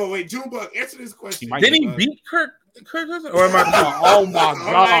Cousins? No, wait, Junebug, answer this question. Did he beat Kirk Cousins? Or am I? Oh my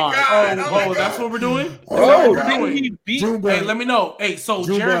god! Oh, that's what we're doing. Didn't he beat? Hey, let me know. Hey, so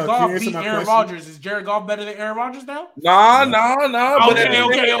Jared Goff beat Aaron Rodgers. Is Jared Goff better than Aaron Rodgers now? No. Okay.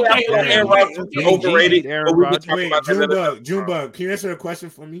 Aaron Rodgers is overrated. Junebug, can you answer a question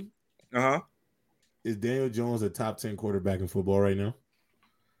for me? Is Daniel Jones a top 10 quarterback in football right now?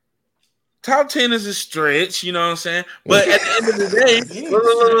 Top 10 is a stretch, you know what I'm saying? But at the end of the day,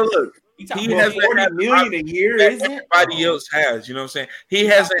 look. He has $40 million a year. Everybody else has, you know what I'm saying? He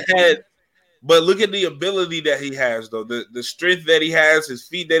hasn't had, but look at the ability that he has, though. The strength that he has, his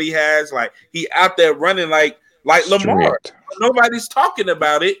feet that he has, like he out there running like Lamar. Nobody's talking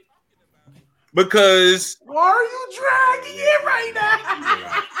about it because why are you dragging it right now?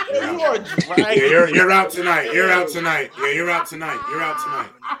 You are dragging. You're out tonight. You're out tonight.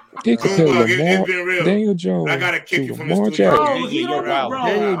 He compared Lamar, Daniel Jones. I gotta kick you from the studio.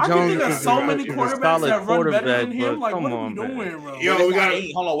 Daniel Jones is so many quarterbacks that run better than him. Like, come what on, are we doing, bro? Yo, we got.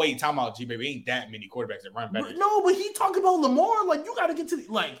 Hold on, wait, time out, G baby. Ain't that many quarterbacks that run better? No, but he talking about Lamar. Like, you got to get to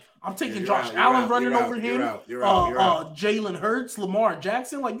I'm taking Josh Allen running over him. Jalen Hurts, Lamar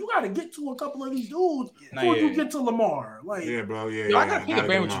Jackson. Like, you got to get to a couple of these dudes before you get to Lamar. Like, yeah, bro. Yeah, yo, I got to pick a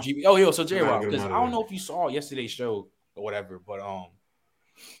brand with you, GB. Oh, so J-Rob, because I don't know if you saw yesterday's show or whatever, but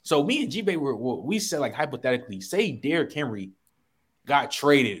so me and G-Baby we said, like, hypothetically, say Derrick Henry got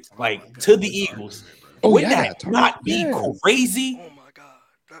traded to the Eagles. Would that not be crazy? Oh my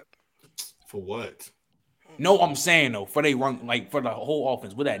god! For what? No, I'm saying though, for they run for the whole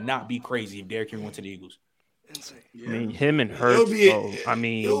offense, would that not be crazy if Derrick Henry went to the Eagles? Insane. I mean, him and Hurts. It'll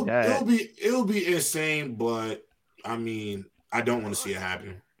be insane, but I mean, I don't want to see it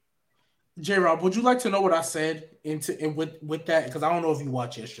happen. J-Rob, would you like to know what I said with that? Because I don't know if you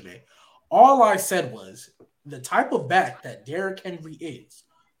watched yesterday. All I said was the type of back that Derrick Henry is,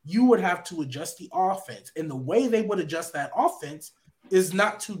 you would have to adjust the offense. And the way they would adjust that offense is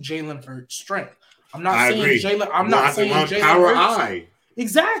not to Jalen Hurts' strength. I'm not saying Jalen Hurts.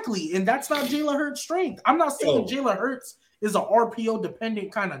 Exactly. And that's not Jalen Hurts' strength. I'm not saying Jalen Hurts is an RPO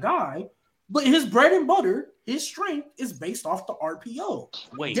dependent kind of guy, but his bread and butter, his strength is based off the RPO.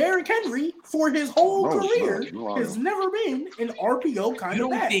 Wait. Derrick Henry, for his whole career, has never been an RPO kind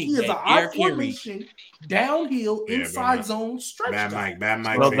of back. He is an I formation, downhill, inside zone stretch guy. Bad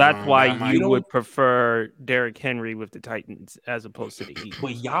Mike. Well, that's why you would prefer Derrick Henry with the Titans as opposed to the Eagles.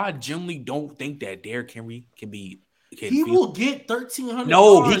 But y'all generally don't think that Derrick Henry can be. He will get 1,300.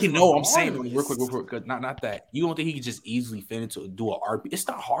 No, he can. No, I'm saying real quick. Not that. You don't think he can just easily fit into do a RPO? It's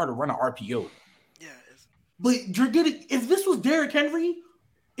not hard to run an RPO. Yeah, but you're getting. If this was Derrick Henry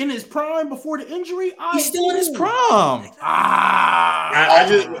in his prime before the injury, he's still in his prime.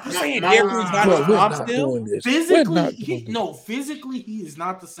 I'm saying Derrick Henry's not in his prime still. Physically, he is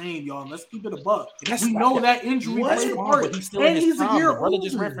not the same, y'all. Let's keep it a buck. We know that injury played a part. He's still in his prime. The brother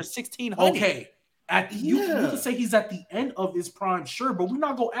just ran for 1,600. Okay. You can say he's at the end of his prime, sure, but we're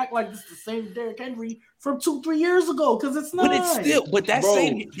not gonna act like this is the same Derrick Henry from 2-3 years ago because it's not. But it's still, that's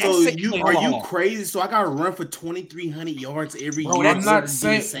saying. Are you crazy? So I gotta run for 2,300 yards every year. I'm not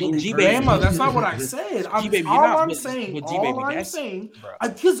saying, that's not what I said. I'm saying,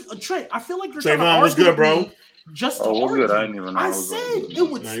 because Trent, I feel like you're trying to argue with me just to argue. I didn't even know. I said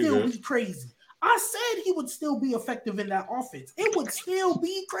it would still be crazy. I said he would still be effective in that offense. It would still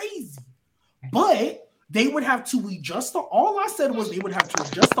be crazy. But they would have to adjust all I said was they would have to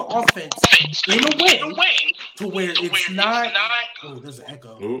adjust the offense in a way to where it's not. Oh, there's an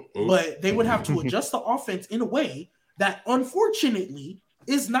echo. But they would have to adjust the offense in a way that, unfortunately,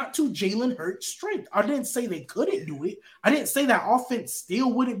 is not to Jalen Hurts' strength. I didn't say they couldn't do it. I didn't say that offense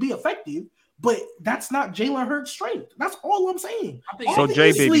still wouldn't be effective. But that's not Jalen Hurts' strength. That's all I'm saying. So,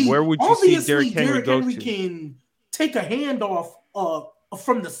 J-Baby, where would you see Derrick Henry go to? Can take a handoff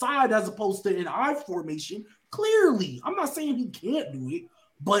from the side as opposed to an I formation Clearly, I'm not saying he can't do it,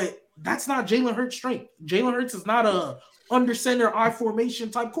 but that's not Jalen Hurts' strength. Jalen Hurts is not a under center I formation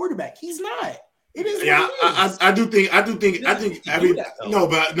type quarterback. He's not. It is. Yeah, I do think every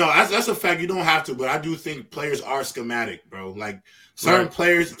that, that's a fact. You don't have to, but I do think players are schematic, bro. Like certain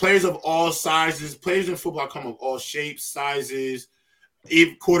players of all sizes, players in football come of all shapes, sizes,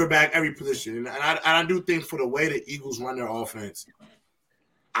 even quarterback, every position. And I do think for the way the Eagles run their offense,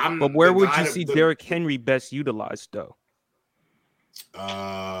 but where would you see Derrick Henry best utilized though?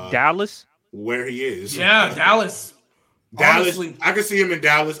 Dallas, where he is. Yeah, Dallas. Honestly. I could see him in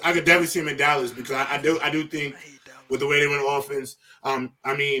Dallas. I could definitely see him in Dallas because I do think with the way they run offense, I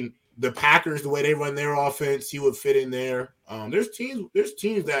mean the Packers, the way they run their offense, he would fit in there. There's teams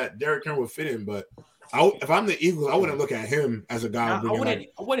that Derrick Henry would fit in, but if I'm the Eagles, I wouldn't look at him as a guy.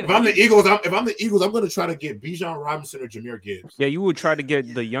 If I'm the Eagles, I'm going to try to get Bijan Robinson or Jahmyr Gibbs. Yeah, you would try to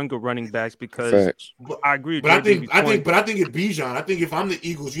get the younger running backs because I agree. But I think if Bijan, I think if I'm the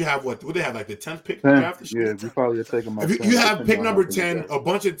Eagles, you have what they have like the 10th pick in the draft. Yeah, you probably take him. You have pick number 10, a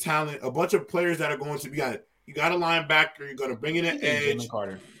bunch of talent, a bunch of players that are going to be. You got a linebacker. You're going to bring in an edge.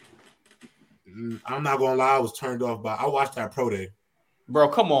 I'm not going to lie. I was turned off by. I watched that pro day. Bro,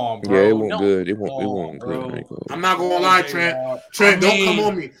 come on, bro. Yeah, it wasn't good. It wasn't good. I'm not gonna lie, Trent. Trent, don't come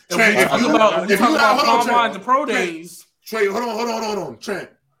on me. Trent, if you hold on, the pro days. Trent, hold on. Trent,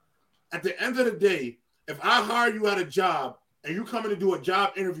 at the end of the day, if I hire you at a job and you come in to do a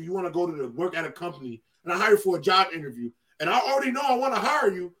job interview, you want to go to work at a company, and I hire you for a job interview, and I already know I want to hire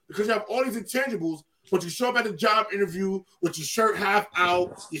you because you have all these intangibles. But you show up at the job interview with your shirt half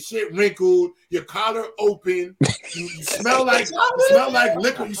out, your shit wrinkled, your collar open. You smell like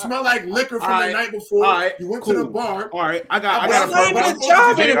liquor. You smell like liquor from the night before. You went to the bar. All right, I got a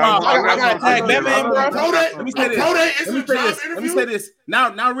tag Batman, bro. Let me say this.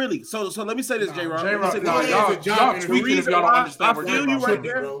 Now, really. So let me say this, J-Rob. Y'all tweaking if y'all don't understand. I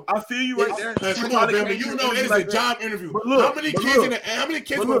feel you right there. Come on, baby. You know it is a job interview. How many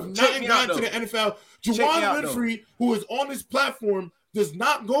kids who have not gotten to the NFL? Juwan Winfrey, who is on this platform, does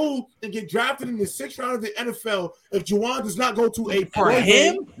not go and get drafted in the 6th round of the NFL if Juwan does not go to a for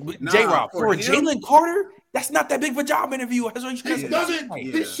him, J-Rob, for Jalen Carter. That's not that big of a job interview. He doesn't.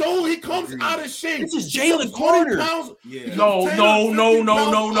 He comes out of shape. This is Jalen Carter. No.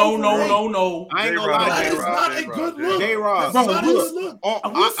 I ain't gonna lie. That is not a good look. J-Rob.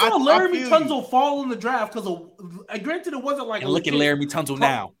 We saw Laramie Tunsil fall in the draft because of. Granted, it wasn't like. And look at Laramie Tunsil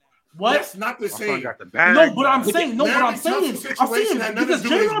now. What? That's not the same. No, but I'm saying because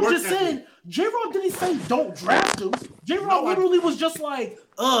J-Rob just said J-Rob didn't say don't draft him. J-Rob literally was just like,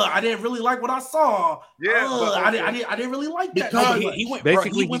 I didn't really like what I saw. Yeah, I didn't really like that.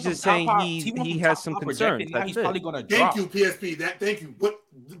 He's just saying he has some concerns. He's probably gonna drop. Thank you, PSP. Thank you. What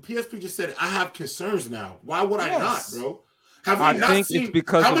the PSP just said, I have concerns now. Why would I not, bro? I think it's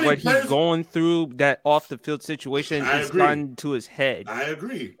because of what he's going through. That off the field situation is gotten to his head. I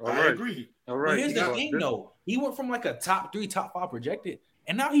agree. All right. Here's the thing, though. He went from like a top 3, top 5 projected,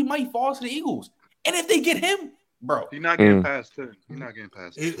 and now he might fall to the Eagles. And if they get him, bro, he's not getting past 10. He's not getting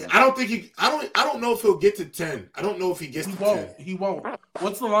past 10. I don't think I don't know if he'll get to 10. I don't know if he gets to 10. He won't.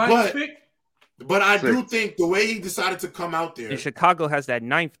 What's the Lions pick? But I do think the way he decided to come out there, and Chicago has that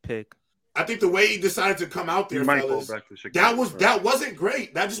 9th pick. I think the way he decided to come out there, fellas, that wasn't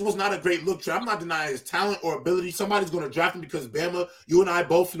great. That just was not a great look. I'm not denying his talent or ability. Somebody's going to draft him because Bama. You and I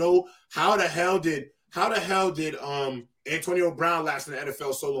both know how the hell did Antonio Brown last in the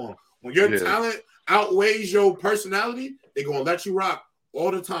NFL so long? When your talent outweighs your personality, they're going to let you rock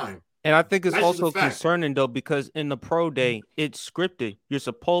all the time. And I think it's also concerning, though, because in the pro day, it's scripted. You're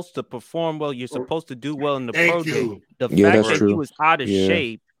supposed to perform well. You're supposed to do well in the pro day. The fact that he was out of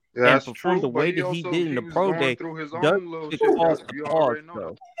shape and performed the way that he did in the pro day does cause pause,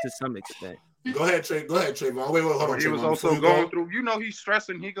 though, to some extent. Go ahead, Trayvon. Wait, hold on. He was also going through. He's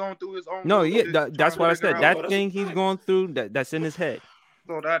stressing. He going through his own. No, that's what I said. That thing he's going through, that's in his head.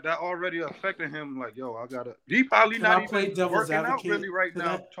 So that already affected him. Like, I gotta. He probably not even working out really right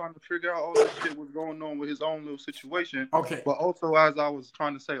now, trying to figure out all this shit what's going on with his own little situation. Okay. But also, as I was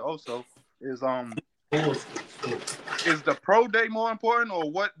trying to say, is the pro day more important, or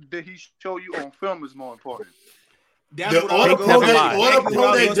what did he show you on film is more important? All the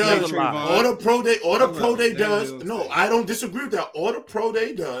pro day does. No, I don't disagree with that. All the pro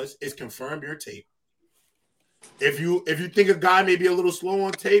day does is confirm your tape. If you think a guy may be a little slow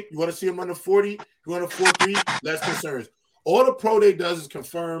on tape, you want to see him run a 40, you want a 4.3, less concerns. All the pro day does is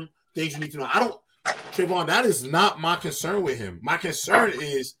confirm things you need to know. Trayvon, that is not my concern with him. My concern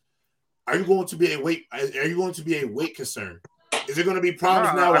is, are you going to be a weight concern? Is it going to be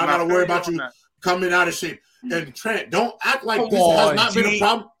problems now where I got to worry about you coming out of shape? And Trent, don't act like this has not been a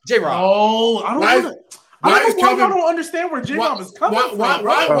problem. J-Rob. Oh, I don't know. I don't understand where J-Rob is coming from.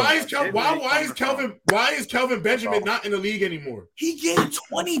 Why is Kelvin Benjamin not in the league anymore? He gained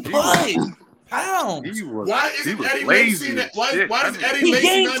 20 plus pounds. Why isn't Eddie Lacy? Why does Eddie Lacy?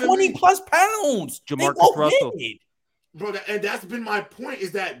 He gained 20 plus pounds. Jamarcus Russell. Bro, and that's been my point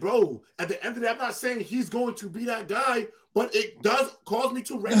is that, bro, at the end of the day, I'm not saying he's going to be that guy, but it does cause me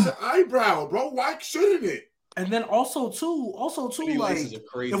to raise an eyebrow, bro. Why shouldn't it? And then also too, like if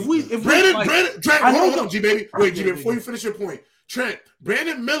Trent, hold on, G baby. Wait, G baby, before you finish your point, Trent,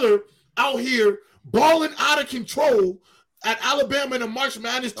 Brandon Miller out here balling out of control at Alabama in a March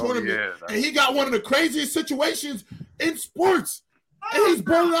Madness tournament, and he got one of the craziest situations in sports, and he's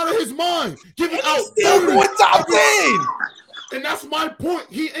balling out of his mind, giving out 30 top 10. And that's my point.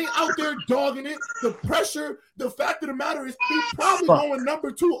 He ain't out there dogging it. The pressure. The fact of the matter is, he's probably going number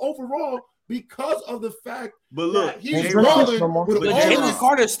 2 overall. Because of the fact that he's rolling with Jalen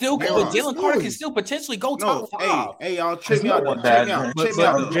Carter can still potentially go top 5. Hey, y'all, check me out.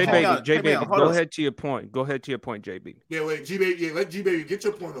 J-Baby, go ahead to your point. JB. Yeah, wait, G-Baby, let G-Baby get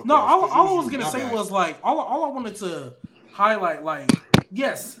your point. No, all I was going to say was, like, all I wanted to highlight, like,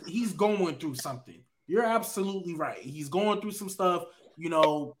 yes, he's going through something. You're absolutely right. He's going through some stuff. You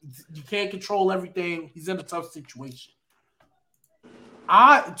know, you can't control everything. He's in a tough situation.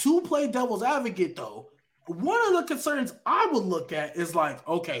 To play devil's advocate, though, one of the concerns I would look at is like,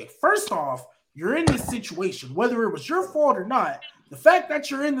 okay, first off, you're in this situation, whether it was your fault or not, the fact that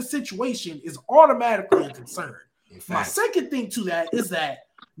you're in the situation is automatically a concern. My second thing to that is that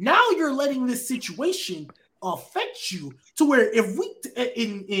now you're letting this situation affect you to where if we,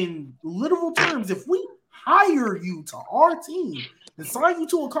 in literal terms, if we hire you to our team and sign you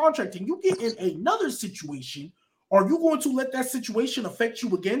to a contract and you get in another situation, are you going to let that situation affect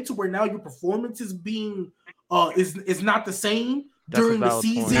you again to where now your performance is being is not the same during the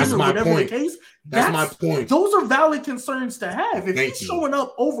season or whatever the case? That's my point. Those are valid concerns to have. If he's showing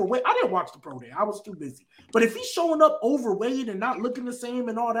up overweight, I didn't watch the pro day. I was too busy. But if he's showing up overweight and not looking the same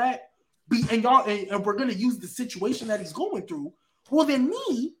and all that, and we're going to use the situation that he's going through, well, then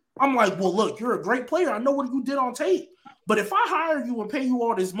I'm like, well, look, you're a great player. I know what you did on tape. But if I hire you and pay you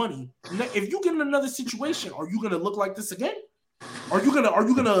all this money, if you get in another situation, are you gonna look like this again? Are you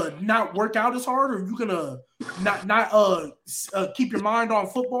gonna not work out as hard? Or are you gonna not keep your mind on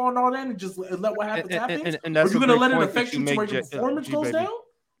football and all that and just let what happens happen? And are you gonna let it affect you to where your performance goes down?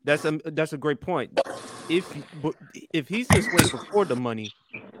 That's a great point. If he's this way before the money,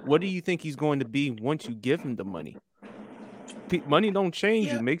 what do you think he's going to be once you give him the money? Money don't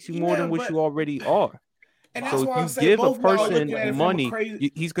change you; makes you more than what you already are. And so if you give a person money,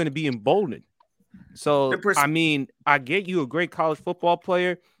 he's going to be emboldened. So, I mean, I get you a great college football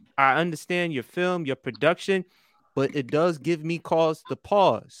player. I understand your film, your production, but it does give me cause to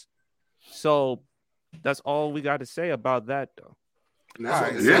pause. So that's all we got to say about that, though.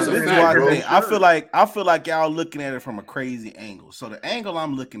 I feel like y'all looking at it from a crazy angle. So the angle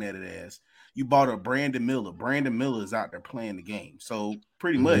I'm looking at it as, you bought a Brandon Miller. Brandon Miller is out there playing the game. So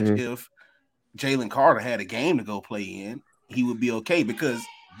pretty much if Jalen Carter had a game to go play in, he would be okay, because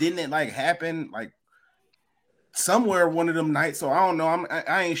didn't it like happen like somewhere one of them nights? So I don't know,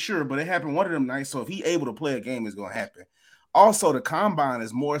 I ain't sure, but it happened one of them nights. So if he able to play a game, it's gonna happen. Also, the combine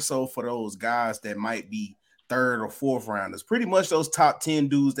is more so for those guys that might be 3rd or 4th rounders. Pretty much those top 10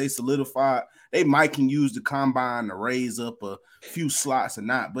 dudes, they solidified. They might can use the combine to raise up a few slots or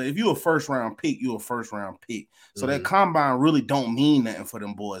not. But if you're a 1st round pick, you're a 1st round pick. So that combine really don't mean nothing for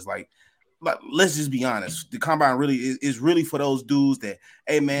them boys. Like, let's just be honest. The combine really is really for those dudes that,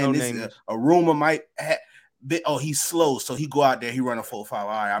 hey man, a rumor might have, he's slow, so he go out there, he run a 4.5. All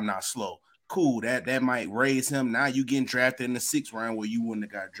right, I'm not slow. Cool, that might raise him. Now you getting drafted in the 6th round where you wouldn't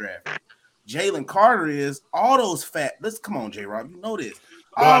have got drafted. Jalen Carter is all those fat. Come on, J-Rob, you know this.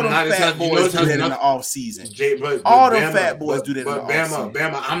 All them fat boys do that in the off season. All them fat boys do that in the off season.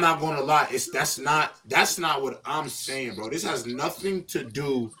 Bama, I'm not gonna lie. That's not what I'm saying, bro. This has nothing to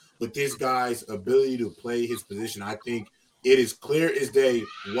do with this guy's ability to play his position. I think it is clear as day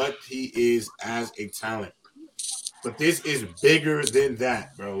what he is as a talent. But this is bigger than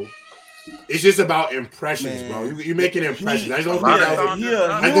that, bro. It's just about impressions, bro. You're making impressions. I don't think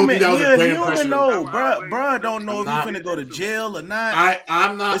that was a great impression. No, bro, don't know if you're gonna go to jail or not.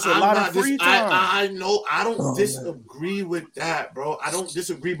 I'm not. It's a lot of free time. I know. I don't disagree with that, bro. I don't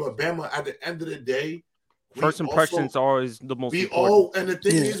disagree. But Bama, at the end of the day, first impressions are always the most important. And the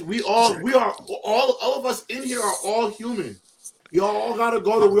thing is, we are all of us in here are all human. We all gotta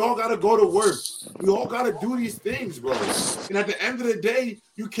go to work. We all gotta do these things, bro. And at the end of the day,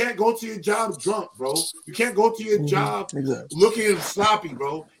 you can't go to your job drunk, bro. You can't go to your job looking sloppy,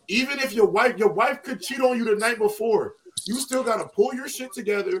 bro. Even if your wife could cheat on you the night before, you still gotta pull your shit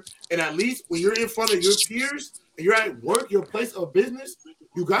together. And at least when you're in front of your peers and you're at work, your place of business,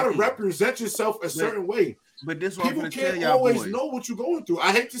 you gotta represent yourself a certain way. But this one people can't always know what you're going through.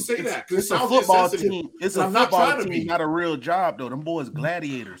 I hate to say that because it's a football team. It's a football team, not a real job though. Them boys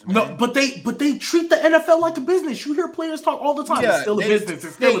gladiators. Man. No, but they treat the NFL like a business. You hear players talk all the time. Yeah, it's still a business.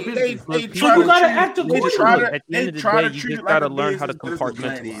 It's still a business. You gotta act accordingly. At the end of the day, you just gotta learn how to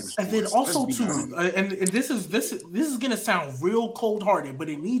compartmentalize. And then also too, and this is gonna sound real cold hearted, but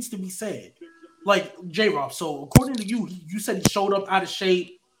it needs to be said. Like J-Rob. So according to you, you said he showed up out of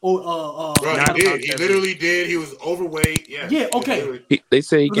shape. Bro, he did. He literally did. He was overweight. Yeah. Okay. They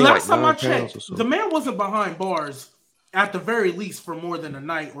say he gained last like 9 time I checked, pounds or the man wasn't behind bars at the very least for more than a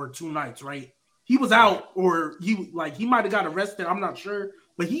night or 2 nights, right? He was out, or he might have got arrested. I'm not sure,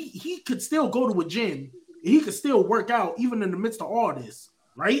 but he could still go to a gym. He could still work out even in the midst of all this,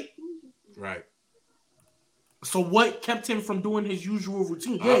 right? Right. So what kept him from doing his usual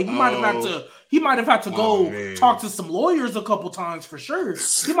routine? Yeah, he might have had to go talk to some lawyers a couple times for sure.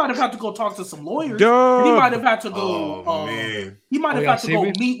 He might have had to go talk to some lawyers. He might have had to go. He might have had to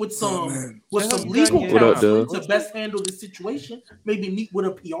go meet with some legal counsel to best handle the situation. Maybe meet with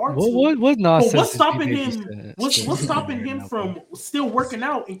a PR team. What nonsense? But what's stopping him? What's stopping him from still working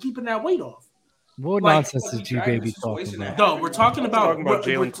out and keeping that weight off? What nonsense did you baby talking about? No, we're talking about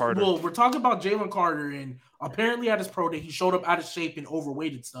Jalen Carter. Well, we're talking about Jalen Carter, and apparently at his pro day, he showed up out of shape and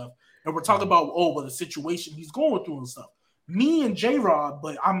overweight and stuff. And we're talking about the situation he's going through and stuff. Me and J-Rob,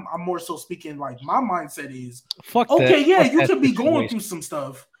 but I'm more so speaking like my mindset is you could be going through some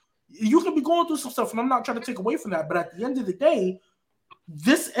stuff. You could be going through some stuff, and I'm not trying to take away from that. But at the end of the day,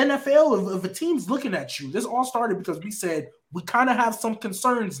 this NFL of a team's looking at you. This all started because we said we kind of have some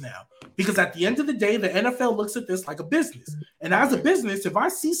concerns now. Because at the end of the day, the NFL looks at this like a business. And as a business, if I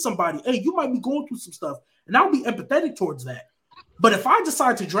see somebody, hey, you might be going through some stuff, and I'll be empathetic towards that. But if I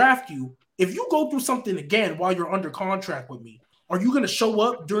decide to draft you, if you go through something again while you're under contract with me, are you going to show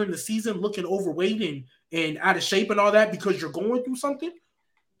up during the season looking overweight and out of shape and all that because you're going through something?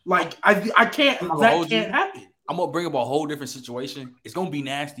 Like, I can't, that can't happen. I'm going to bring up a whole different situation. It's going to be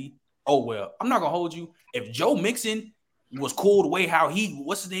nasty. Oh, well, I'm not going to hold you. If Joe Mixon was cool the way how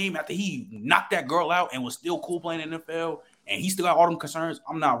what's his name, after he knocked that girl out and was still cool playing in the NFL, and he still got all them concerns,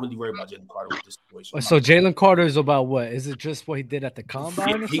 I'm not really worried about Jalen Carter with this situation. So Jalen Carter is about what? Is it just what he did at the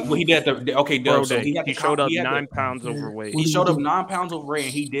combine? He did at the pro day. He showed up 9 pounds overweight. He showed up 9 pounds overweight,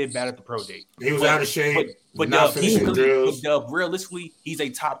 and he did bad at the pro day. He was out of shape. But realistically, he's a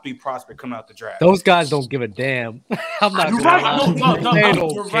top 3 prospect coming out the draft. Those guys don't give a damn. I'm not. You're right. No, they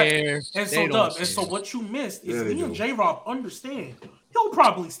don't care. And so what you missed is me and J-Rob understand. He'll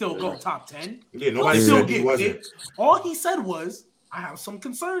probably still go top 10. Yeah, nobody said he wasn't. All he said was, I have some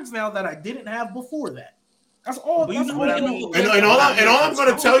concerns now that I didn't have before that. That's all. And all I'm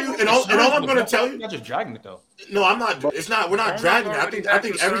going to tell you, you're not just dragging it though. No, I'm not. It's not. We're not dragging it. I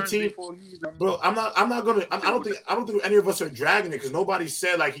think every team, bro. I'm not going to. I don't think any of us are dragging it because nobody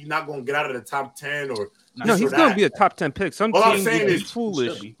said like he's not going to get out of the top 10 or. No, he's going to be a top 10 pick. Some teams would be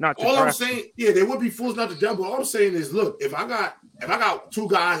foolish not to. All I'm saying, they would be fools not to draft. But all I'm saying is, look, if I got 2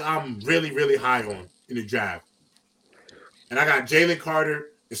 guys I'm really, really high on in the draft, and I got Jalen Carter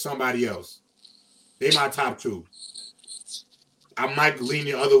and somebody else, they my top 2. I might lean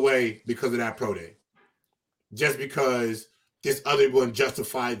the other way because of that pro day, just because this other one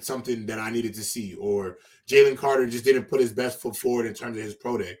justified something that I needed to see, or Jalen Carter just didn't put his best foot forward in terms of his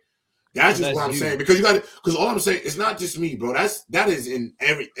pro day. That's just what I'm saying. Because all I'm saying, it's not just me, bro. That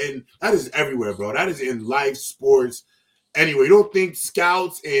is everywhere, bro. That is in life, sports, anywhere. You don't think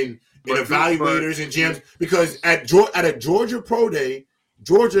scouts and evaluators and GMs, because at a Georgia pro day,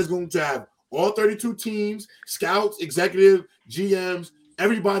 Georgia is going to have all 32 teams, scouts, executive, GMs,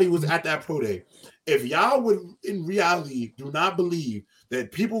 everybody was at that pro day. If y'all would, in reality, do not believe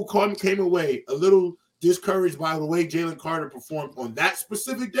that people came away a little discouraged by the way Jalen Carter performed on that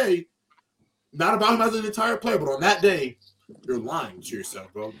specific day, not about him as an entire player, but on that day, you're lying to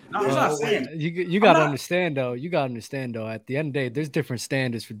yourself, bro. You got to understand, though. At the end of the day, there's different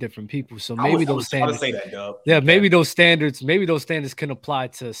standards for different people. So maybe those standards. Maybe those standards can apply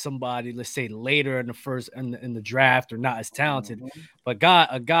to somebody, let's say later in the first in the draft or not as talented, but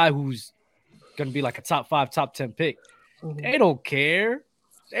a guy who's going to be like a top 5, top 10 pick. They don't care.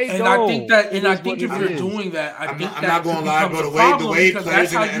 I think if you're doing that, I'm not going to lie, but the way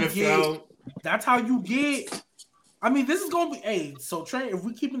players in the NFL. That's how you get I mean, this is gonna be so Trey, if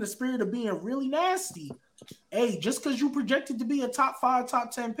we keep in the spirit of being really nasty, just because you projected to be a top 5, top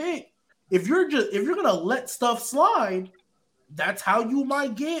 10 pick, if you're gonna let stuff slide, that's how you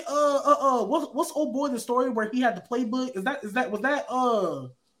might get what's old boy the story where he had the playbook?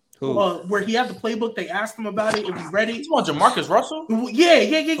 Where he had the playbook, they asked him about it. If he read it, you want Jamarcus Russell? Yeah.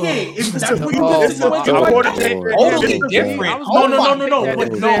 If that's what you did, totally different. No.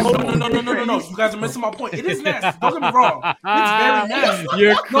 You guys are missing my point. It is nasty. Don't get me wrong. It's very nasty.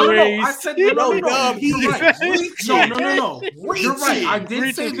 You're crazy. I said no. You're right. No. You're right. I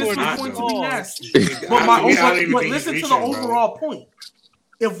did say this was going to be nasty. But listen to the overall point.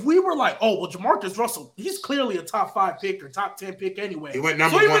 If we were like, oh, well, Jamarcus Russell, he's clearly a top 5 pick or top 10 pick anyway. He went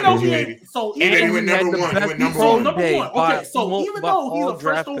number 1. He went number 1. Okay, so even though he's a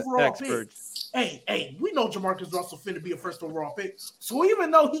first overall pick, hey, we know Jamarcus Russell finna be a first overall pick. So even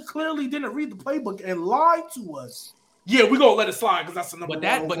though he clearly didn't read the playbook and lied to us, yeah, we're gonna let it slide because that's the number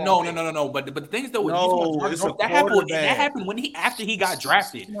 1. But no. But the thing is though, that happened when after he got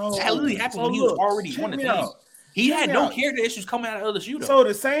drafted. That literally happened when he was already on the team. He had no character issues coming out of LSU. So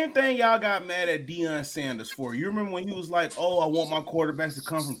the same thing y'all got mad at Deion Sanders for. You remember when he was like, "Oh, I want my quarterbacks to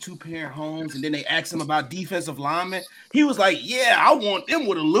come from 2-parent homes," and then they asked him about defensive linemen. He was like, "Yeah, I want them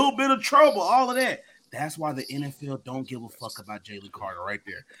with a little bit of trouble." All of that. That's why the NFL don't give a fuck about Jalen Carter right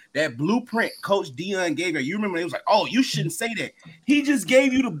there. That blueprint Coach Deion gave you. You remember he was like, "Oh, you shouldn't say that." He just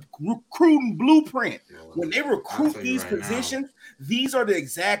gave you the recruiting blueprint. When they recruit these positions, these are the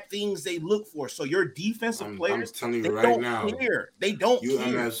exact things they look for. So your defensive players, they don't care. They don't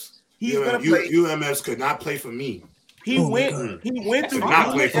care. He's gonna play. UMS could not play for me. He went through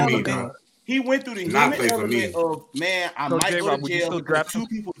the element. He went through the human element of, man, I might go to jail because 2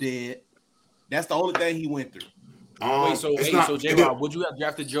 people dead. That's the only thing he went through. So J-Rob, would you have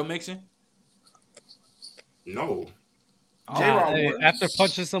drafted Joe Mixon? No. After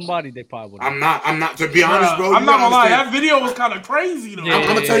punching somebody, they probably would. I'm not. To be honest, bro. I'm not gonna lie. That video was kind of crazy, though. I'm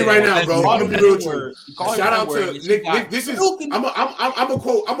gonna tell you right now, bro. I'm gonna be real true. Shout out to Nick. This is. I'm gonna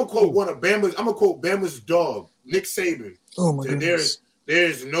quote one of Bama's. I'm gonna quote Bama's dog, Nick Saban. Oh my goodness.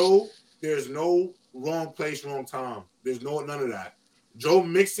 There's no wrong place, wrong time. There's none of that. Joe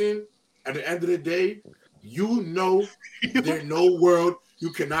Mixon. At the end of the day, you know there's no world you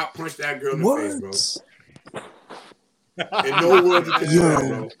cannot punch that girl in the face, bro. In no world you can do that,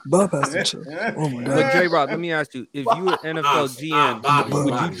 bro. Oh my God. But J-Rob, let me ask you: if you were NFL GM,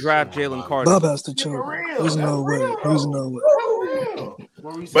 would you draft Jalen Carter? Bob has to choke. There's no way.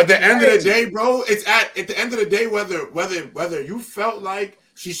 But at the end of the day, bro, it's at the end of the day whether you felt like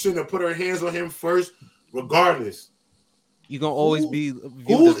she shouldn't have put her hands on him first, regardless. You're gonna always be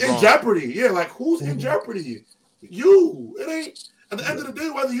who's in jeopardy. Yeah, like who's in jeopardy? You. It ain't at the end of the day,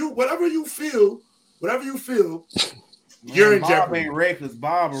 whatever you feel, you're in jeopardy. Ain't reckless,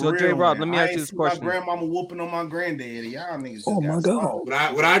 Bob. So J-Rob, let me ask you this question. My grandmama whooping on my granddaddy. Y'all niggas. Oh my God.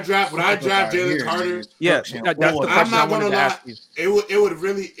 Would I draft Jalen Carter? Yeah, that's the question I'm not gonna lie. Ask you. It would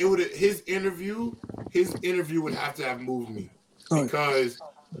his interview would have to have moved me because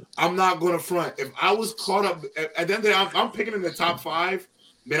I'm not going to front. If I was caught up at the end of the day, I'm picking in the top 5,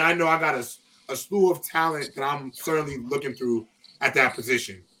 then I know I got a slew of talent that I'm certainly looking through at that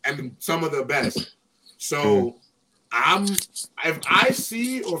position, and some of the best. So if I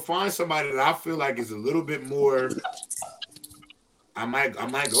see or find somebody that I feel like is a little bit more, I might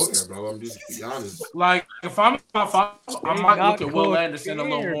go there, bro. I'm just be honest. Like if I'm top 5, I might look at Will Anderson a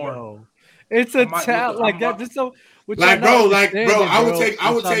little more. Though. It's a talent like that. Just so. I would take.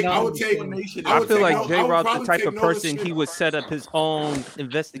 I feel like J-Rob's the type of person he would set up his own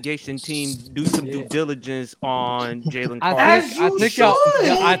investigation team, do some due diligence on Jalen Carter. I think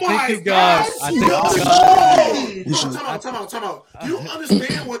you guys. Time out. You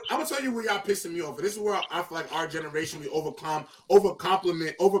understand what I'm gonna tell you? Where y'all pissing me off. This is where I feel like our generation we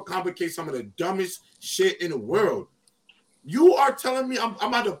overcomplicate some of the dumbest shit in the world. You are telling me I'm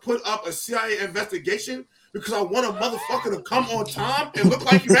about to put up a CIA investigation because I want a motherfucker to come on time and look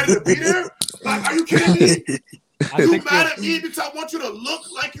like you ready to be there? Like, are you kidding me? You mad at me because I want you to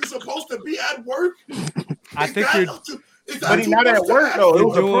look like you're supposed to be at work? I think you're. But he's not at work though. It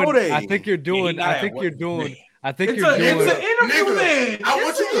was a pro day. I think you're doing. It's an interview. Nigga, I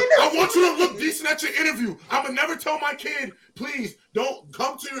want you to look decent at your interview. I would never tell my kid, please don't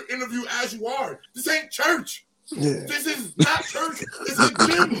come to your interview as you are. This ain't church. Yeah. This is not church. This is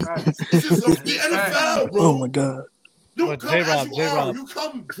gym. This is the NFL, bro. Oh my God. You come as you are. You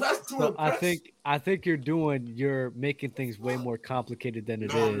come dressed to impress. I think you're making things way more complicated than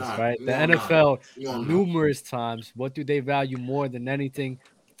it is, right? The NFL, numerous times, what do they value more than anything?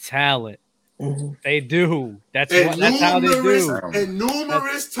 Talent. They do. That's how they do. And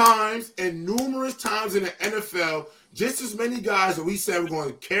numerous times in the NFL, just as many guys that we said were going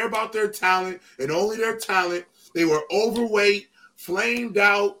to care about their talent and only their talent, they were overweight, flamed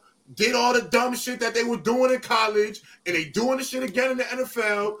out, did all the dumb shit that they were doing in college, and they doing the shit again in the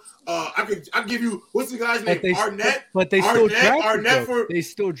NFL. I give you, what's the guy's name? Arnett. But they still drafted them. They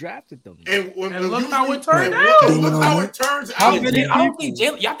still drafted them. And look how it turned out. Look how it turns out. I don't think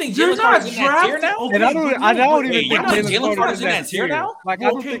y'all think Jalen Carter's in that tier now? And I don't even think Jalen Carter's in that tier now. Like, I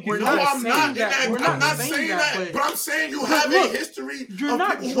don't think I'm not saying that, but I'm saying you have a history of people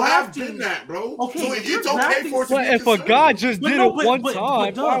who have been that, bro. Okay, so it's okay for it to be if a guy just did it one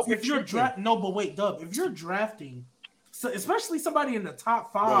time, if you're Dub, if you're drafting, especially somebody in the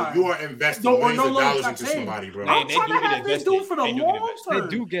top 5, bro, you are investing millions of dollars into somebody, bro. I'm trying to have this dude for the long term.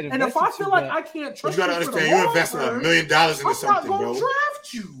 They do get invested. And if I feel like I can't trust you, gotta understand, you're investing $1 million into something, bro. I'm not gonna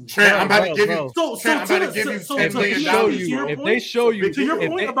draft you. Trent, I'm about to give you. I'm about to give you $10 million. If they show you, to your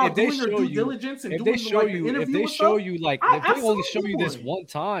point about doing your due diligence and doing the interview, if they show you, like, if they only show you this one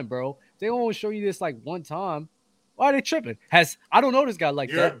time, bro, they only show you this like one time. Why are they tripping? I don't know this guy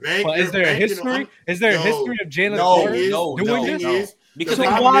like that. But is there a history? Is there a history of Jalen Carter doing this? Because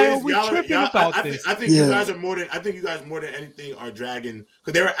why are we tripping about this? I think you guys are more than. I think you guys more than anything are dragging,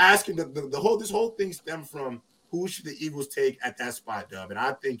 because they were asking this whole thing stemmed from who should the Eagles take at that spot, Dub, and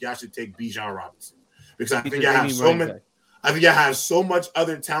I think y'all should take Bijan Robinson, because I think y'all have so many. I think y'all have so much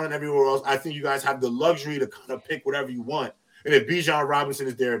other talent everywhere else. I think you guys have the luxury to kind of pick whatever you want, and if Bijan Robinson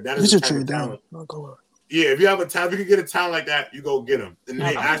is there, that is the type of talent. Yeah, if you have a talent, if you can get a talent like that, you go get him. And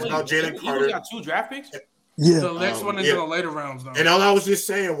they asked about Jalen Carter. You got 2 draft picks? Yeah. The next one is in the later rounds, though. And all I was just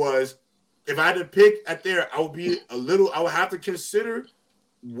saying was, if I had to pick at there, I would have to consider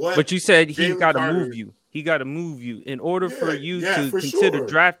what. But you said he got to move you. He got to move you. In order for you to consider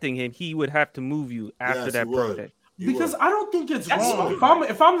drafting him, he would have to move you after that pro day. Because I don't think it's wrong.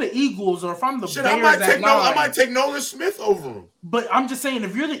 If I'm the Eagles or if I'm the Bears I might take Nolan Smith over him. But I'm just saying,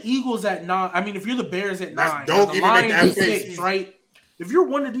 if you're the Eagles at 9, I mean, if you're the Bears at 9, don't even make that face, 6, right? If you're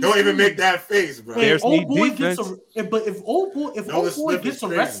one of these, don't even make that face, bro. If old boy gets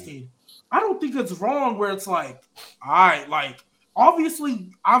arrested, I don't think it's wrong. Where it's like, all right, like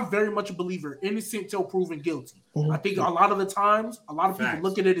obviously, I'm very much a believer innocent till proven guilty. I think a lot of the times, a lot of people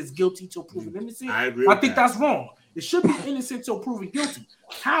look at it as guilty till proven innocent. I think that's wrong. It should be innocent till proven guilty.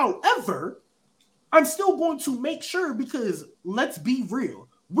 However, I'm still going to make sure, because let's be real.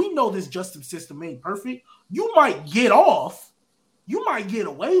 We know this justice system ain't perfect. You might get off. You might get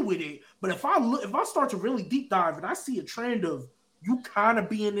away with it. But if I start to really deep dive and I see a trend of you kind of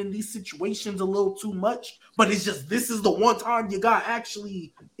being in these situations a little too much, but it's just this is the one time you got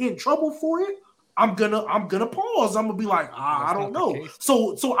actually in trouble for it, I'm gonna pause. I'm gonna be like, I don't know.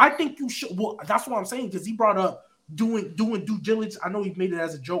 So I think you should. Well, that's what I'm saying, because he brought up doing due diligence. I know he made it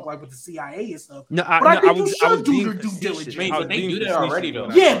as a joke, like with the CIA and stuff. I think you should do your due diligence. But they do that already, though.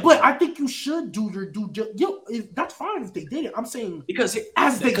 Yeah, but I think you should do your due diligence. Yo, that's fine if they did it. I'm saying because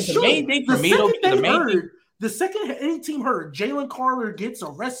the main thing for me, the second any team heard Jalen Carter gets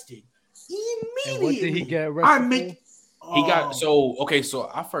arrested, immediately what did he get arrested He got so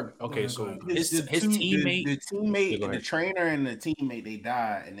I forgot. Okay, so his teammate, the teammate, the trainer, and the teammate, they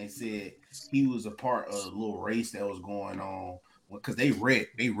died, and they said he was a part of a little race that was going on because they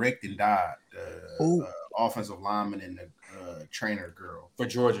wrecked and died. The offensive lineman and the trainer girl for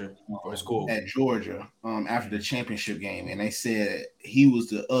Georgia for school at Georgia after the championship game, and they said he was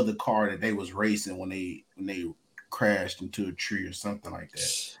the other car that they was racing when they crashed into a tree or something like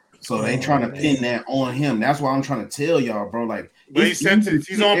that. So they trying to pin that on him. That's why I'm trying to tell y'all, bro. Like, but he's sentenced.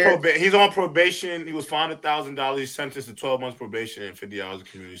 He's on probation. He was fined $1,000. He's sentenced to 12 months probation and 50 hours of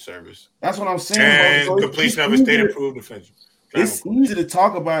community service. That's what I'm saying. And bro. So completion of a state-approved offense. It's easy to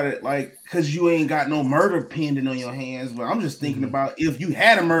talk about it, like, because you ain't got no murder pending on your hands. But I'm just thinking about if you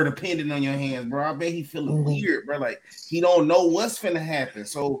had a murder pending on your hands, bro. I bet he feeling weird, bro. Like he don't know what's finna happen.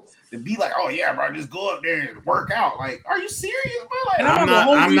 So to be like, oh yeah, bro, just go up there and work out. Like, are you serious, bro? Like, I'm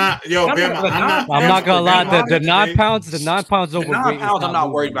not gonna lie. The 9 pounds overweight. 9 pounds, I'm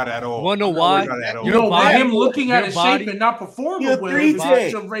not worried about it at all. Wanna know why? You know, by him looking at his shape and not performing well,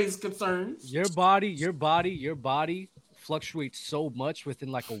 should raise concerns. Your body fluctuates so much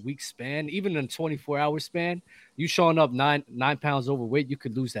within like a week span, even in a 24-hour span. You showing up 9 pounds overweight, you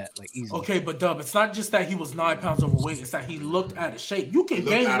could lose that like easily. Okay, but Dub, it's not just that he was 9 pounds overweight; it's that he looked out of shape. You can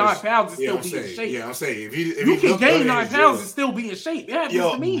gain 9 pounds and still be in shape. Yeah, I'm saying if you can gain 9 pounds and still be in shape. It happens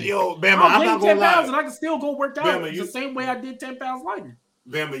to me. Bama, I'll gain 10 pounds and I can still go work out the same way I did 10 pounds lighter.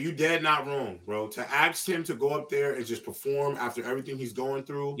 Bama, you dead not wrong, bro. To ask him to go up there and just perform after everything he's going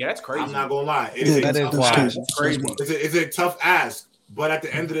through, yeah, that's crazy. I'm not gonna lie. It's a tough ask. But at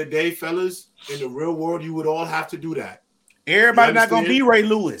the end of the day, fellas, in the real world, you would all have to do that. Everybody not gonna be Ray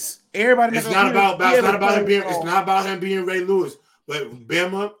Lewis. It's not about him being Ray Lewis. But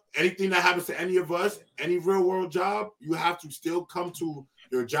Bama, anything that happens to any of us, any real world job, you have to still come to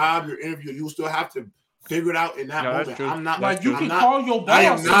your job, your interview. You still have to figure it out in that moment. I'm not like you can call your boss. I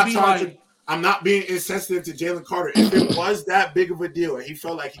am not trying to. I'm not being insensitive to Jalen Carter. If it was that big of a deal and he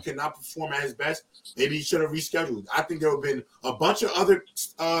felt like he could not perform at his best, maybe he should have rescheduled. I think there would have been a bunch of other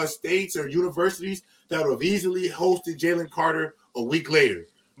states or universities that would have easily hosted Jalen Carter a week later.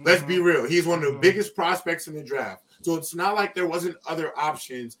 Let's be real. He's one of the biggest prospects in the draft. So it's not like there wasn't other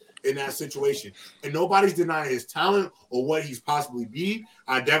options in that situation. And nobody's denying his talent or what he's possibly be.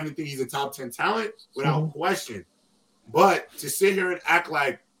 I definitely think he's a top 10 talent without question. But to sit here and act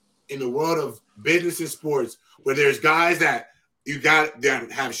like in the world of business and sports, where there's guys that you got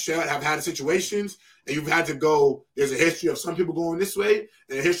that have had situations and you've had to go, there's a history of some people going this way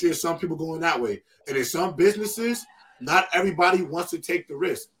and a history of some people going that way. And in some businesses, not everybody wants to take the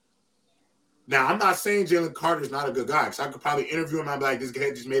risk. Now, I'm not saying Jalen Carter is not a good guy, because I could probably interview him and I'd be like, this guy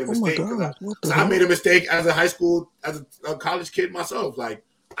just made a mistake. Because I made a mistake as a college kid myself. Like,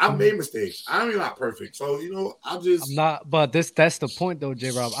 I've made mistakes. I'm not perfect. So, I'm not, but that's the point though,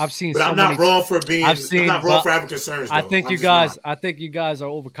 J-Rob. I've seen But I'm not wrong for having concerns, though. I think you guys are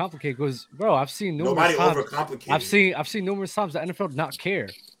overcomplicated because, bro, I've seen numerous times. I've seen numerous times the NFL not care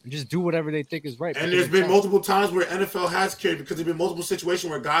and just do whatever they think is right. And there's been multiple times where NFL has cared because there's been multiple situations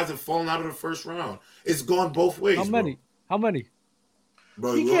where guys have fallen out of the first round. It's gone both ways. How many?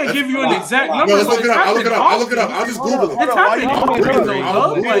 Bro, he can't give you an exact number. I'll look it up. I'll just Google it. It's happening.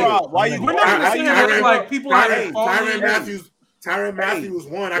 We're not going to say like people are Tyrann Matthews was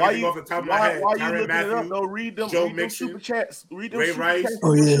one. I can think off the top of my head. Why you looking it up? No, read them super chats. Read them Ray Rice.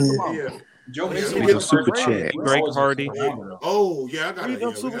 Oh yeah. Joe Mixon super chat. Greg Hardy. Oh yeah, I got read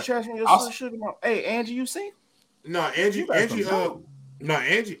them super chats from your sugar mom. Hey, Angie, you see? No, Angie.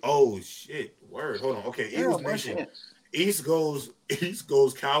 Oh shit. Word. Hold on. Okay, Eagles Nation. East goes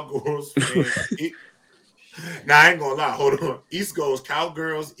Cowgirls. Nah, I ain't gonna lie. Hold on. East goes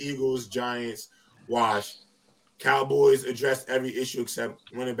Cowgirls, Eagles, Giants, Wash. Cowboys address every issue except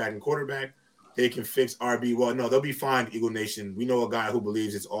running back and quarterback. They can fix RB. Well, no, they'll be fine. Eagle Nation. We know a guy who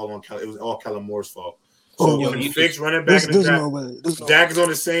believes it's all on. It was all Kellen Moore's fault. So you fix running back in the draft. Dak is on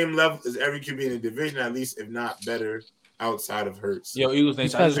the same level as every QB in the division, at least if not better, outside of Hurts. Yo, Eagles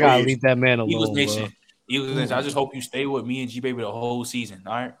Nation. I just gotta leave that man alone. Eagles Nation. I just hope you stay with me and G Baby the whole season.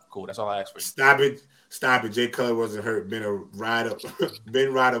 All right, cool. That's all I ask for you. Stop it. Jay Cutler wasn't hurt. Been ride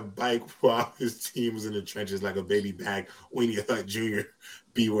a bike while his team was in the trenches like a baby bag. Weenie Hut Jr.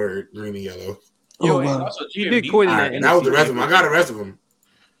 B word, green and yellow. He did quit that. That was the rest of them. I got the rest of them.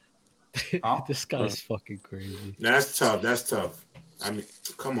 This guy's fucking crazy. That's tough. I mean,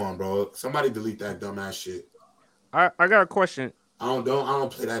 come on, bro. Somebody delete that dumbass shit. I got a question. I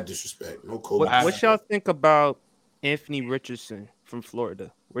don't play that disrespect. No Kobe. What y'all think about Anthony Richardson from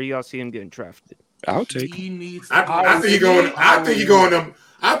Florida? Where y'all see him getting drafted? I'll take. I think he going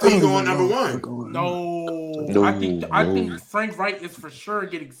number one. No. I think Frank Wright is for sure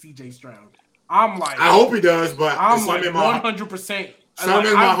getting CJ Stroud. I hope he does, but I'm like 100%.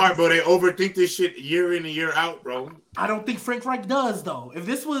 Something in my heart, bro. They overthink this shit year in and year out, bro. I don't think Frank Reich does, though. If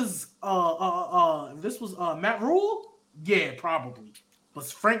this was Matt Rule, yeah, probably. But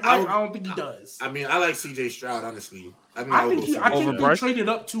Frank Reich, I don't think he does. I mean, I like CJ Stroud, honestly. I think they traded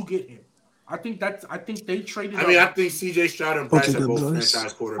up to get him. I think they traded. I think CJ Stroud and Bryce are both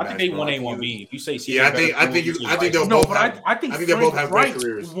franchise quarterbacks. I think they 1A, 1B. If you say CJ, yeah, I think they'll both. I think they both have great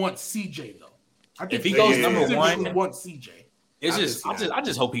careers. Wants CJ though. I think if he goes number one, wants CJ. It's I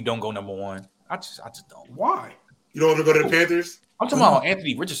just hope he don't go number one. I just don't. Why? You don't want to go to the Panthers? I'm talking about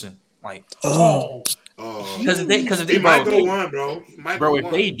Anthony Richardson. Like, because if they might go one, bro. Bro, if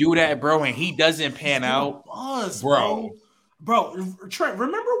they do that, bro, and he doesn't pan out, bro, Trent,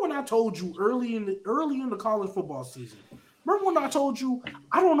 remember when I told you early in the college football season? Remember when I told you,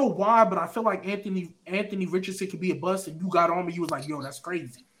 I don't know why, but I feel like Anthony Richardson could be a bust, and you got on me. You was like, yo, that's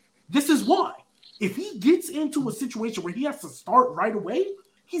crazy. This is why. If he gets into a situation where he has to start right away,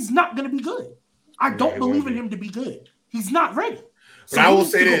 he's not going to be good. I don't believe in him to be good. He's not ready. So but I will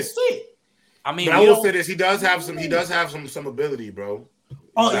say this. I mean, I will say this. He does have some ability, bro.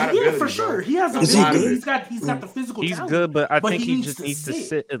 Oh yeah, for sure. He has ability. He's got the physical. He's talent, good, but I think he just needs to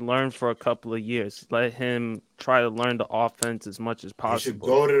sit and learn for a couple of years. Let him try to learn the offense as much as possible. He should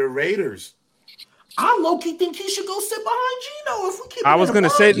go to the Raiders. I low-key think he should go sit behind Gino if we keep. I was gonna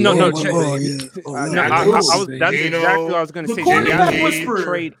say no. That's exactly what I was gonna say. Quarterback They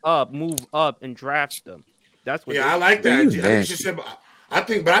trade up, move up, and draft them. That's what. Yeah, I like that. I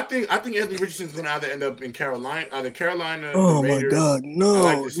think Anthony Richardson's gonna either end up in Carolina, Oh my God,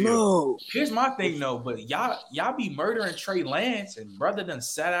 no. Here's my thing though, but y'all be murdering Trey Lance, and brother done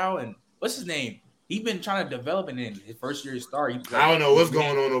sat out, and what's his name? He been trying to develop, and in his first year start, I don't know what's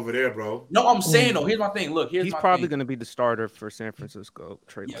going on over there, bro. No, I'm saying though. Here's my thing. Look, he's probably gonna be the starter for San Francisco.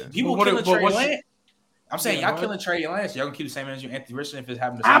 Trey Lance. People killing Trey Lance. I'm saying y'all killing Trey Lance. Y'all gonna keep the same energy Anthony Richardson if it's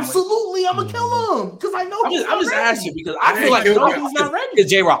happening. Absolutely, I'm gonna kill him because I know. I'm just asking because I feel like he's not ready. Because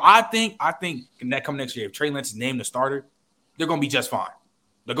J-Rob, I think that come next year, if Trey Lance is named the starter, they're gonna be just fine.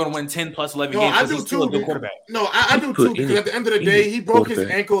 They're gonna win 10 plus 11 games because he's still a good quarterback. No, I do too. Because at the end of the day, he broke his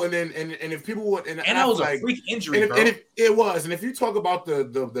ankle, and if people would, and that was a freak injury, bro. And it was, and if you talk about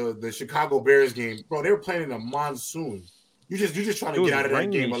the Chicago Bears game, bro, they were playing in a monsoon. You just trying to get out of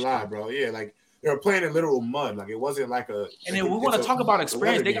that game alive, bro. Yeah, like. They were playing in literal mud. Like, it wasn't like a... And then we want to talk about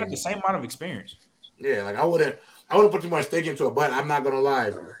experience. They got the same amount of experience. Yeah, like, I wouldn't put too much stake into it, but I'm not going to lie.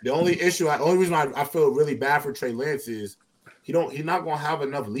 The only reason I feel really bad for Trey Lance is he's not going to have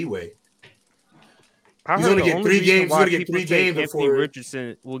enough leeway. He's going to get 3 games. He's going to get 3 games before... Anthony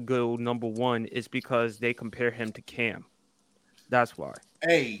Richardson will go number 1 is because they compare him to Cam. That's why.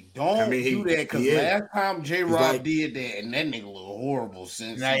 Hey, don't do that because last time J-Rob did that, and that nigga look horrible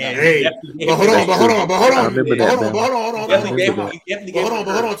since. Hey, but hold on.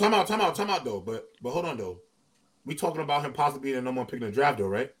 Time out though. But hold on though. We talking about him possibly being the number 1 pick in the draft though,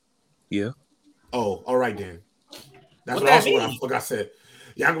 right? Yeah. Oh, all right then. That's what I said.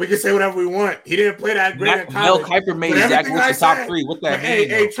 Yeah, we can say whatever we want. He didn't play that great in college. Mel Kiper made Zach Wilson top 3. What that mean?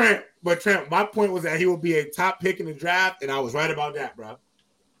 Hey, Trent. But Trent, my point was that he would be a top pick in the draft, and I was right about that, bro.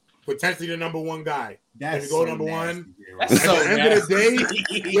 Potentially the number 1 guy. If you go number 1, at the end of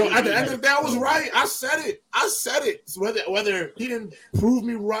the day, I was right. I said it. So whether he didn't prove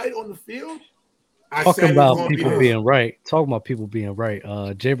me right on the field, Talking about people being right.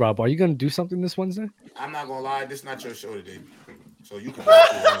 J-Rob, are you going to do something this Wednesday? I'm not going to lie. This is not your show today. So you can.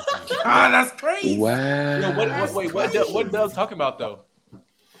 That's crazy. Wow. What Doug's talking about though?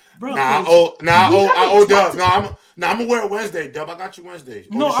 Bro, I owe Dub. I'm gonna wear it Wednesday, Dub. I got you Wednesday.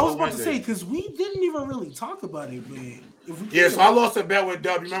 No, I was about to say because we didn't even really talk about it, man. So I lost a bet with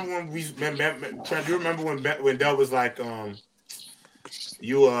Dub. You remember when Trent? You remember when Dub was like, Tom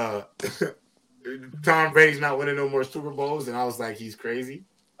Brady's not winning no more Super Bowls, and I was like, he's crazy.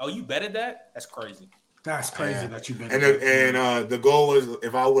 Oh, you betted that? That's crazy. That's crazy that you betted. And the goal was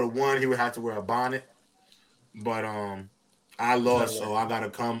if I would have won, he would have to wear a bonnet. But I lost, so I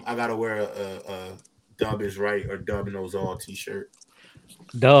gotta wear a Dub is right or Dub knows all t-shirt.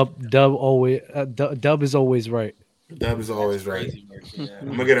 Dub is always right. Dub is always right.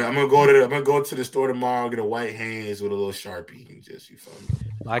 I'm gonna go to the store tomorrow, get a white hands with a little Sharpie and just you feel me.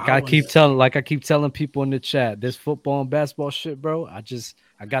 I keep telling people in the chat, this football and basketball shit, bro. I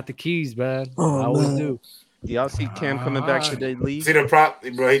got the keys, man. I always do. Y'all see Cam coming back today, leave? See the prop,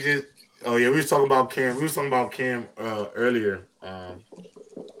 bro. He just we was talking about Cam. Earlier.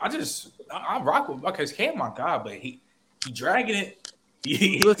 I rock with because Cam my guy, but he dragging it.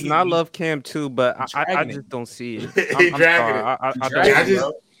 Listen, I love Cam too, but I just don't see it. He's dragging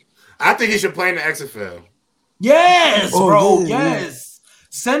it. I think he should play in the XFL. Yes, bro. Yes.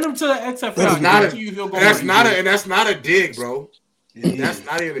 Send him to the XFL. That's not a dig, bro. That's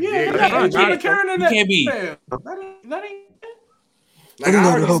not even a dig. You can't be. That ain't. Like,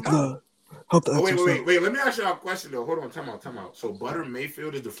 Hope the wait. Let me ask you a question though. Hold on, time out. So Butter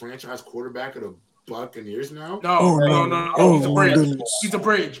Mayfield is the franchise quarterback of the Buccaneers now? No. He's a bridge. He's a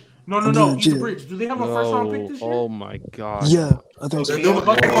bridge. No. He's a bridge. Do they have a first round pick this year? Oh my god. Yeah, I think so.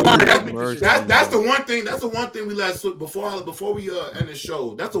 That's the one thing. That's the one thing we let before we end the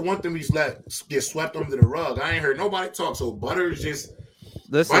show. That's the one thing we let get swept under the rug. I ain't heard nobody talk. So Butter is just.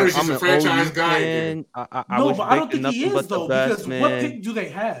 Listen, Butter's just I'm a franchise guy. But I don't think he is though. Because what pick do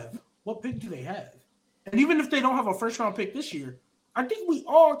they have? And even if they don't have a first round pick this year, I think we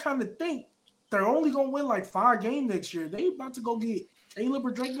all kind of think they're only gonna win like 5 games next year. They about to go get Caleb or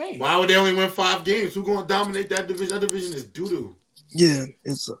Drake May. Why would they only win 5 games? Who's gonna dominate that division? That division is doo-doo. Yeah,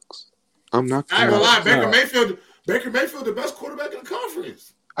 it sucks. I'm not gonna lie. Baker Mayfield, the best quarterback in the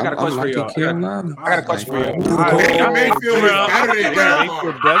conference. I got a question for you. I got a question for you. Baker Mayfield is better than Derek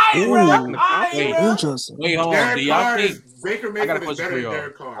Carr. Interesting. Wait, hold on. Do y'all think Baker Mayfield is better than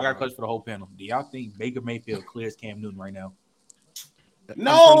Derek Carr? I got a question for the whole panel. Do y'all think Baker Mayfield clears Cam Newton right now?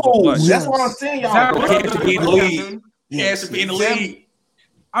 No, that's what I'm saying. Y'all Can't be in the league. Can't be in the league.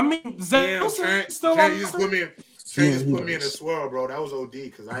 I mean, Trent still Trent just put me in a swirl, bro. That was OD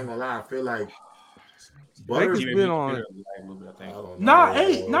because I ain't gonna lie. I feel like Butter's been on.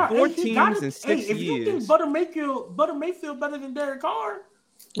 Nah, 4 teams in 6 years. If you think Butter Mayfield better than Derek Carr, I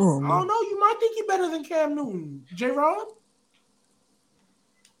don't know. You might think he better than Cam Newton, J-Rob.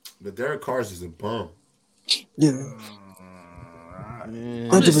 But Derek Carr is a bum. Yeah.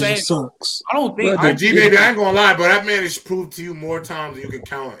 I'm just saying, sucks. I don't think G-Baby, I ain't gonna lie, but that man has proved to you more times than you can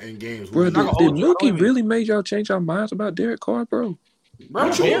count in games. Bro, did Mookie really made y'all change your minds about Derek Carr, bro?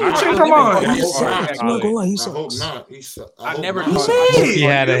 Bro, changed my mind. I'm not gonna lie, he sucks. I never thought Mookie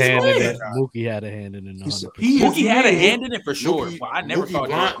had a hand in it. Mookie had a hand in it. Mookie had a hand in it for sure. But I never thought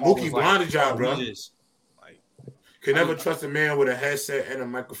Mookie blinded y'all, bro. Could never trust a man with a headset and a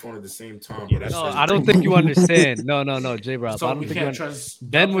microphone at the same time. Yeah, no, I don't think you understand. No, J-Rob. So I don't think you trust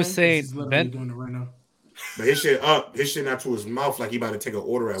Ben was saying Ben doing it right now. But his shit not to his mouth like he about to take an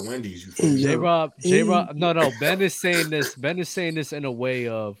order at Wendy's. J-Rob. No. Ben is saying this. Ben is saying this in a way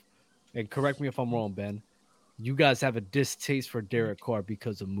of, and correct me if I'm wrong, Ben. You guys have a distaste for Derek Carr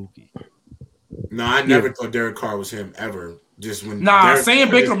because of Mookie. No, I never thought Derek Carr was him ever. Just when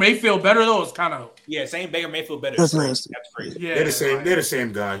saying Baker Mayfield better though is kind of saying Baker Mayfield better. That's nasty. That's crazy. Yeah, they're the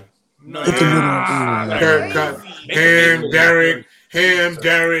same guy. No, Derek,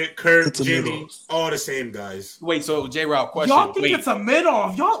 Kirk, Jimmy, all the same guys. Wait, so J-Rob, question. Y'all think it's a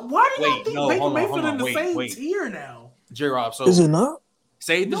mid-off? Why do y'all think Baker Mayfield in the same tier now? J-Rob, so is it not?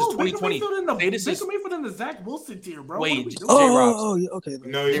 Say this is 2020. Baker Mayfield in the Zach Wilson tier, bro. Wait, okay.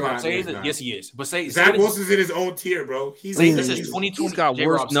 No, he's not. Yes, he is. But Zach Wilson's in his own tier, bro. This is 2020. He's got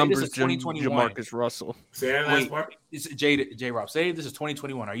worse numbers than Jamarcus Russell. Say that last part. J-Rob, say this is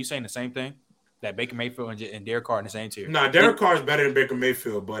 2021. Are you saying the same thing? That Baker Mayfield and Derek Carr in the same tier? Nah, Derek Carr is better than Baker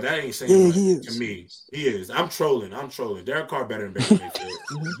Mayfield, but that ain't saying much he to me. He is. I'm trolling. Derek Carr better than Baker Mayfield.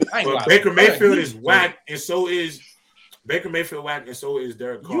 But Baker Mayfield is whack, and so is Baker Mayfield whack, and so is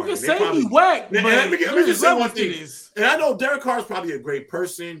Derek Carr. You can say he whack, but let me just say one thing. And I know Derek Carr is probably a great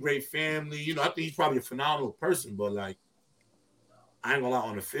person, great family. You know, I think he's probably a phenomenal person, but like, I ain't gonna lie,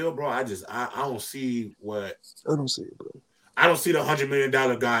 on the field, bro. I don't see what. I don't see it, bro. I don't see the $100 million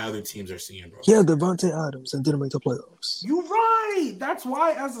guy other teams are seeing, bro. Yeah, Devontae Adams and didn't make the playoffs. You right. That's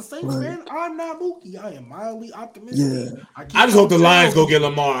why, as a Saints fan, I'm not Mookie. I am mildly optimistic. Yeah. I just hope the Lions go get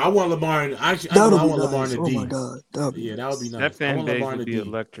Lamar. I want Lamar, and I want Lamar in the D. Oh my god, that would be nice. That fan base would be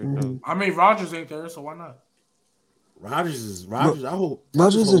electric. I mean, Rodgers ain't there, so why not? Rodgers. I hope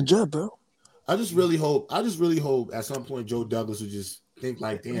Rodgers is a Jet, bro. I just really hope at some point Joe Douglas would just think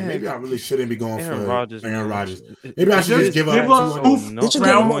like, damn, maybe I really shouldn't be going for Aaron Rodgers. Maybe I should just give up.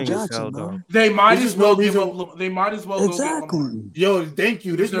 They might as well give up. They might as well exactly. Yo, thank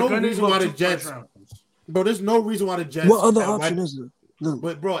you. There's no reason why the Jets. Bro, there's no reason why the Jets. What other option is there?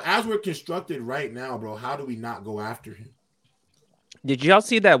 But bro, as we're constructed right now, bro, how do we not go after him? Did y'all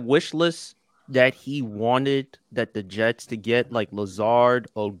see that wish list that he wanted that the Jets to get, like Lazard,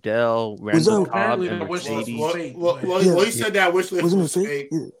 Odell, Randall Cobb, and Mercedes? Well, he said that wish list was fake.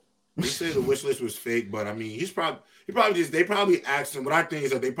 Yeah. He said the wish list was fake, but I mean, they probably asked him. What I think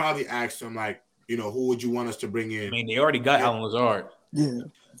is that they probably asked him, like, you know, who would you want us to bring in? I mean, they already got Alan Lazard. Yeah.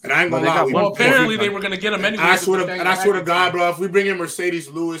 And I ain't gonna lie. Well, apparently they were gonna get him anyway. I swear to God, bro, if we bring in Mercedes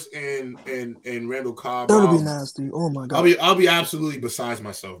Lewis and Randall Cobb, that would be nasty. Oh my god, I'll be absolutely besides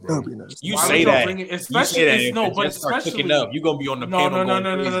myself, bro. That would be nasty. You say that, especially up, you gonna be on the panel.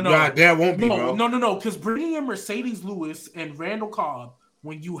 No. God, that won't be, bro. No. Because bringing in Mercedes Lewis and Randall Cobb,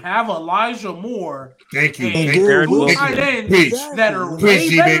 when you have Elijah Moore, thank you, tight ends that are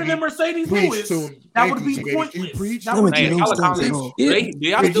way better than Mercedes Lewis, that would be pointless. That would be Tyler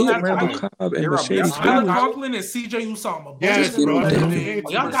Conklin and CJ Usama. Yes, bro.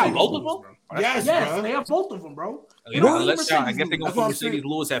 Y'all got both of them. Yes, they have both of them, bro. I guess they're gonna put Mercedes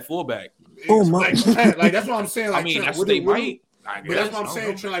Lewis at fullback. Oh my! Like that's what I'm saying. Like, I mean, that's what they might. But that's what I'm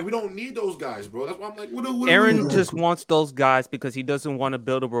saying, Trent. Like, we don't need those guys, bro. That's why I'm like, what Aaron just wants those guys because he doesn't want to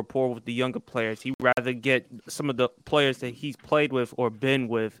build a rapport with the younger players. He'd rather get some of the players that he's played with or been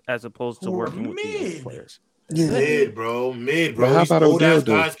with as opposed to working with these players. Yeah. Mid, bro. How about Odell?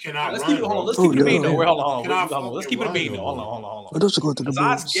 Guys cannot let's run, keep it. Let's keep it a bean, though. Hold on. Let's keep it a bean, though. Hold on.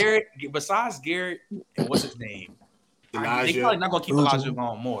 Besides Garrett, and what's his name? Elijah. They're probably not gonna keep Elijah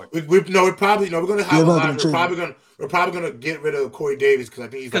on more. We're gonna have Elijah. We're probably gonna get rid of Corey Davis because I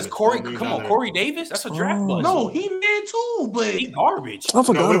think he's Corey Davis. That's a draft bust. No, he mid too, but he's garbage. I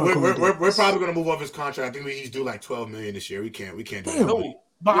forgot. We're probably gonna move off his contract. I think he's due like $12 million this year. We can't do that.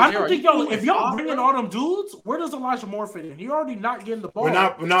 But I don't think if y'all bringing all them dudes, where does Elijah Moore fit in? He already not getting the ball.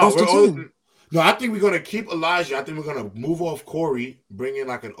 No, I think we're gonna keep Elijah. I think we're gonna move off Corey, bring in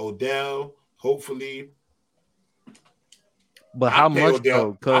like an Odell, hopefully. But how much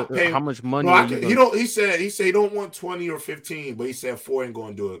though? How much money? No, he don't. He said he don't want 20 or 15, but he said 4 ain't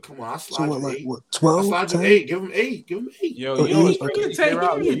gonna do it. Come on, I slide you 8. What 12? I slide you 8. Give him 8. Give him 8. Yo, give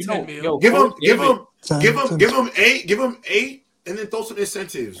him 8. Give him 8, and then throw some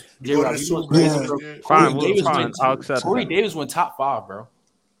incentives. Fine, I'll accept. Corey Davis went top 5, bro.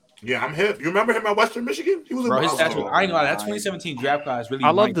 Yeah, I'm hip. You remember him at Western Michigan? He was bro. His stats. I ain't gonna lie. That 2017 draft class really. I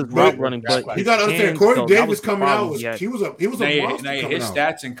love the route running, but you gotta understand. Corey Davis coming out he was a monster. His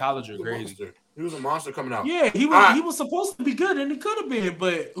stats in college are crazy. He was a monster coming out. Yeah, he was supposed to be good, and he could have been.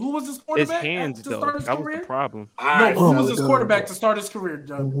 But who was his quarterback? His hands, though. That was the problem. No, but who was his quarterback to start his career,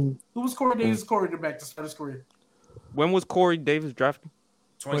 John? Who was Corey Davis' quarterback to start his career? When was Corey Davis drafted?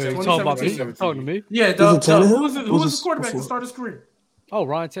 2017. Talking to me? Yeah, who was his quarterback to start his career? Oh,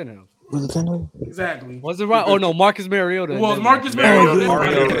 Ryan Tannehill. Was it Tannehill? Exactly. Was it right? Oh no, Marcus Mariota. Well, Marcus Mariota.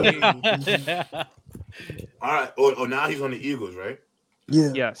 All right. Oh, now he's on the Eagles, right?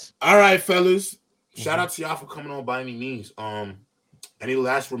 Yeah. Yes. All right, fellas. Shout out to y'all for coming on by any means. Any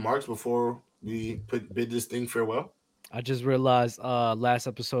last remarks before we bid this thing farewell? I just realized last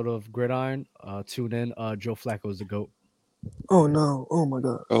episode of Gridiron, tune in. Joe Flacco is the GOAT. Oh no. Oh my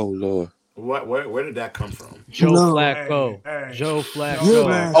God. Oh Lord. Where did that come from? Joe Flacco. Joe Flacco.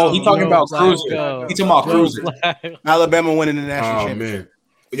 Yeah, oh, he talking about cruising. He talking about cruising. Alabama winning the national championship.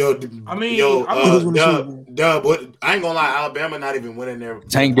 Man. Dub. What? I ain't gonna lie. Alabama not even winning their.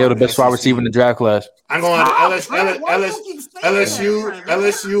 Tank Dale, the best wide receiver in the draft class. I'm going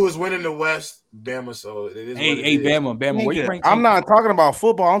LSU is winning the West. Bama, so it is. Hey, Bama. Where you rank? I'm not talking about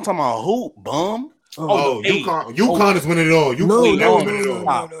football. I'm talking about hoop, bum. UConn is winning it all. No.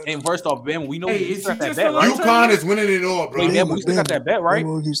 And first off, Bama, we know we still got that bet, right? UConn is winning it all, bro. Wait, Bama, we still got that bet, right?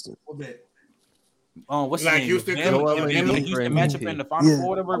 Houston. What's like the name? Houston, Houston matchup in the Final Four,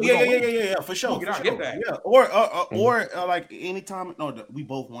 whatever. Yeah, for sure. Get that. Yeah, or like anytime. No, we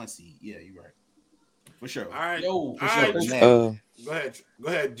both 1 seed. Yeah, you're right. For sure. All right, for sure. Go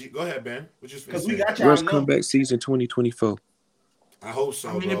ahead, Ben. Because we got y'all. Worst comeback season 2024. I hope so.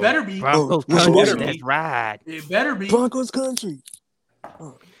 I mean, it better be. Broncos country. That's right. It better be. Broncos country.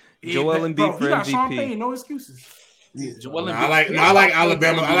 Joel Embiid for MVP. Sean MVP. No excuses. Yeah. I like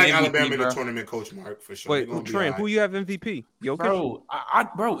Alabama. I like Alabama in the tournament coach mark for sure. Wait, Trent, who you have MVP? Bro,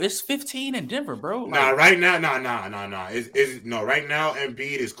 bro, it's 15 in Denver, bro. Nah, right now, no. Right now,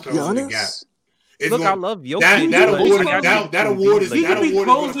 Embiid is closing the gap. Look, I love Jokic. That award is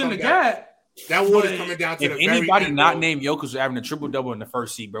closing the gap. That award is coming down to if the very anybody end, not bro. named Jokic was having a triple-double in the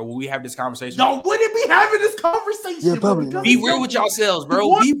first seed, bro. Will we have this conversation? No, wouldn't be having this conversation. Yeah, probably not. Be real with yourselves,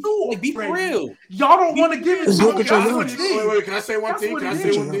 bro. Be for real. Y'all don't want to give it to me. Wait, can I say one thing? Can I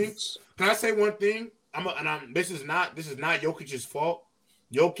say one thing? This is not Jokic's fault.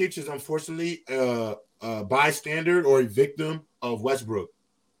 Jokic is unfortunately a bystander or a victim of Westbrook.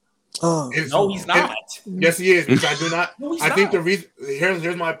 No, he's not. Yes, he is. Because I do not. No, I think the reason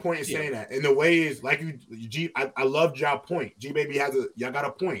here's my point in saying that. And the way is like I love y'all point. G baby y'all got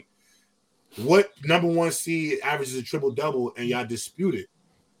a point. What number 1 seed averages a triple double and y'all dispute it?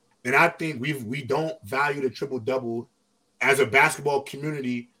 And I think we don't value the triple double as a basketball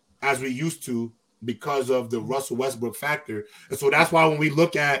community as we used to because of the Russell Westbrook factor. And so that's why when we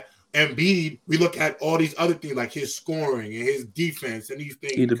look at Embiid, we look at all these other things like his scoring and his defense and these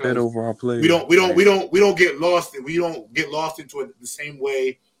things. He's the better overall player. We don't get lost. We don't get lost into it the same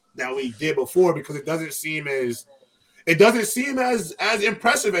way that we did before because it doesn't seem as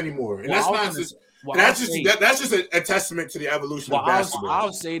impressive anymore. And that's just a testament to the evolution of basketball.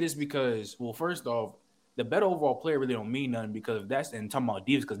 I'll say this because, first off, the better overall player really don't mean nothing because that's and talking about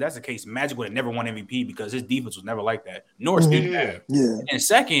defense because that's the case. Magic would have never won MVP because his defense was never like that. Nor did that. Yeah. And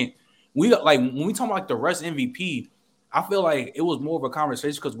second, when we talk about the Russ MVP, I feel like it was more of a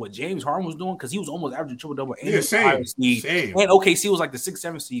conversation because what James Harden was doing because he was almost averaging triple double and same. And OKC was like the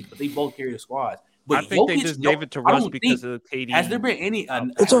 6-7 seed, but they both carried the squads. But I think they just gave it to Russ because of KD. Has there been any?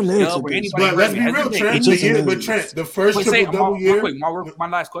 It's on there. But let's be real, Trent. The first triple double year. My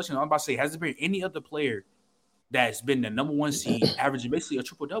last question. I'm about to say, has there been any other player that's been the number 1 seed, averaging basically a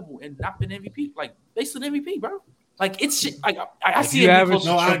triple double and not been MVP? Like basically MVP, bro. Like it's like I see it.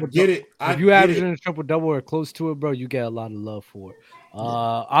 I get it. If you averaging a triple double or close to it, bro, you get a lot of love for it.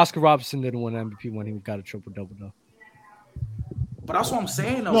 Oscar Robertson didn't win MVP when he got a triple double though. But that's what I'm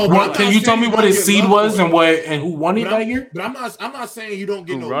saying. Though, no, can you tell me what his seed was and who won it that year? But I'm not saying you don't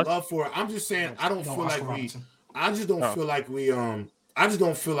get no love for it. I'm just saying I just don't feel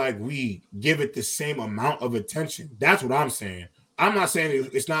like we give it the same amount of attention. That's what I'm saying. I'm not saying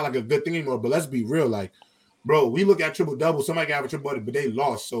it's not like a good thing anymore, but let's be real. Like, bro, we look at triple double. Somebody can have a triple double, but they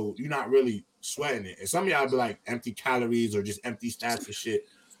lost, so you're not really sweating it. And some of y'all be like empty calories or just empty stats and shit.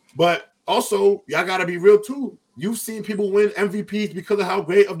 But also, y'all gotta be real too. You've seen people win MVPs because of how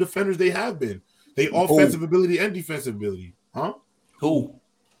great of defenders they have been. They offensive ability and defensive ability, huh? Who?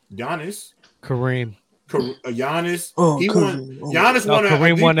 Giannis. Kareem. Giannis. He won. Giannis won.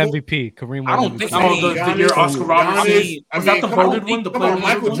 Kareem won MVP. Kareem won. I don't MVP. think. I mean, the year Oscar Robertson. Was that the voted one? The player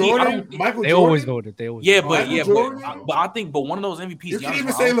Michael Jordan. They always voted. They always. But I think, but one of those MVPs. You can Giannis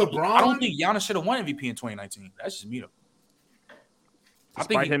even say LeBron. I don't think Giannis should have won MVP in 2019. That's just me though.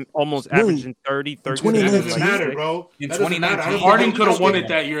 Despite him almost averaging 30. That doesn't matter, bro. In 2019, Harden could have won it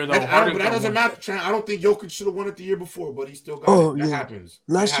that year, though. But that doesn't matter. I don't think Jokic should have won it the year before, but he still got it. That happens.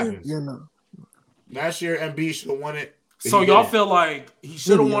 Last year? Yeah, no. Last year, Embiid should have won it. So y'all feel like he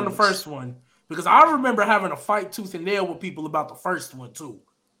should have won the first one? Because I remember having a fight tooth and nail with people about the first one, too.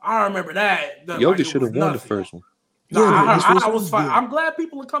 I remember that. Jokic should have won the first one. No, I was fine. I'm glad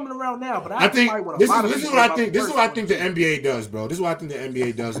people are coming around now, but I think this is what I think. This is what I think the NBA does, bro. This is what I think the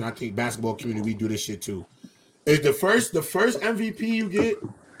NBA does, and I think basketball community we do this shit too. Is the first MVP you get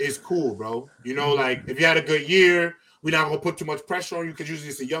is cool, bro. You know, like if you had a good year, we're not gonna put too much pressure on you because usually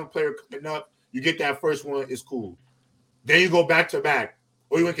it's a young player coming up. You get that first one, it's cool. Then you go back to back,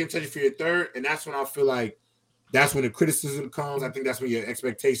 or you want to continue for your third, and that's when I feel like. That's when the criticism comes. I think that's when your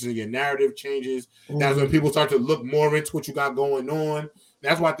expectations and your narrative changes. That's when people start to look more into what you got going on.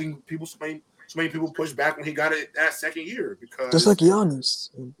 That's why I think so many people push back when he got it that second year because just like Giannis.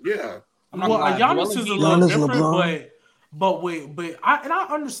 Yeah. Giannis is a little different, but I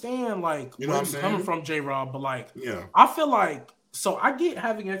understand like where you're coming from, J-Rob, but like yeah, I feel like so I get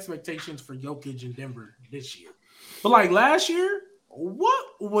having expectations for Jokic in Denver this year, but like last year, what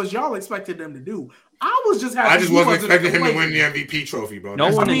was y'all expecting them to do? I was just happy. I just wasn't expecting him to win the MVP trophy, bro.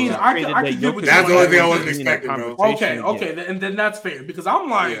 No one. I could get what that's the only thing I wasn't expecting, bro. Okay, and then that's fair because I'm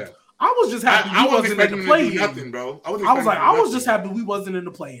like, I was just happy I wasn't in the play. Nothing, bro. I was just happy we wasn't in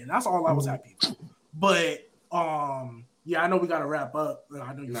the play-in. That's all I was happy about. But yeah, I know we got to wrap up.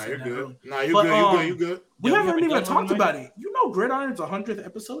 I know you're good. You good. We haven't even talked about it. You know, Gridiron's 100th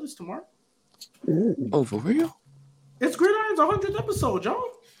episode is tomorrow. Oh, for real? It's Gridiron's 100th episode, y'all.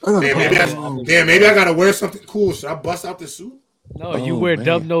 Maybe I gotta wear something cool. Should I bust out the suit? No, you wear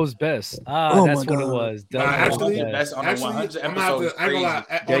Dub Knows Best. That's what it was. Actually, I'm gonna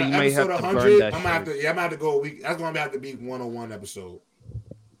have to. You may have to burn that. I'm gonna have to go a week. That's gonna have to be 101 episode.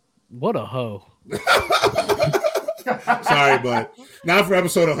 What a hoe. Sorry, but not for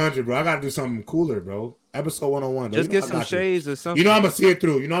episode 100, bro. I gotta do something cooler, bro. Episode 101. Just get some shades or something. You know I'm gonna see it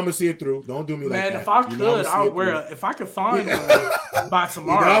through. Don't do me like that. Man, if I could, I would wear it. If I could find one by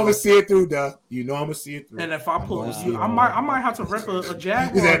tomorrow. I'm gonna see it through, duh. You know I'm gonna see it through. And if I pull I might have to rip a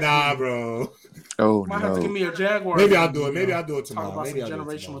Jaguar. He said, nah, bro. Oh, might have to give me a Jaguar. Maybe I'll do it. Maybe I'll do it tomorrow. Talk about some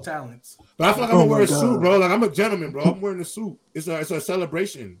generational talents. But I feel like I'm gonna wear a suit, bro. Like I'm a gentleman, bro. I'm wearing a suit. It's a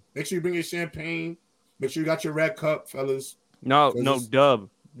celebration. Make sure you bring your champagne. Make sure you got your red cup, fellas. No, Dub.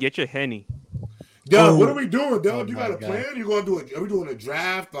 Get your Henny. Dub, what are we doing, Dub? You got a plan? You gonna do it? Are we doing a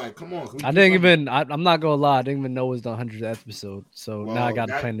draft? Like, come on. I'm not gonna lie. I didn't even know it was the 100th episode. So now I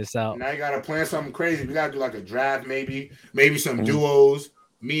gotta plan this out. Now you gotta plan something crazy. We gotta do like a draft, maybe some duos.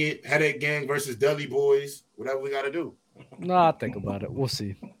 Me, Headache Gang versus Dudley Boys. Whatever we gotta do. No, I'll think about it. We'll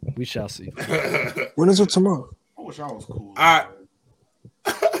see. We shall see. When is it tomorrow? I wish I was cool. All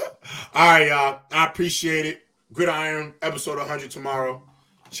right, y'all. I appreciate it. Gridiron episode 100 tomorrow.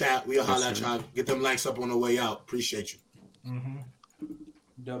 Chat, we'll holler at y'all. Get them likes up on the way out. Appreciate you.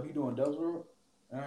 Dub, you doing Dub's World?